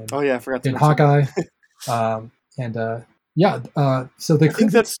up. I forgot to in Hawkeye. So they I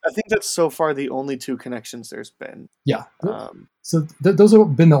think that's so far the only two connections there's been. Yeah. So those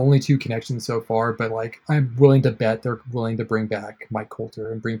have been the only two connections so far, but like I'm willing to bet they're willing to bring back Mike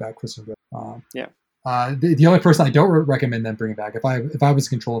Coulter and bring back Kristen Ritter. The only person I don't recommend them bringing back, if I was in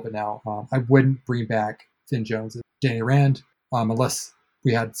control of it now, I wouldn't bring back Finn Jones and Danny Rand, unless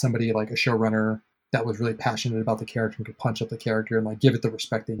we had somebody like a showrunner that was really passionate about the character and could punch up the character and like give it the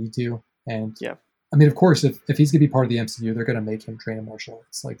respect they need to. And I mean, of course, if he's gonna be part of the MCU, they're gonna make him train in martial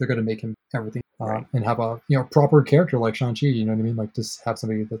arts. Like they're gonna make him everything, and have a proper character like Shang-Chi. You know what I mean? Like just have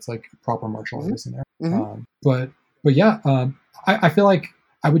somebody that's like a proper martial artist in there. I feel like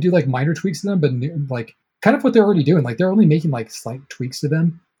I would do like minor tweaks to them, but like kind of what they're already doing. Like they're only making like slight tweaks to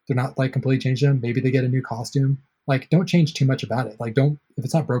them. They're not like completely changing them. Maybe they get a new costume. Like don't change too much about it. Like if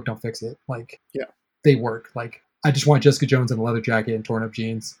it's not broke, don't fix it. Like they work. Like I just want Jessica Jones in a leather jacket and torn up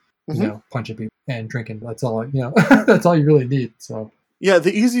jeans, punching people and drinking. That's all. That's all you really need. So yeah,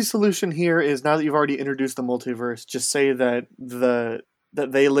 the easy solution here is now that you've already introduced the multiverse, just say that that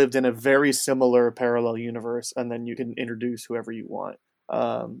they lived in a very similar parallel universe, and then you can introduce whoever you want.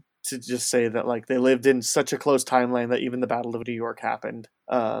 To just say that like they lived in such a close timeline that even the Battle of New York happened.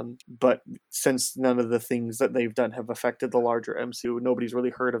 But since none of the things that they've done have affected the larger MCU, nobody's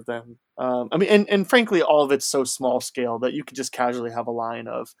really heard of them. I mean, and frankly, all of it's so small scale that you could just casually have a line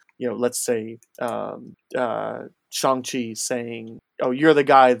of, let's say, Shang-Chi saying, "Oh, you're the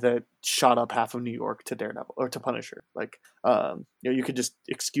guy that shot up half of New York to Daredevil or to Punisher." Like, you could just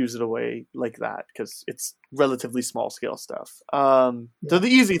excuse it away like that because it's relatively small scale stuff. So the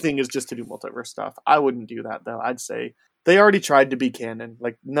easy thing is just to do multiverse stuff. I wouldn't do that though. I'd say they already tried to be canon.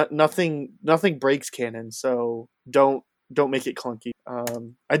 Like nothing breaks canon. So don't make it clunky.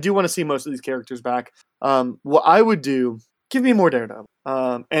 I do want to see most of these characters back. What I would do, give me more Daredevil.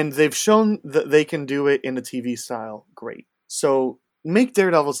 And they've shown that they can do it in a TV style. Great. So make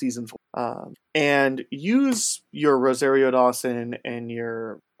Daredevil season 4, and use your Rosario Dawson and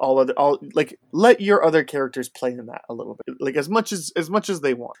your let your other characters play in that a little bit, like as much as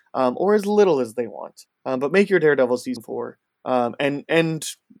they want, or as little as they want. But make your Daredevil season 4, and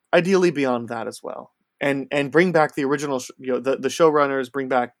ideally beyond that as well, and bring back the original, the showrunners, bring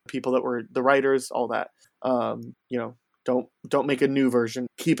back people that were the writers, all that. Don't make a new version.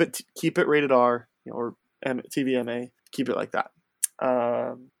 Keep it rated R, or TVMA. Keep it like that.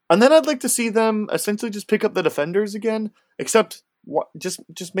 And then I'd like to see them essentially just pick up the Defenders again, except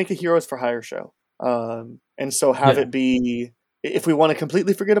just make a Heroes for Hire show. And so have it be, if we want to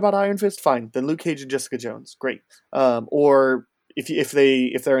completely forget about Iron Fist, fine. Then Luke Cage and Jessica Jones, great. Or if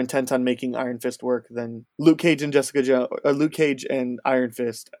they're intent on making Iron Fist work, then Luke Cage and Luke Cage and Iron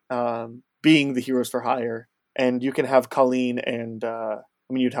Fist being the Heroes for Hire, and you can have Colleen and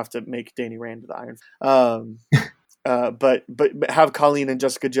I mean, you'd have to make Danny Rand the Iron. But have Colleen and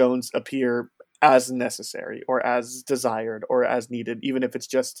Jessica Jones appear as necessary or as desired or as needed, even if it's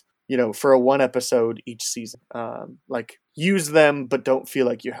just, for a 1 episode each season. Like use them, but don't feel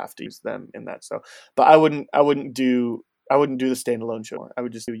like you have to use them in that. So, but I wouldn't do the standalone show. I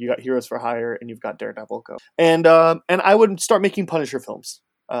would just do, you got Heroes for Hire and you've got Daredevil go. And I would start making Punisher films.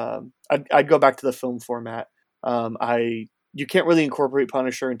 I'd go back to the film format. You can't really incorporate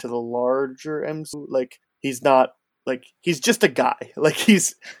Punisher into the larger MCU. Like he's not, like he's just a guy. Like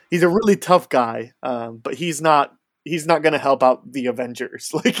he's a really tough guy. But he's not going to help out the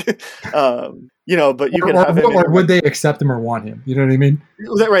Avengers. Like, but you can have him. Or would they accept him or want him? You know what I mean?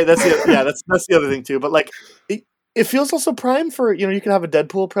 Right. That's the other thing too. But like, it feels also prime for, you can have a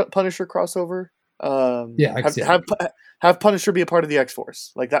Deadpool Punisher crossover. Have Punisher be a part of the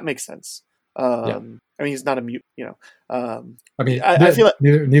X-Force. Like that makes sense. I mean, he's not a mutant, I mean, I feel like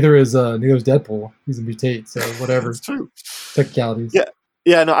neither is Deadpool. He's a mutate, so whatever. It's true. Technicalities.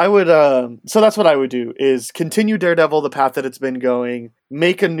 Yeah, no, I would. So that's what I would do: is continue Daredevil the path that it's been going.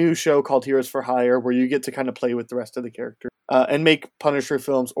 Make a new show called Heroes for Hire, where you get to kind of play with the rest of the character, and make Punisher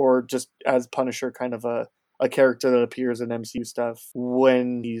films, or just as Punisher, kind of a character that appears in MCU stuff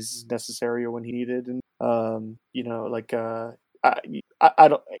when he's necessary or when he needed, and I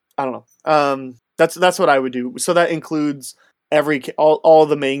don't know. That's what I would do. So that includes all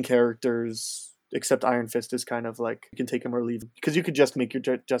the main characters except Iron Fist is kind of like you can take him or leave him, because you could just make your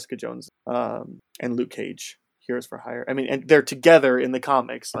Jessica Jones and Luke Cage Heroes for Hire. I mean, and they're together in the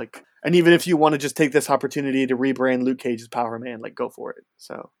comics. Like, and even if you want to just take this opportunity to rebrand Luke Cage as Power Man, like go for it.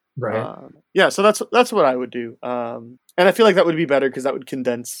 So right, so that's what I would do. And I feel like that would be better because that would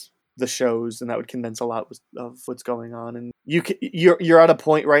condense the shows and that would condense a lot of what's going on, and you're at a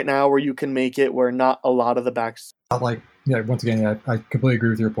point right now where you can make it where not a lot of the backs once again I completely agree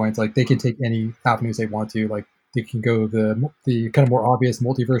with your points. Like they can take any avenues they want to. Like they can go the kind of more obvious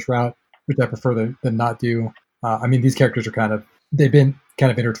multiverse route, which I prefer than not do. I mean, these characters are they've been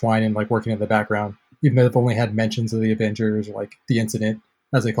kind of intertwined and like working in the background, even though they've only had mentions of the Avengers or like the incident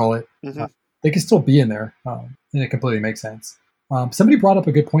as they call it. Mm-hmm. They can still be in there, and it completely makes sense. Somebody brought up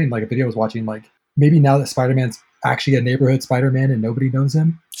a good point in like a video I was watching, like maybe now that Spider-Man's actually a neighborhood Spider-Man and nobody knows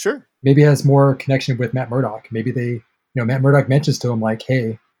him. Sure. Maybe he has more connection with Matt Murdock. Maybe Matt Murdock mentions to him like,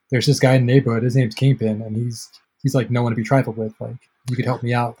 hey, there's this guy in the neighborhood, his name's Kingpin, and he's like no one to be trifled with. Like, you could help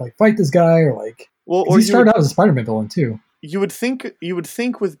me out, like fight this guy, or like, or he started out as a Spider-Man villain too. You would think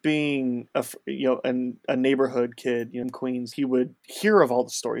with being a neighborhood kid, in Queens, he would hear of all the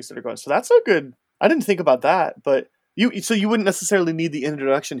stories that are going. So that's a good. I didn't think about that, but you wouldn't necessarily need the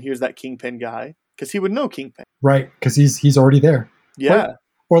introduction. Here's that Kingpin guy, because he would know Kingpin, right? Because he's already there. Yeah.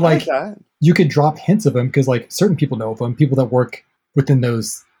 Or like you could drop hints of him because like certain people know of him. People that work within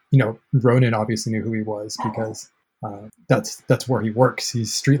those, Ronan obviously knew who he was because that's where he works.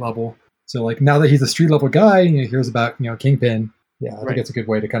 He's street level. So like now that he's a street level guy, and he hears about Kingpin. Yeah, I think it's a good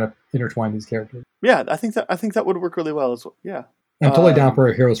way to kind of intertwine these characters. Yeah, I think that would work really well as well. Yeah, I'm totally down for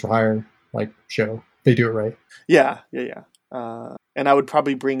a Heroes for Hire like show. They do it right. Yeah. And I would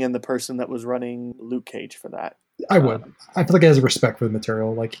probably bring in the person that was running Luke Cage for that. I would. I feel like he has a respect for the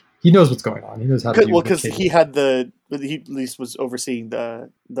material. Like he knows what's going on. He knows how to do. Well, because he at least was overseeing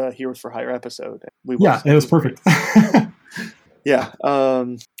the Heroes for Hire episode. It was perfect. Yeah.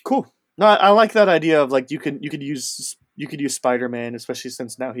 Cool. No, I like that idea of like you could use Spider-Man, especially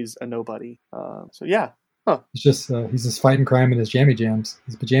since now he's a nobody. So yeah. Huh. He's just fighting crime in his jammy jams,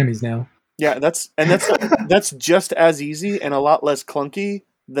 his pajamas now. Yeah, that's just as easy and a lot less clunky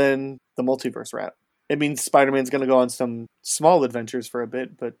than the multiverse route. It means Spider-Man's going to go on some small adventures for a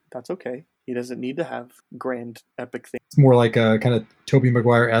bit, but that's okay. He doesn't need to have grand, epic things. It's more like a kind of Tobey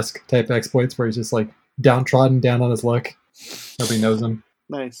Maguire-esque type exploits where he's just like downtrodden, down on his luck. Nobody knows him.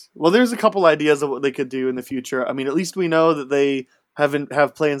 Nice. Well, there's a couple ideas of what they could do in the future. I mean, at least we know that they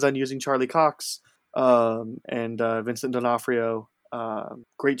have plans on using Charlie Cox and Vincent D'Onofrio.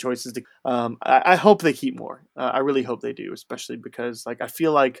 Great choices. I hope they keep more. I really hope they do, especially because like I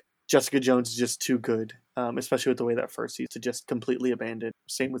feel like Jessica Jones is just too good, especially with the way that first season to just completely abandon.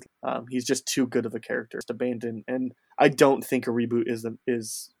 Same with he's just too good of a character to abandon, and I don't think a reboot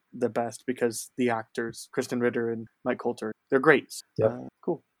is the best because the actors Kristen Ritter and Mike Coulter, they're great. Yeah,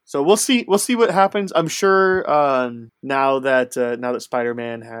 cool. So we'll see what happens. I'm sure now that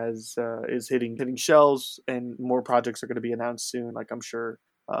Spider-Man is hitting shelves and more projects are going to be announced soon. Like I'm sure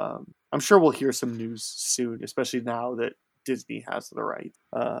we'll hear some news soon, especially now that Disney has the right.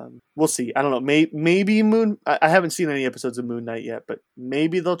 We'll see. I don't know. Maybe I haven't seen any episodes of Moon Knight yet, but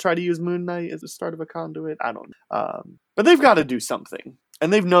maybe they'll try to use Moon Knight as the start of a conduit. I don't know. But they've got to do something.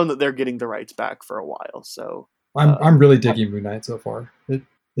 And they've known that they're getting the rights back for a while. So I'm really digging Moon Knight so far. It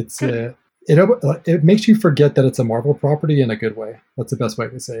makes you forget that it's a Marvel property in a good way. That's the best way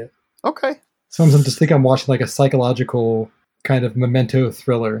to say it. Okay. Sometimes I'm just think I'm watching like a psychological kind of Memento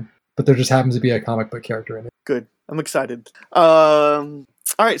thriller, but there just happens to be a comic book character in it. Good. I'm excited.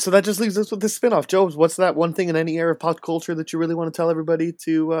 All right, so that just leaves us with this spinoff. Jobs, what's that one thing in any era of pop culture that you really want to tell everybody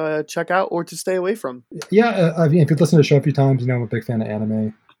to check out or to stay away from? Yeah, I mean, if you've listened to the show a few times, you know I'm a big fan of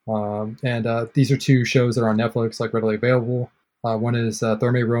anime. And these are two shows that are on Netflix, like readily available. One is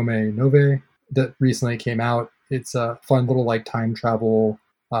Therme Rome Nove that recently came out. It's a fun little like time travel.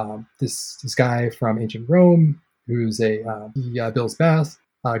 This guy from ancient Rome, who's he builds baths,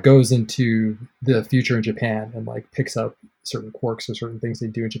 goes into the future in Japan and like picks up certain quirks or certain things they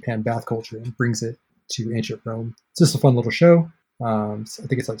do in Japan bath culture and brings it to ancient Rome. It's just a fun little show. I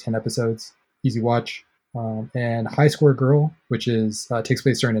think it's like 10 episodes, easy watch. And High Score Girl, which takes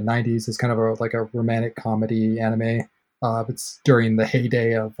place during the 90s, is kind of a romantic comedy anime. It's during the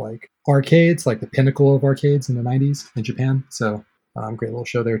heyday of like arcades, like the pinnacle of arcades in the 90s in Japan. So great little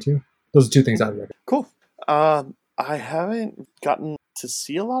show there too. Those are two things I'd recommend. Cool. I haven't gotten to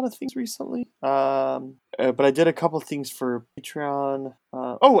see a lot of things recently, but I did a couple of things for Patreon.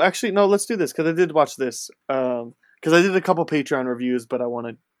 Actually, no, let's do this because I did watch this. Because I did a couple Patreon reviews, but I want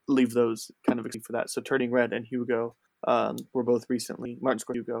to leave those kind of for that. So Turning Red and Hugo were both recently. Martin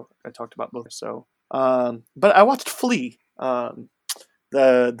Scorsese, Hugo, I talked about both. So, but I watched Flea,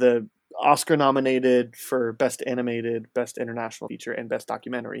 the Oscar nominated for Best Animated, Best International Feature, and Best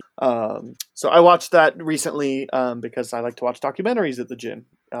Documentary. So I watched that recently because I like to watch documentaries at the gym.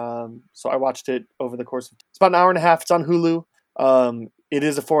 So I watched it over the course of it's about an hour and a half. It's on Hulu. It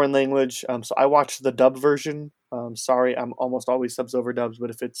is a foreign language, so I watched the dub version. Sorry, I'm almost always subs over dubs, but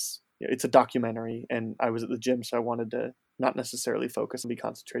if it's a documentary, and I was at the gym, so I wanted to not necessarily focus and be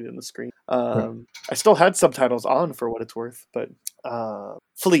concentrated on the screen. Right. I still had subtitles on for what it's worth, but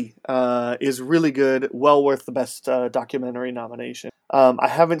Flea is really good, well worth the best documentary nomination. I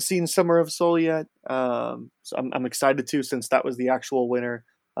haven't seen Summer of Soul yet, so I'm excited too, since that was the actual winner.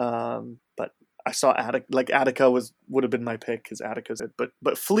 But I saw Attica would have been my pick because Attica's it.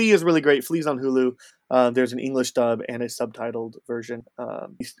 But Flea is really great. Flea's on Hulu. There's an English dub and a subtitled version.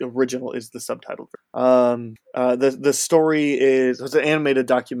 The original is the subtitled version. The story it's an animated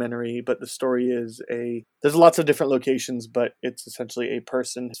documentary, but the story is there's lots of different locations, but it's essentially a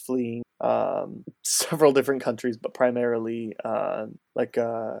person fleeing several different countries, but primarily I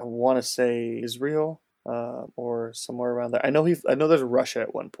want to say Israel. Or somewhere around there. I know there's Russia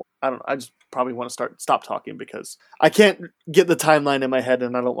at one point. I don't know. I just probably want to stop talking because I can't get the timeline in my head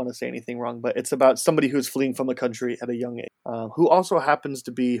and I don't want to say anything wrong, but it's about somebody who's fleeing from a country at a young age, who also happens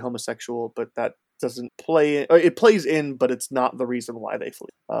to be homosexual, but that doesn't play, or it plays in, but it's not the reason why they flee.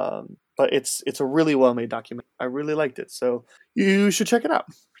 But it's a really well-made documentary. I really liked it. So you should check it out.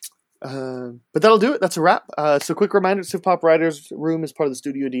 But that'll do it. That's a wrap. So quick reminder, Civ Pop Writers Room is part of the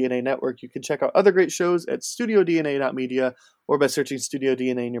Studio DNA network. You can check out other great shows at studiodna.media or by searching Studio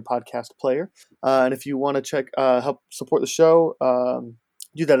DNA in your podcast player. And if you want to help support the show,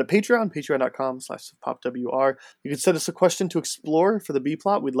 do that at patreon.com/civpopwr. You can send us a question to explore for the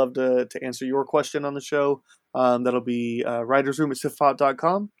B-plot. We'd love to answer your question on the show. That'll be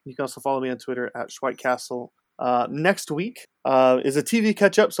writersroom@civpop.com. You can also follow me on Twitter at Schweitcastle. Next week is a TV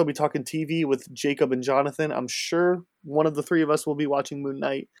catch-up, so I'll be talking TV with Jacob and Jonathan. I'm sure one of the three of us will be watching Moon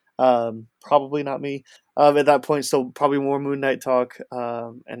Knight. Probably not me at that point, so probably more Moon Knight talk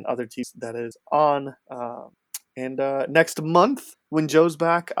and other TV that is on. And next month, when Joe's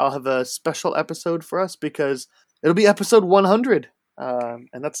back, I'll have a special episode for us because it'll be episode 100.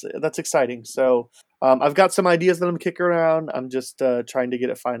 And that's exciting. So I've got some ideas that I'm kicking around. I'm just trying to get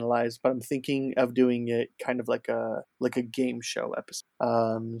it finalized, but I'm thinking of doing it kind of like a game show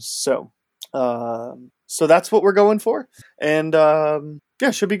episode. So that's what we're going for, and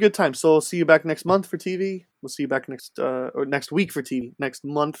should be a good time. So we'll see you back next month for TV. We'll see you back next week for TV. Next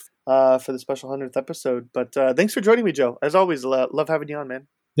month for the special 100th episode. But thanks for joining me, Joe. As always, love having you on, man.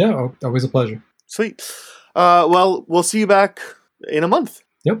 Yeah, always a pleasure. Sweet. Well, we'll see you back in a month.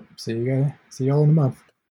 Yep. See you all in a month.